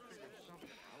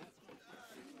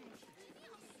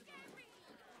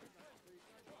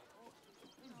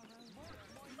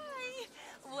 Hi!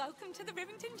 Welcome to the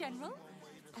Rivington General.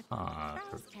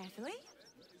 Browse carefully.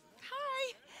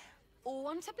 Hi!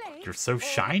 Want a blade? You're so Or a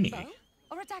shiny. bow?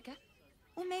 Or a dagger?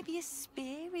 Or maybe a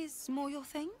spear is more your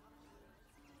thing?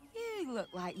 You look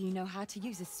like you know how to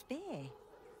use a spear.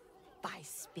 By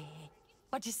spear.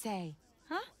 What'd you say?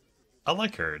 Huh? I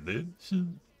like her, dude.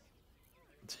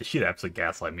 She'd absolutely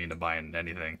gaslight me into buying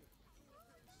anything.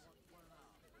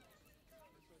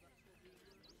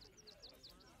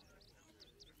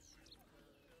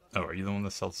 Oh, are you the one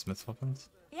that sells Smith's weapons?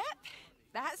 Yep,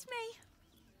 that's me.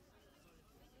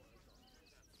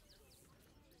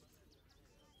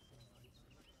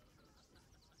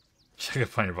 Check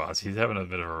up on your boss. He's having a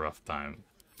bit of a rough time.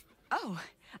 Oh,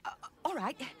 all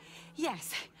right.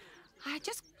 Yes. I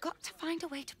just got to find a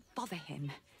way to bother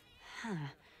him.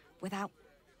 Without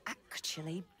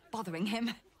actually bothering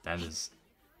him. That is...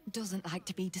 Doesn't like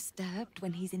to be disturbed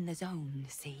when he's in the zone,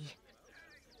 see?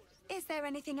 Is there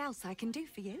anything else I can do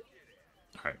for you?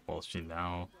 Alright, well, she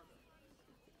now...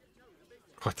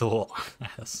 Quite the little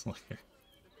ass licker.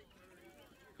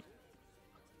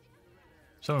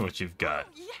 Show me what you've got.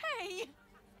 Yay!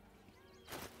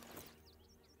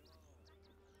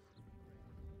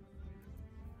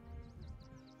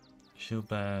 Shield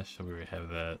bash, we already have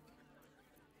that.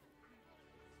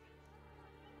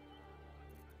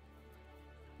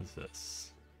 What's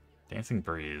this? Dancing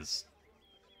breeze.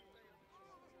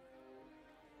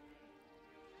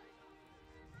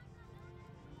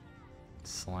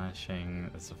 Slashing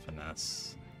is a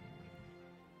finesse.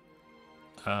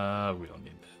 We don't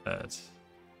need that.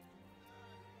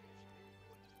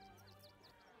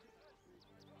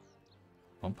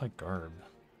 Bump by garb.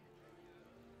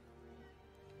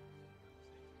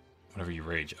 Whenever you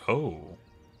rage. Oh.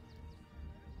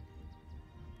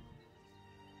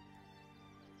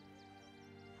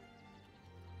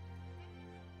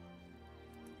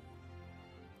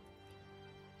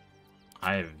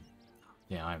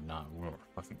 I'm not. We're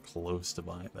fucking close to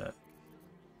buying that.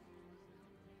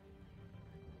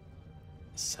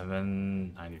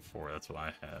 794. That's what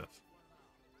I have.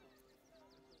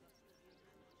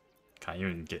 Can't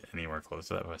even get anywhere close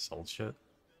to that if I sold shit.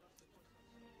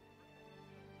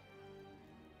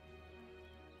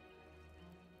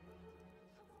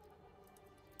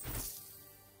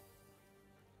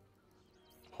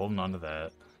 Holding on to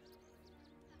that.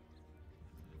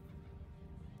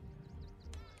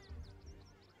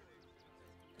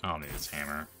 I don't need his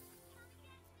hammer.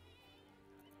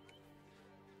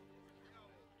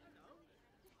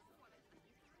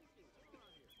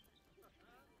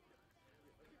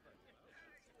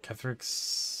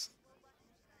 Kethric's...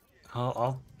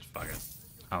 I'll... Fuck it.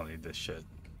 I don't need this shit.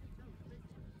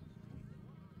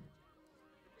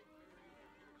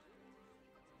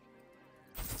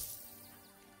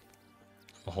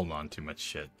 I'm holding on too much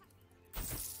shit.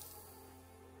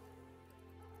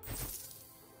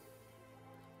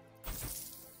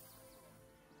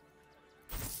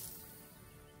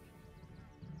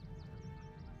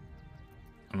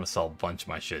 I'm gonna sell a bunch of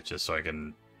my shit just so I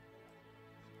can...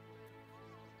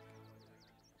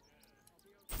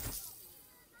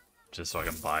 Just so I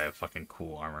can buy a fucking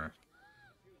cool armor.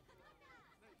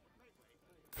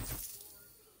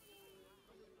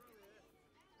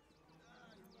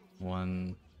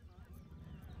 One...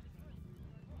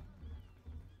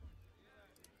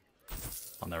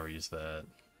 I'll never use that.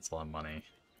 It's a lot of money.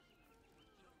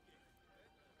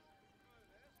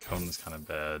 Cone's kind of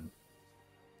bad.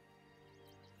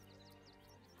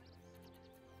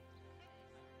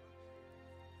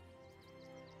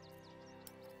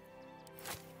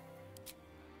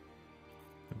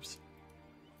 Oops.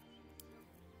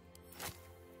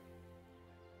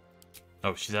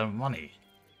 Oh, she's out of money.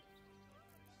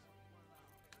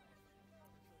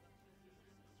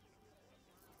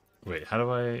 Wait, how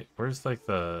do I... Where's, like,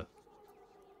 the...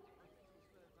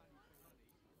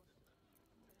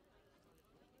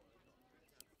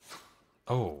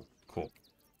 Oh, cool.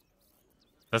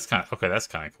 That's kind of... Okay, that's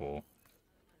kind of cool.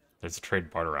 There's a trade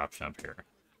barter option up here.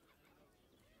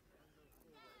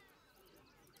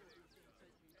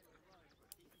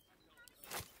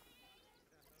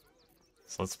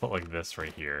 So let's put like this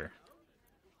right here.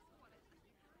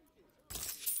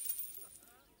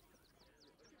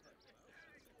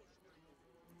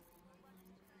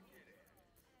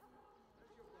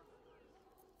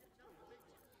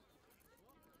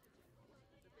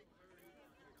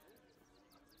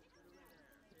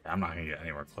 I'm not gonna get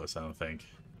anywhere close, I don't think.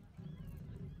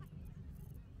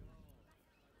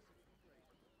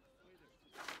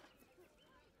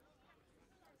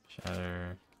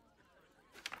 Shatter.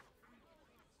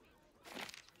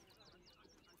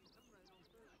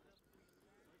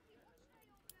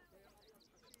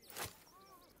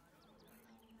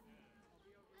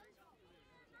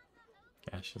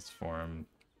 Gaseous form.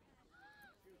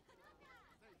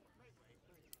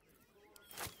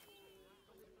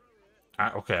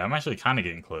 Okay, I'm actually kind of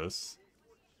getting close.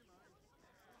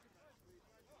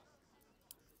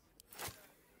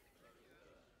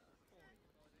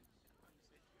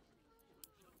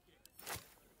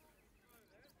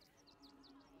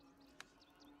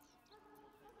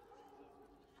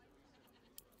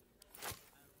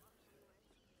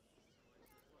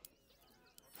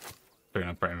 Picking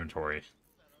up our inventory.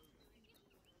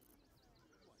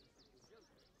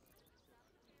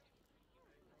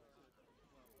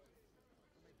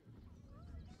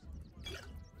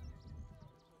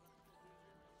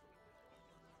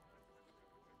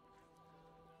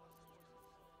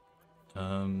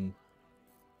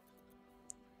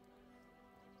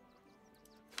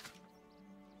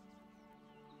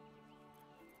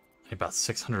 About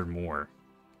 600 more.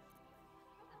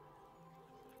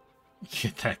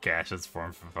 Get that gaseous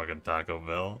form from fucking Taco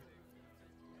Bell.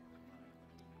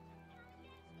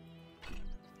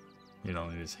 You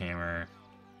don't need his hammer.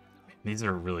 These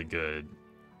are really good,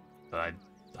 but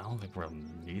I don't think we'll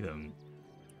need them.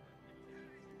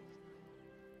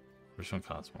 Which one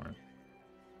costs more?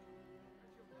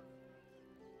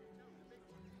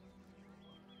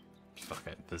 Fuck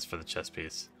it, this is for the chest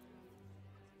piece.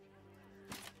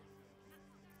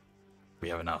 We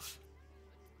have enough.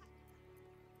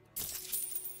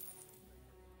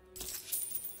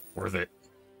 Worth it.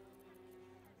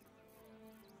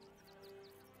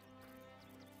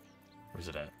 Where's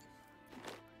it at?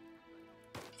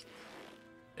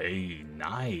 Hey,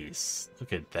 nice.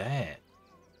 Look at that.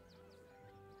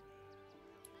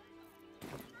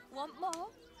 Want more?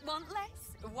 Want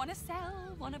less? Wanna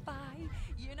sell? Wanna buy?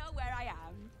 You know where I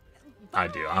am. I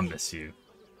do. I miss you.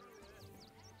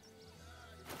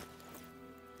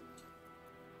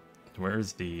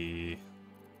 Where's the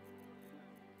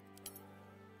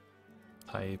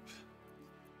pipe?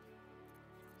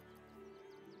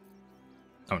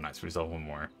 Oh, nice. We still have one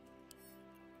more.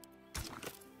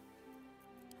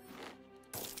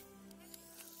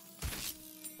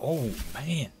 Oh,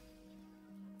 man.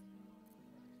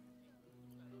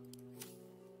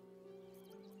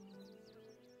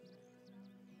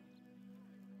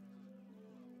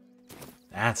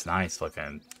 That's nice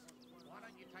looking.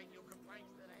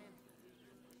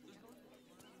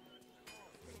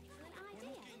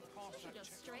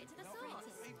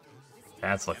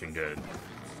 That's looking good.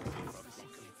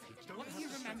 What do you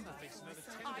remember?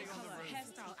 Eye color,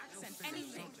 hairstyle, accent,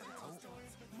 anything. They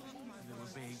were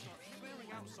big,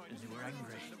 and they were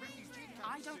angry.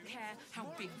 I don't care how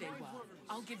big they were.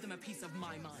 I'll give them a piece of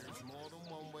my mind.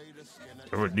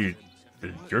 Dude,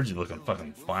 Georgie's looking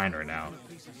fucking fine right now.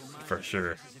 For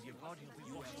sure.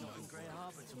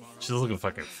 She's looking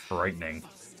fucking frightening.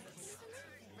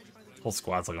 Whole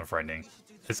squad's looking frightening.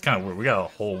 It's kind of weird. We got a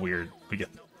whole weird...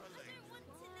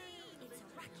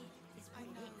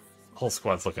 Whole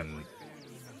squad's looking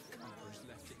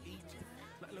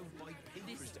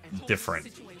different.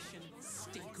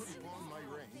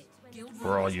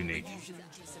 We're all unique.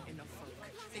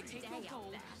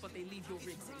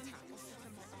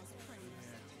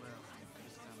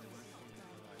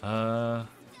 Do I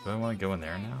want to go in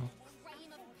there now?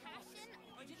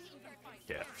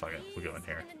 Yeah, fuck it. We'll go in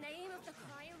here.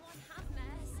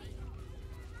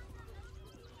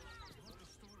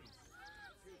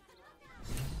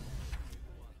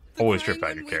 Always strip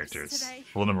out your characters.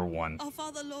 Rule number 1. Our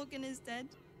father Logan is dead.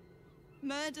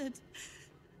 Murdered.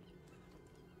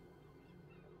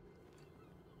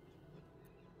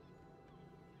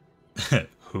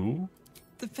 Who?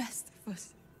 The best of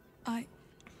us. I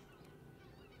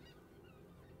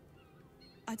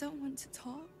don't want to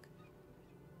talk.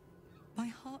 My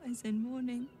heart is in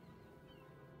mourning.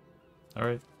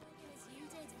 Alright.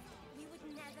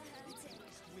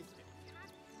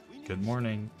 Good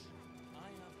morning.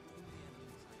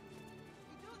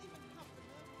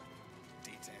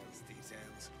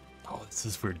 Oh, it's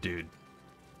this weird dude.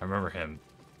 I remember him.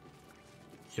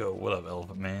 Yo, what up,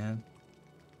 Elephant Man?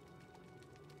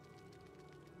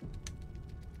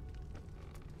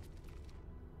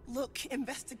 Look,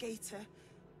 investigator.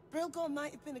 Brilgor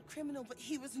might have been a criminal, but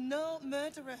he was no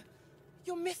murderer.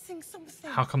 You're missing something.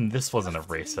 How come this wasn't a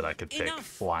race that I could pick? Enough,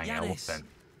 Flying Yanis. elephant.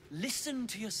 Listen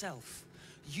to yourself.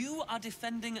 You are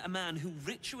defending a man who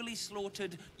ritually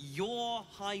slaughtered your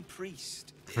high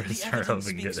priest. Pretty The sure I don't evidence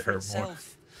even speaks get for her more.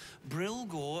 itself.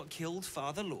 Brilgor killed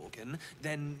Father Lorgan,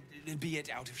 then, be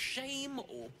it out of shame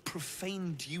or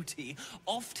profane duty,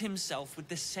 offed himself with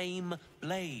the same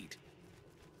blade.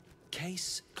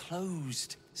 Case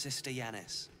closed, Sister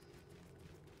Yanis.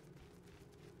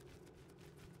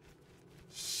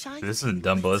 This isn't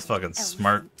dumb, but it's fucking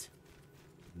smart.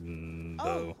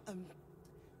 Though.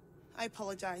 I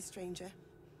apologize, stranger.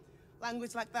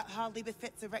 Language like that hardly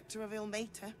befits a rector of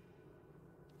Ilmater.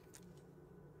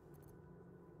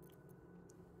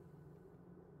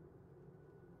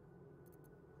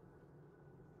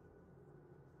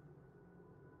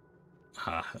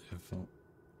 If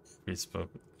we spoke.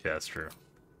 Yeah, that's true.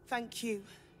 Thank you.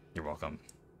 You're welcome.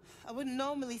 I wouldn't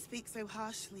normally speak so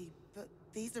harshly, but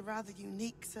these are rather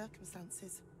unique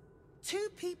circumstances. 2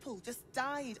 people just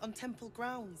died on temple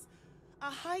grounds.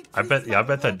 I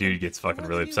bet that dude gets fucking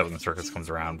really upset when the circus comes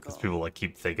around because people like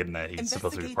keep thinking that he's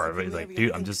supposed to be part of it. He's like,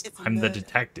 dude, I'm the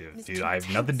detective, dude. I have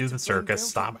nothing to do with the circus.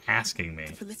 Stop asking me.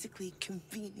 A politically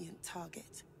convenient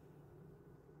target.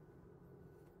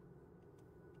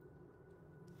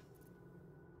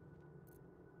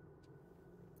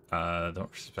 Don't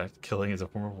respect. Killing is a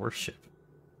form of worship.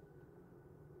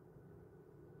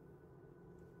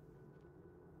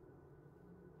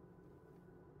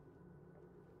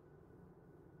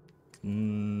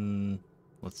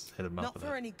 Let's hit him up Not with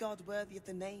for it. any god worthy of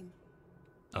the name.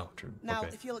 Oh, true. Now,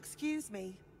 Okay. if you'll excuse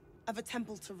me, I've a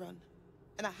temple to run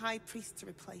and a high priest to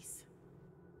replace.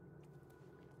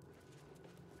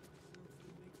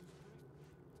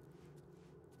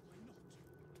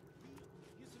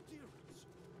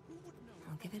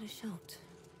 I'll give it a shot.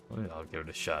 Well, yeah, I'll give it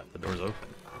a shot. The door's open.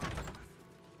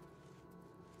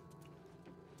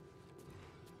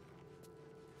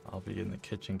 I'll be in the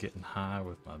kitchen getting high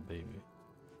with my baby.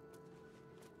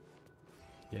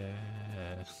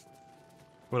 Yeah.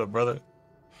 What up, brother?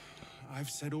 I've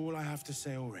said all I have to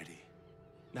say already.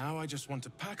 Now I just want to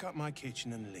pack up my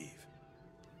kitchen and leave.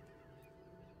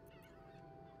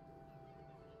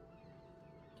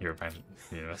 You're the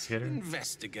investigator?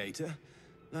 Investigator?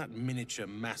 That miniature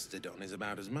mastodon is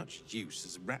about as much use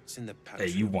as rats in the pantry.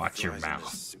 Hey, you or watch your flies in the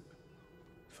mouth. soup.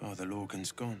 Father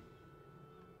Lorgan's gone.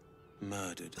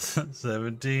 Murdered.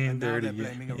 1738. And now they're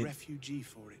blaming a refugee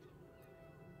for it.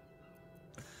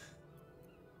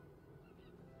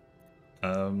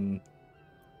 Can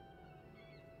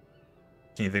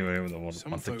you think of anyone that wants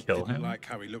Some to folk kill didn't him? like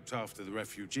how he looked after the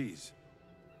refugees,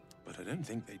 but I don't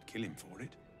think they'd kill him for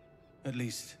it. At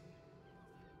least,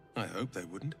 I hope they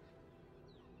wouldn't.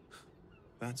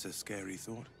 That's a scary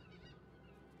thought.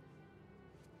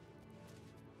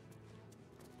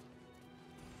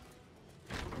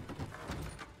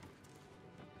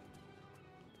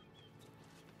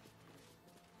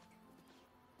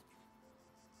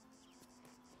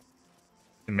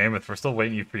 Mammoth, we're still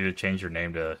waiting for you to change your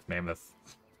name to Mammoth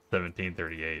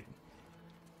 1738.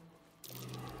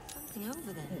 Something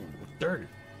over there. Dirty.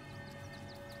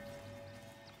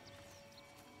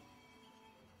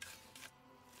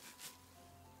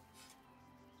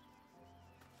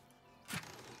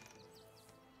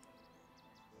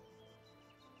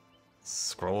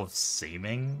 Scroll of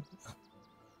Seeming?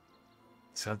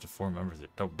 It's got up to 4 members.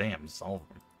 Oh, damn, it's all of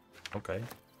them. Okay.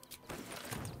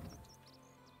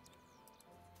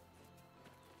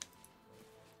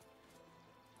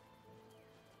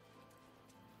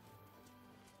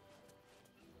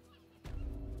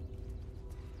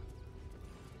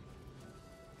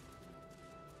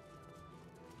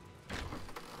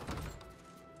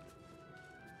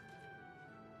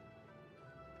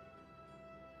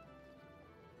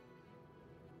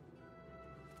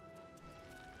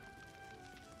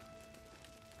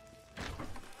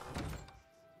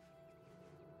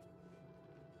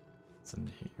 What's in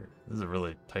here? This is a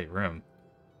really tight room.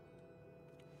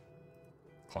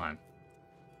 Climb.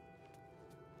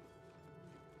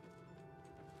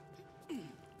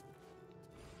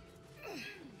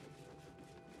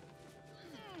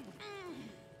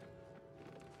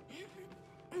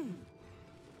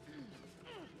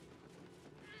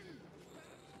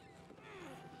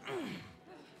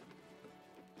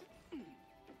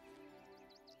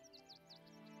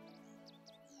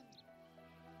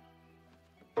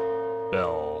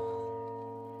 Bell.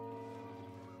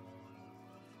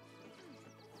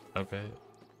 Okay.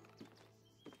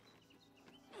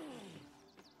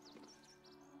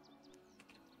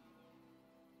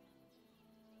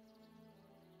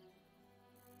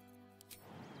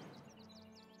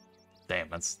 Damn,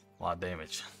 that's a lot of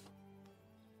damage.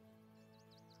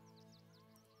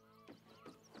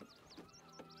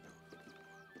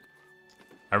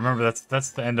 I remember that's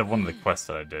the end of one of the quests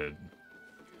that I did.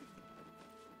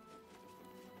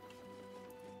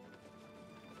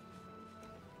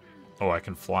 Oh, I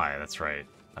can fly, that's right.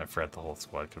 I forgot the whole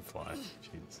squad could fly.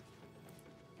 Jeez.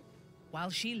 While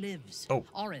she lives,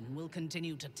 Orin will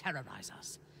continue to terrorize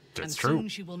us. That's and true. Soon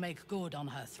she will make good on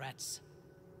her threats.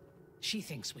 She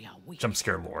thinks we are weak. Jump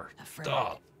scare lore. Afraid,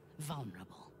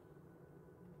 vulnerable.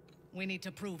 We need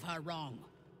to prove her wrong.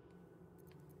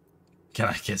 Can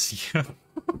I kiss you?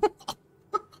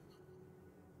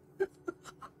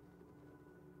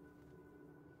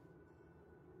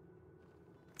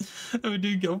 Oh,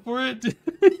 dude, go for it.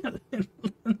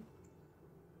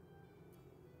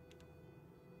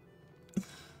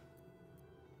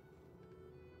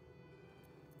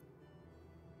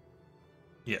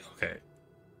 Yeah, okay.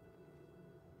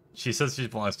 She says she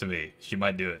belongs to me. She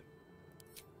might do it.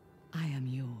 I am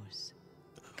yours.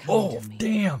 Oh,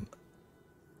 damn.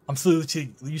 I'm so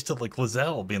used to like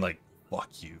Lizelle being like, fuck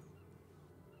you.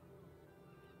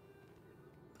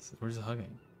 Where's the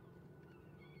hugging?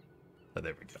 Oh,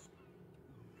 there we go.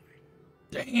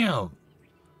 Damn.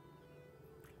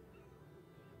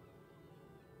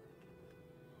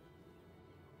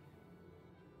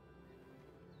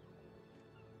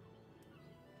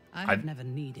 I've never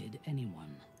needed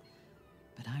anyone,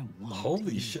 but I want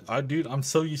Holy you. shit, dude, I'm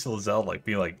so used to Lizelle like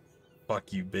being like,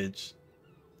 fuck you, bitch.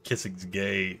 Kissing's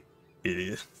gay,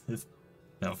 idiot.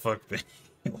 Now fuck me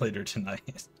later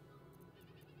tonight.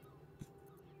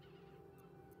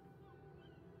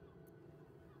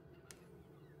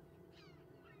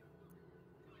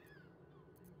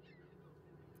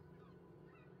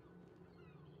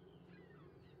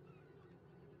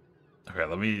 Okay,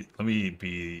 let me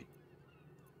be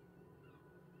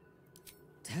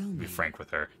frank with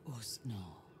her. No.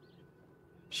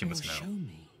 She must Show know.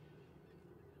 me.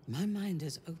 My mind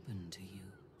is open to you.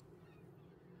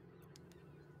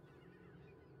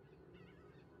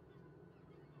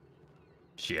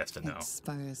 She has to know.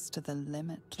 Exposed to the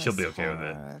limitless She'll be okay with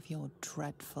it. horror of your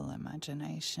dreadful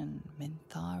imagination,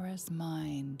 Minthara's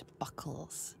mind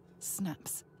buckles,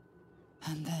 snaps,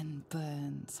 and then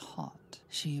burns hot.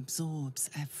 She absorbs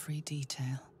every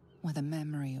detail, whether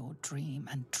memory or dream,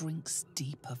 and drinks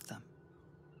deep of them.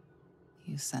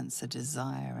 You sense a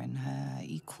desire in her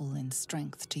equal in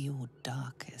strength to your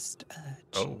darkest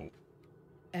urge. Oh.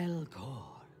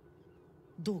 Elgor,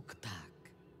 Duktak,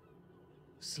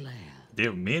 Slayer.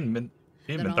 Dude, me and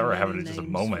Minthara are having just a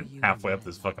moment halfway up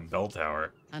this fucking bell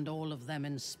tower. And all of them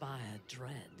inspire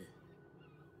dread.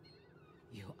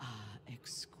 You are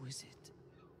exquisite.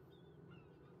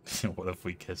 What if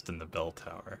we kissed in the bell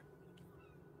tower?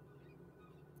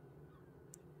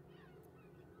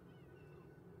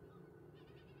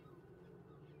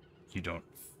 You don't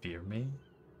fear me?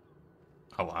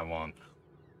 Oh, I won't.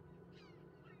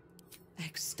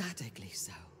 Ecstatically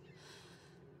so.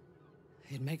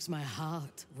 It makes my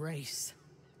heart race.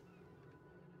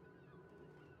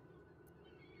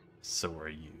 So are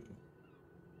you.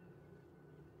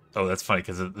 Oh, that's funny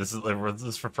because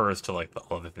this refers to like the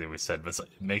other thing we said, but it's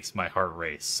like, it makes my heart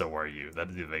race. So are you. That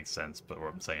doesn't make sense, but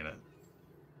I'm saying it.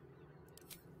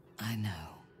 I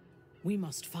know. We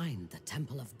must find the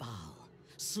Temple of Baal,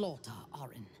 slaughter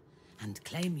Orin, and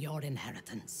claim your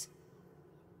inheritance.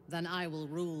 Then I will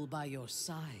rule by your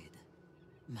side,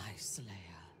 my slayer.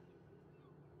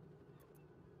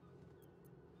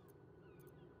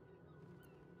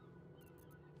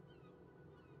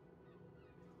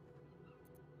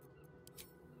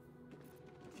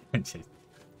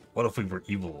 What if we were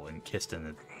evil and kissed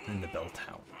in the bell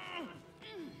tower?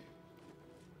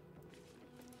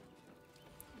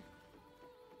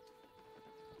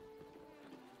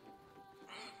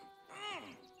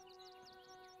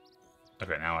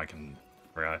 Okay, now I can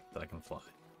fly.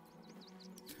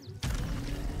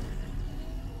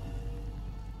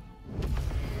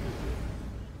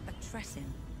 A Tressin.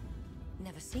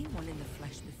 Never seen one in the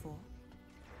flesh before.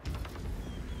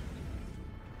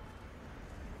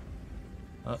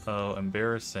 Uh-oh,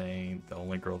 embarrassing. The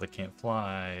only girl that can't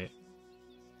fly.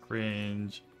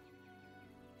 Cringe.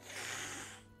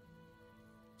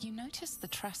 You notice the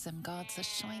Tressum guards a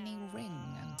shiny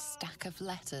ring and stack of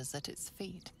letters at its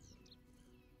feet.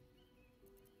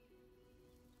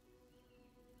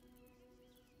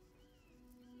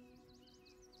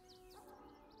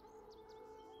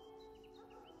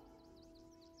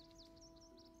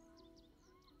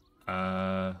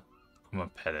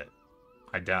 pet it.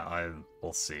 I doubt I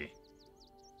will see.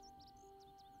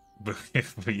 But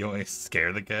you only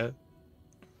scare the cat?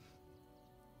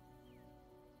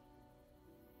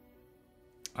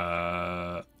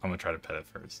 I'm gonna try to pet it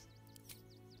first.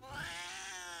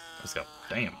 Let's go.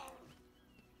 Damn.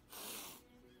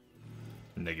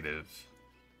 Negative.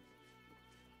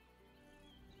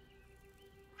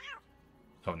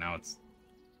 Oh, now it's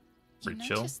You pretty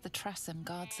chill. notice the Tressum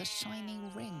guards a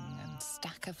shining ring and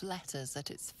stack of letters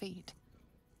at its feet.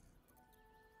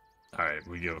 Alright,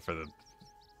 we go for the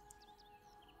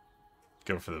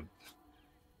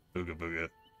booga booga.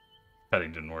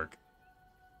 Petting didn't work.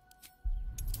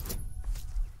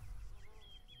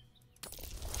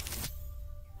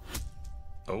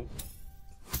 Oh.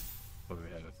 What do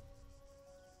we have?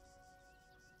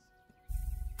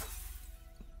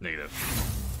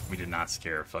 Negative. We did not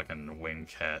scare a fucking winged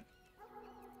cat.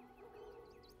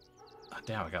 Oh,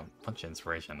 damn, I got a bunch of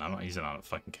inspiration. I'm not using it on a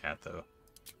fucking cat, though.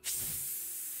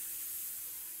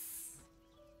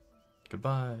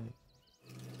 Goodbye.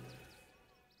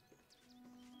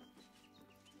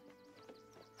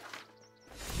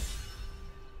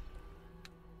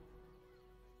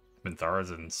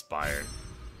 Minthara's inspired.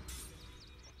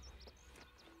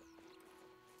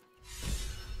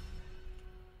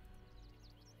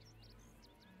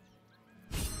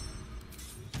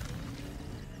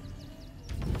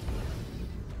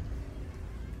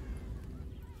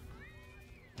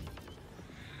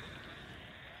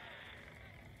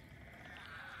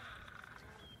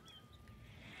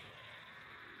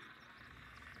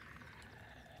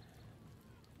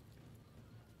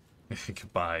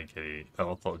 Goodbye, kitty.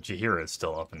 Oh, Jahira is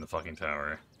still up in the fucking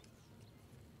tower.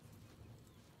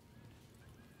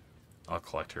 I'll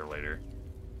collect her later.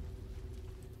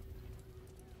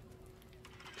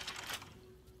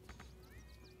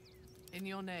 In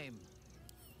your name.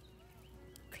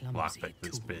 Lockpick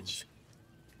this bitch.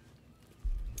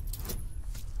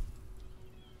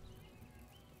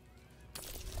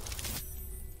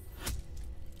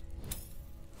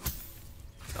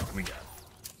 Oh, we got it.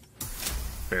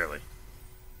 Barely.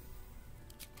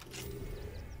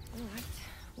 Alright,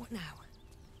 what now?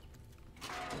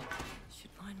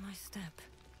 Should find my step.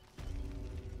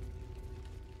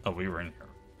 Oh, we were in here.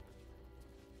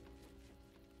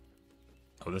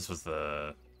 Oh, this was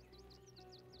the...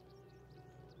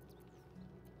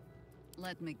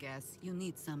 Let me guess, you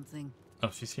need something. Oh,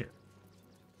 she's here.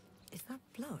 Is that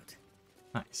blood?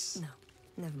 Nice. No,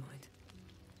 never mind.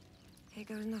 Here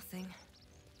goes nothing.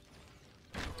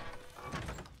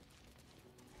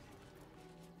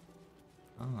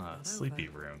 Ah, sleepy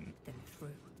room. Then through.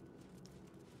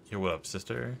 Yo, what up,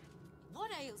 sister?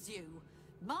 What ails you?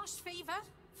 Marsh fever?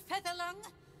 Feather lung?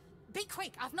 Be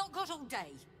quick, I've not got all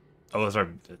day. Oh, that's right.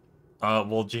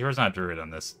 Well, Jahira's not a druid on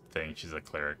this thing. She's a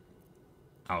cleric.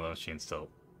 I don't know if she can still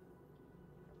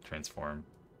transform.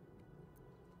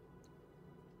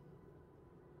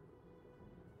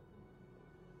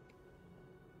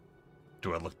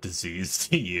 Do I look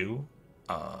diseased to you?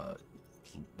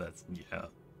 That's, yeah.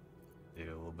 Maybe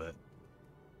a little bit.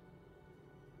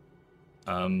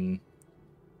 I've been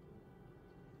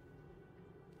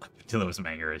dealing with some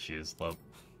anger issues. Love.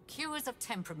 Cures of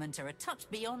temperament are a touch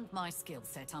beyond my skill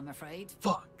set, I'm afraid.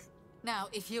 Fuck. Now,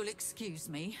 if you'll excuse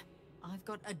me, I've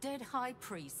got a dead high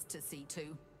priest to see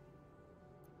to.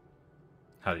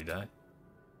 How'd he die?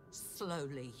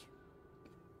 Slowly.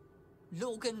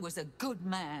 Lorgan was a good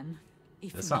man,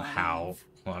 if That's not naive. how.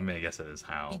 Well, I mean, I guess it is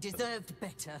how. He but- deserved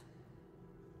better.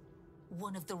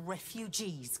 One of the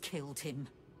refugees killed him.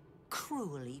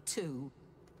 Cruelly, too.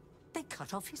 They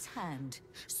cut off his hand,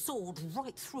 sawed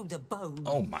right through the bone.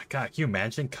 Oh my god, can you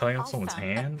imagine cutting off I someone's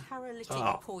found hand? A paralytic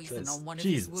Oh, poison that's- on one of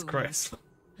his Jesus wounds. Christ.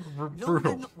 Brutal.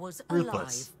 Lorgan was Ruthless.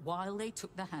 alive while they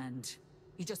took the hand.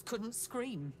 He just couldn't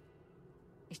scream.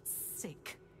 It's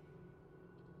sick.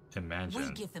 Imagine.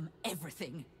 We give them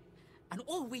everything, and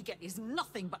all we get is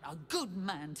nothing but a good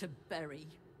man to bury.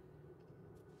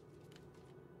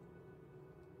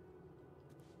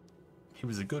 He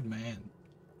was a good man.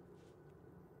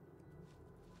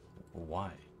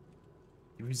 Why?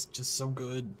 He was just so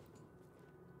good.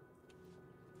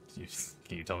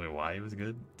 Can you tell me why he was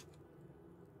good?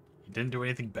 He didn't do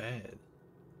anything bad.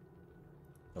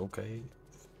 Okay.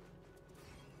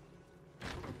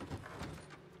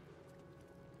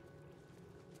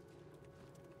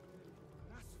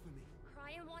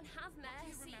 Cry and one have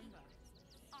mercy.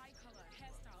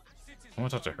 I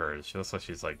want to talk to her. She looks like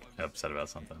she's like upset about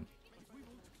something.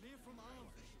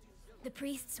 The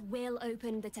priests will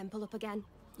open the temple up again.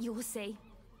 You'll see.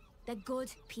 They're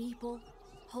good people.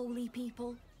 Holy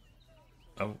people.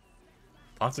 Oh,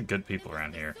 lots of good people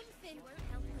around here. Something won't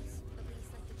help us, but least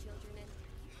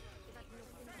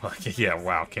Like, yeah,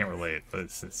 wow, can't relate, but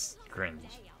it's cringe.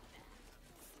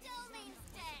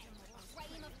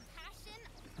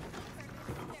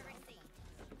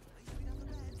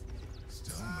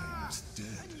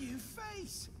 A new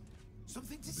face.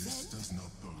 Something to say? This does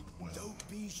not bode well. Don't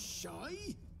be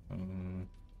shy.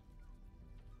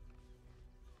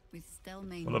 With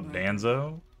Stelmane. What up,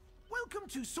 Danzo? Welcome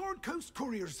to Sword Coast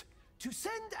Couriers. To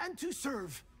send and to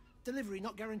serve. Delivery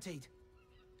not guaranteed.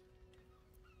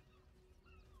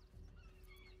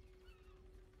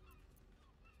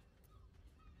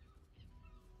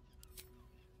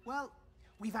 Well,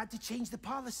 we've had to change the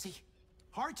policy.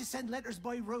 Hard to send letters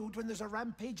by road when there's a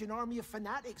rampaging army of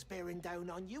fanatics bearing down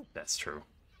on you. That's true.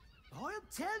 I'll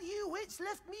tell you, it's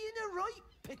left me in a right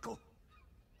pickle.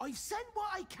 I've sent what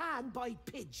I can by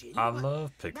pigeon. I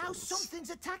love Now pickles. something's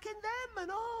attacking them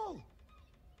and all.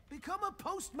 Become a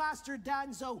postmaster,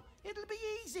 Danzo. It'll be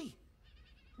easy.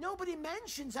 Nobody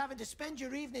mentions having to spend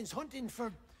your evenings hunting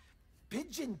for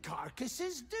pigeon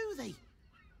carcasses, do they?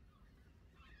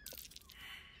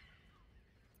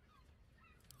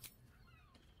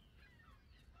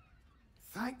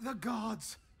 Thank the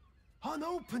gods.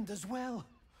 Unopened as well.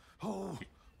 Oh,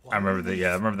 I remember that.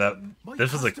 Yeah, I remember that.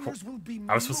 This was like I was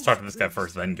supposed to talk to this guy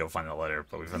first, then go find the letter,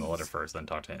 but we found the letter first, then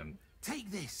talk to him.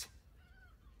 take this.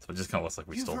 So it just kind of looks like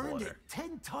we You've stole the earned letter. it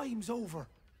 10 times over.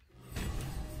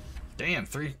 Damn,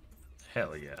 3.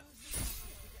 Hell yeah.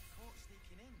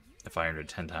 If I earned it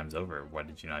 10 times over, why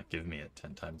did you not give me it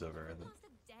 10 times over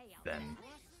then?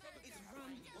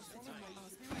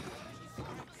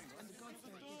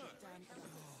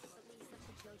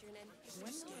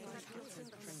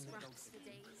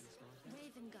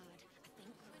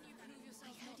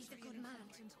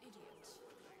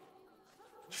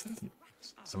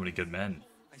 So many good men.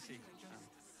 I see.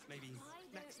 Maybe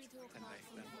next 10 days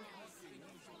then.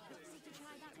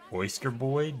 Oyster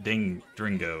Boy,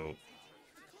 Dringo.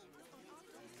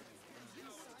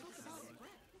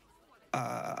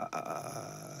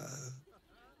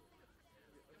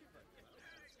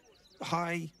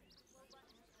 Hi.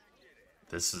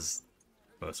 This is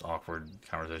the most awkward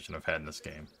conversation I've had in this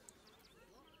game.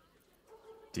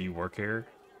 Do you work here?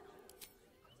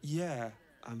 Yeah,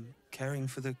 I'm caring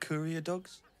for the courier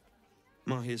dogs.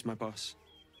 Mahia's my boss.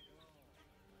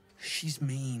 She's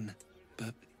mean,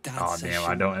 but Dad Oh says damn, I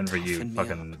she'll don't envy you. toughen me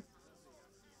Fucking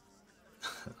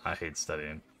I hate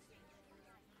studying.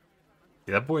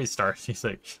 Yeah, that boy starts, he's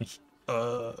like,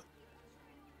 I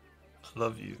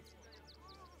love you.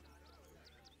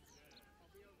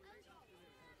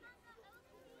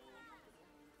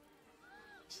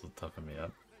 This will toughen me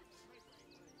up.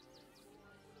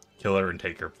 Kill her and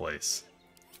take her place.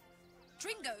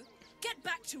 Dringo, get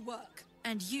back to work.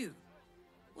 And you,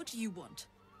 what do you want?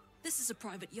 This is a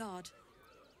private yard.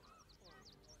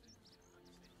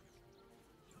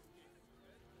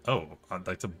 Oh, I'd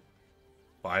like to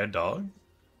buy a dog?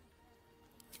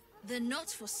 They're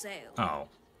not for sale. Oh.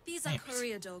 These are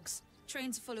courier dogs,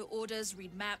 trained to follow orders,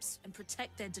 read maps, and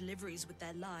protect their deliveries with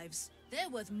their lives. They're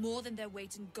worth more than their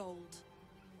weight in gold.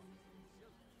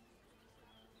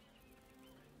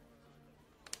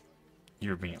 You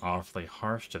were being awfully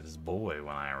harsh to this boy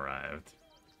when I arrived.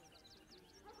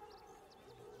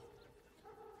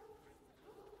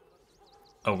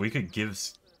 Oh, we could give...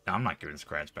 I'm not giving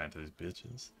Scratch back to these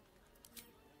bitches.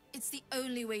 It's the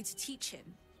only way to teach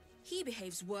him. He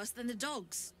behaves worse than the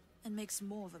dogs, and makes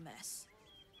more of a mess.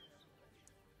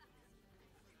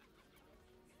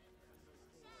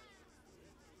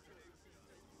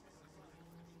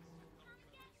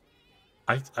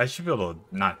 I should be able to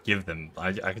not give them...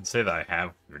 I could say that I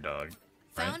have your dog.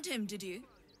 Right? Found him, did you?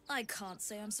 I can't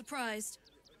say I'm surprised.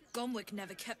 Gomwick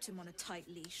never kept him on a tight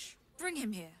leash. Bring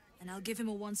him here, and I'll give him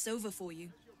a once-over for you.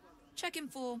 Check him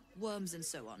for worms and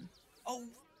so on. Oh,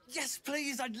 yes,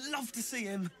 please. I'd love to see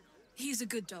him. He's a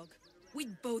good dog.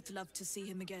 We'd both love to see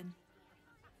him again.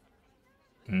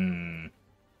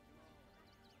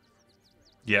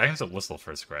 Yeah, I can still whistle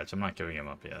for a Scratch. I'm not giving him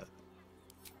up yet.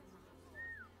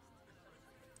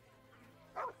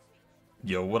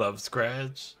 Yo, what up,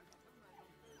 Scratch?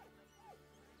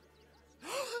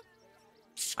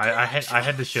 I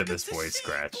had to show this boy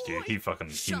Scratch, dude. He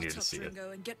needed to see it.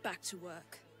 Ringo, and get back to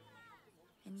work.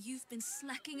 And you've been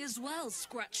slacking as well,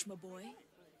 Scratch, my boy.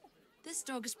 This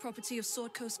dog is property of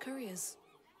Sword Coast Couriers.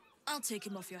 I'll take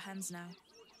him off your hands now.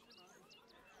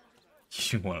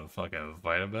 You want to fucking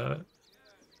fight about it?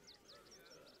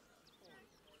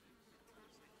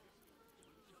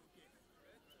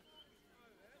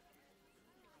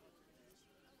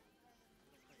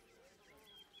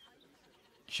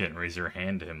 You shouldn't raise your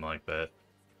hand to him like that.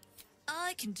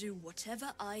 I can do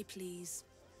whatever I please.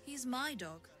 He's my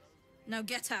dog. Now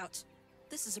get out.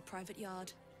 This is a private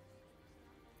yard.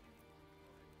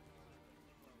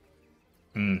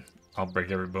 I'll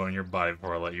break every bone in your body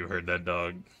before I let you herd that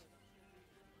dog.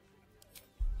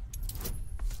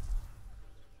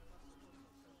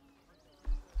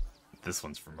 This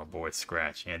one's for my boy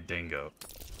Scratch and Dingo.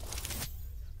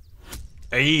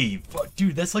 Hey, fuck,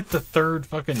 dude, that's like the third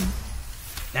fucking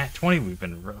nat 20 we've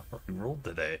been rolled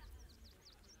today.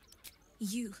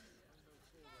 You'll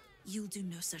do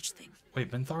no such thing.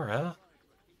 Wait, Minthara?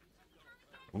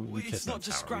 We It's not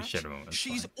just Scratch.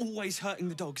 She's always hurting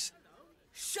the dogs.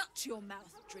 Shut your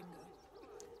mouth, Dringo.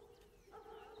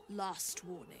 Last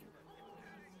warning.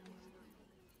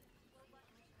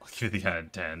 I'll give you the out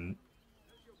of 10.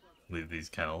 Leave these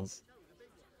kennels.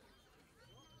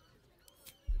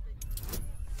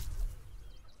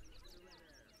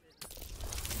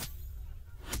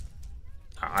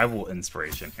 I will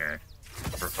inspiration here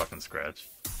for fucking Scratch.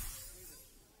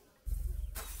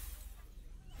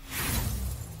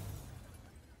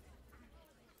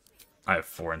 I have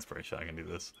 4 inspiration. I can do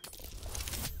this.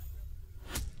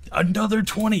 Another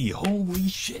 20! Holy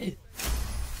shit!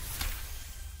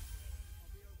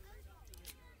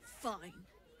 Fine.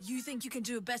 You think you can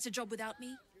do a better job without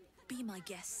me? Be my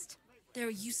guest. They're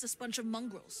a useless bunch of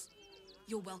mongrels.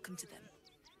 You're welcome to them.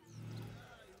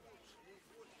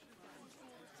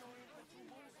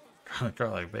 Cry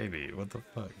like baby. What the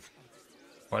fuck?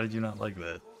 Why did you not like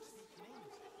that?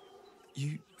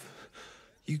 You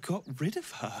got rid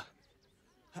of her.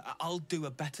 I'll do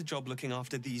a better job looking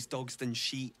after these dogs than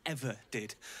she ever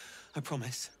did. I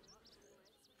promise.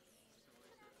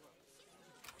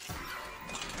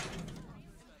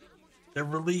 They're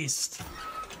released.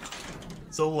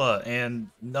 Zola and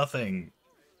nothing.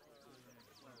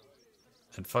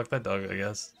 And fuck that dog, I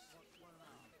guess.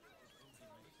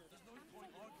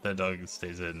 That dog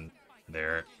stays in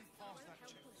there.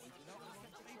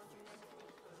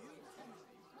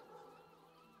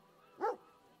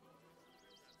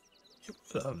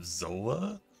 What up,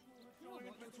 Zola?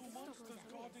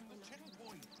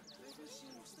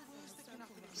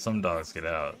 Some dogs get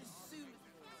out.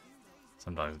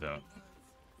 Some dogs don't.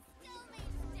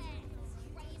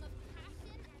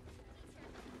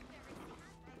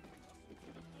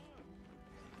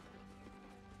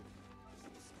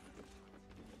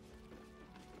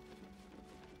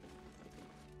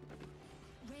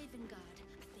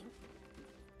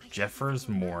 Jeffers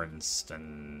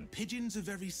Mornston. Pigeons are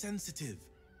very sensitive.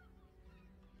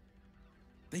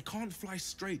 They can't fly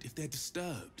straight if they're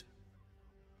disturbed.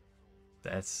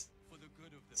 That's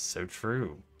so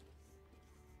true.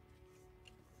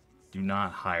 Do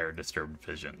not hire disturbed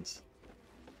pigeons.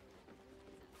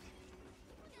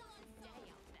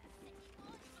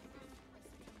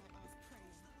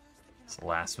 It's the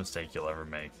last mistake you'll ever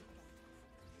make.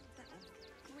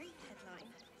 Great headline.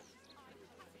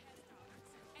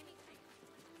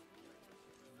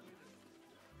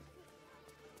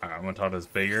 Alright, I'm gonna talk to this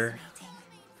bigger.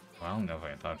 Well, I don't know if I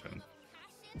can talk to him.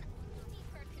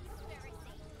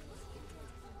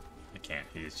 I can't,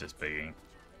 he's just begging.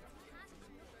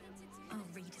 Our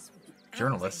readers will be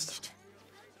Journalist.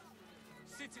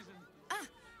 Ah,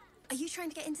 are you trying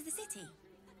to get into the city?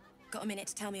 Got a minute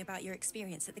to tell me about your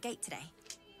experience at the gate today?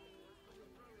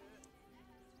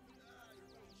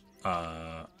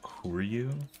 Who are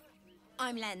you?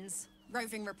 I'm Lens,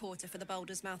 roving reporter for the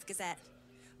Baldur's Mouth Gazette.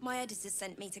 My editor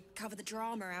sent me to cover the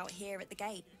drama out here at the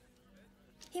gate.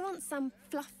 He wants some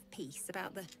fluff piece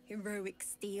about the heroic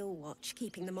Steel Watch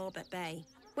keeping the mob at bay.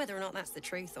 Whether or not that's the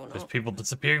truth or not. There's people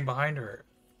disappearing behind her.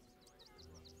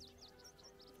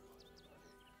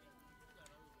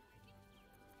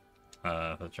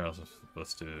 The journalist was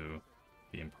supposed to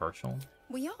be impartial.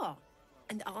 We are.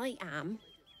 And I am.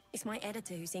 It's my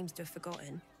editor who seems to have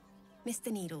forgotten.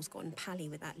 Mr. Needle's gotten pally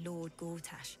with that Lord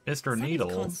Gortash. Mr. Said he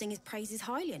Needles? can't sing his praises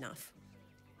highly enough.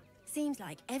 Seems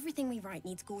like everything we write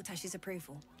needs Gortash's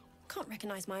approval. Can't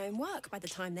recognize my own work by the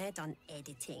time they're done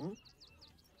editing.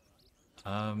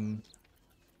 Where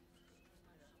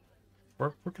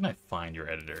can I find your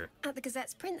editor? At the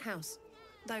Gazette's print house.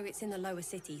 Though it's in the lower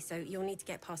city, so you'll need to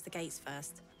get past the gates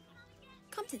first.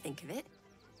 Come to think of it,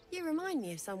 you remind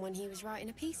me of someone he was writing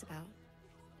a piece about.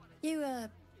 You,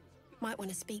 might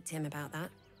want to speak to him about that.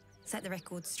 Set the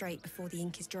record straight before the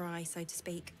ink is dry, so to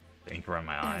speak. The ink around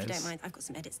my No, eyes? if you don't mind, I've got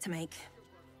some edits to make.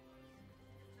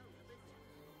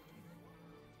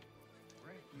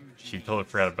 She totally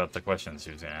forgot about the questions she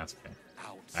was going to ask me.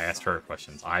 I asked her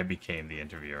questions. I became the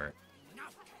interviewer.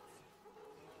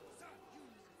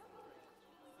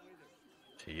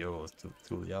 Hey, yo, it's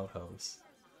to the outhouse.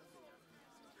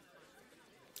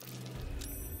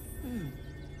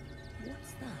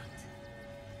 What's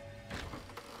that?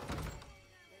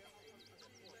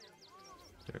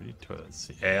 Dirty toilet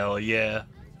seat. Hell yeah.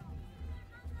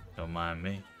 Don't mind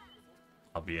me.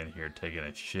 I'll be in here taking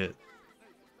a shit.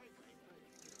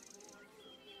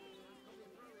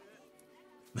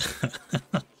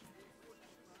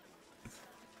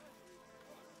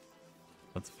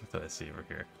 What the fuck did I see over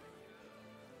here?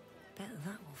 Bet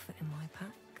that will fit in my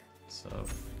pack. So,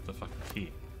 the fucking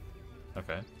key.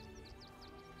 Okay.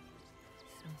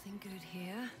 Something good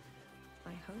here,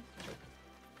 I hope.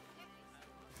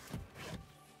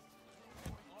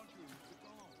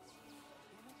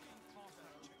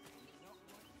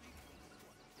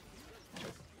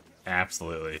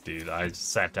 Absolutely, dude. I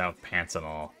just sat down with pants and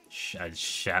all. I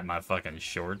shat my fucking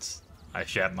shorts. I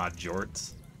shat my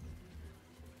jorts.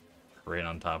 Right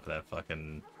on top of that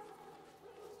fucking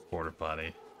porta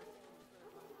potty.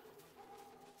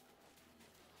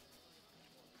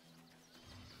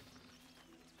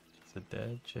 It's a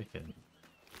dead chicken.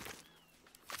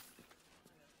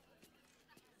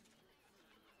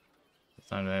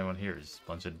 It's not anyone here. It's just a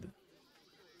bunch of...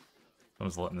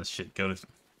 Someone's letting this shit go to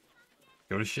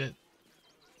shit.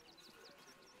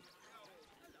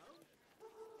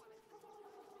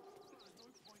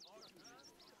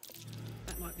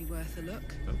 That might be worth a look.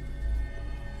 Oh.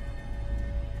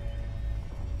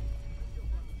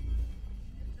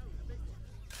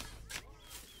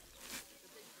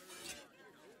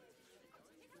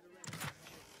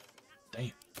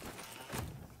 Damn.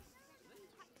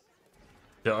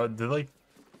 They're like,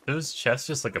 those chests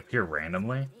just like appear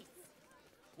randomly.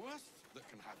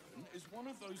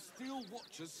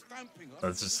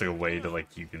 That's just like a way to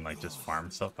like, you can like just farm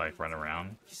stuff, like run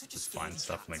around, just find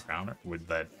stuff in the ground. Or would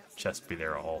that chest be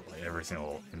there all, like, every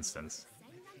single instance?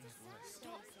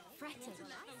 Stop fretting.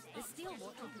 The steel watch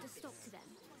will put a stop to them.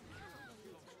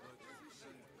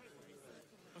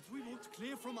 But we want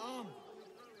clear from arm.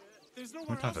 There's I'm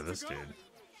nowhere talking else to this to go. dude.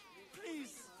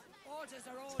 Please.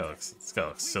 This guy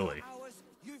looks silly.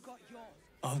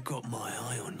 I've got my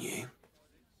eye on you.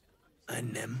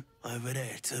 And them over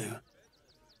there too.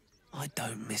 I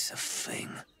don't miss a thing.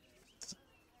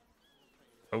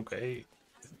 Okay.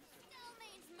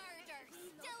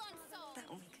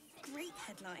 That'll make a great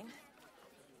headline.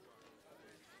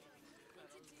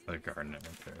 The garden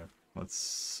right there.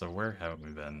 So where haven't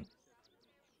we been?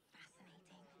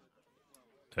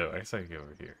 Oh, I guess I could go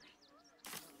over here.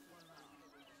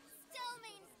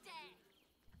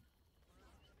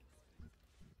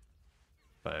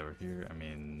 By over here, I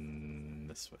mean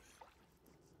this way.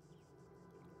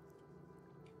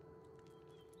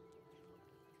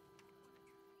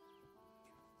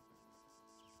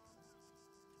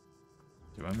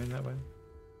 Do I mean that way?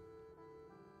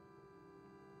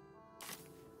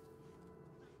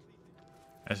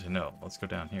 Actually, no. Let's go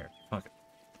down here. Fuck it.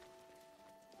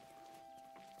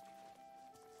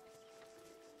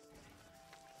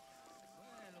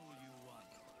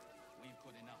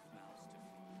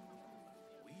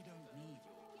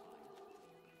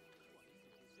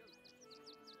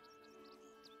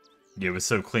 Yeah, it was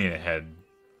so clean it had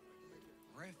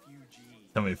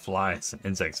so many flies and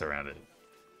insects around it.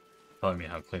 Telling me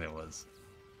how clean it was.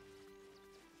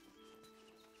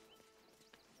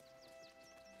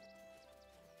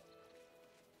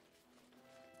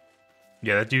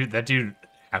 Yeah, that dude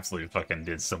absolutely fucking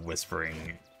did some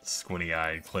whispering,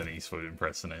 squinty-eyed Clint Eastwood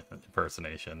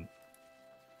impersonation.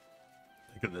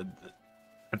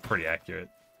 That's pretty accurate.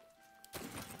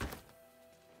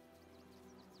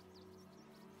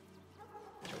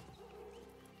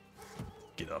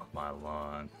 Get off my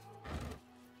lawn.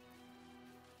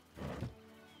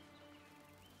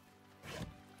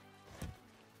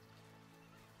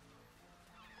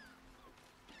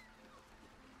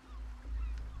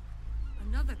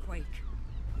 Another quake.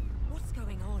 What's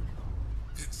going on?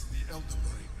 It's the Elder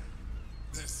Brain.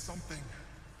 There's something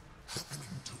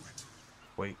happening to it.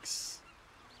 Quakes.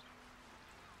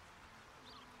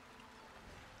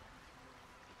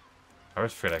 I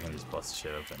was afraid I can just bust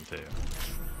shit open too.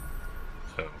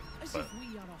 Oh, As but if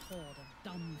we are a horde of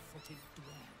dumb-footed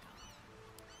dwerg.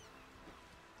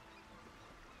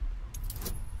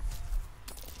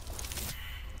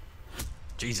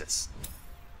 Jesus.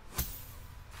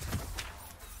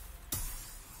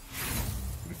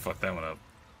 We fucked that one up.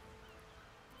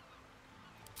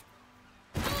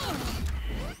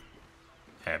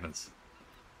 Happens.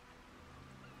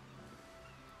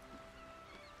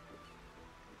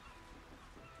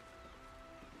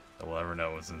 We'll never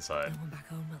know what's inside. No one back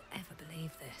home will ever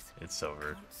believe this. It's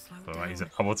over. Slow But down.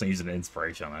 I wasn't using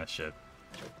inspiration on that shit.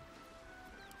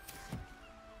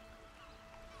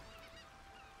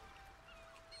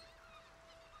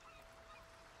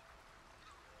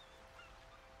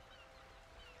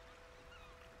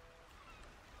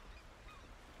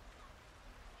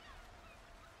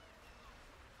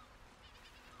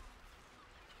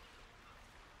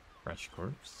 Fresh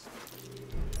corpse.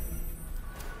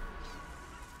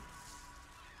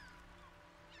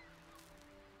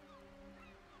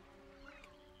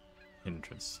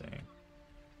 Interesting.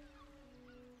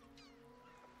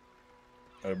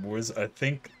 Boys, I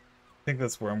think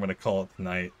that's where I'm gonna call it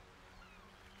tonight.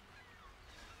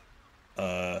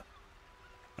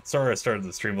 Sorry I started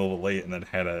the stream a little late and then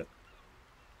had a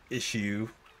issue.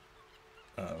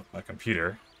 My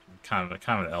computer, kind of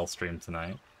an L stream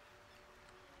tonight.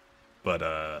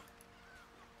 But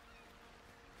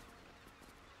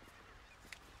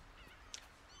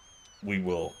we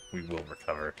will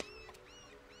recover.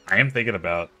 I am thinking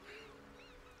about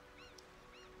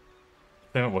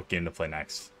what game to play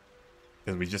next,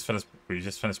 because we just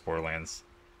finished Borderlands.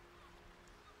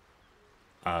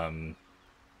 I'm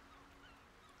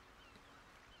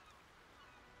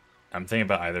thinking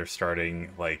about either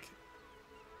starting like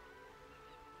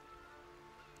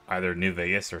either New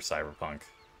Vegas or Cyberpunk.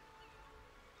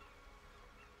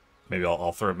 Maybe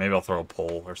I'll throw a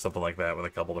poll or something like that with a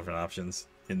couple different options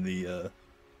in the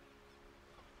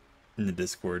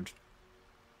Discord,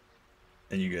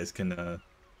 and you guys can vote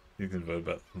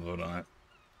on it.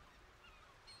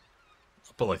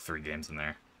 I'll put like 3 games in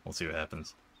there. We'll see what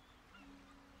happens.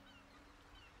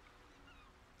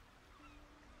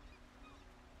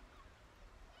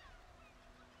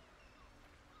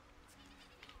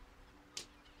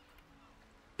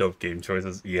 Dope game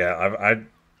choices. Yeah, I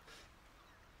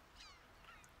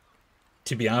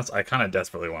to be honest, I kind of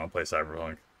desperately want to play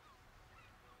Cyberpunk.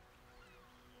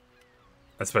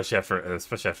 Especially after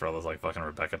all this like fucking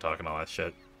Rebecca talk and all that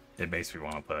shit. It makes me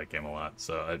want to play that game a lot.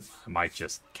 So I might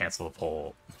just cancel the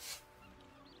poll.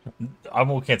 I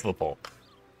won't cancel the poll.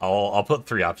 I'll put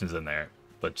 3 options in there,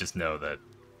 but just know that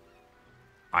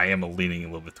I am leaning a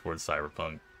little bit towards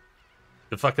Cyberpunk.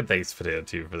 The fucking thanks Potato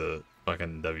 2 for the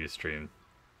fucking W stream.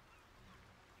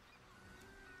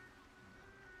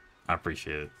 I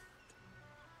appreciate it.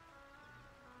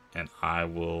 And I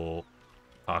will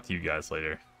talk to you guys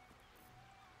later.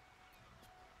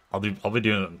 I'll be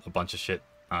doing a bunch of shit.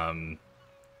 I'll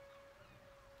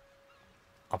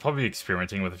probably be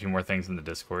experimenting with a few more things in the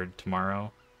Discord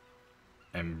tomorrow.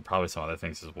 And probably some other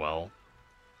things as well.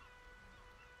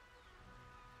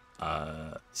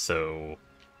 So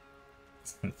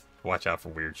watch out for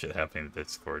weird shit happening in the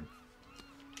Discord.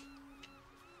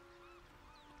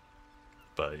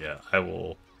 But yeah,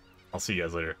 I'll see you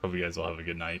guys later. Hope you guys all have a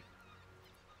good night.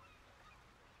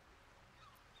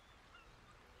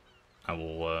 I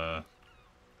will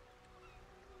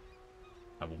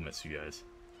miss you guys.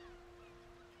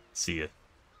 See ya.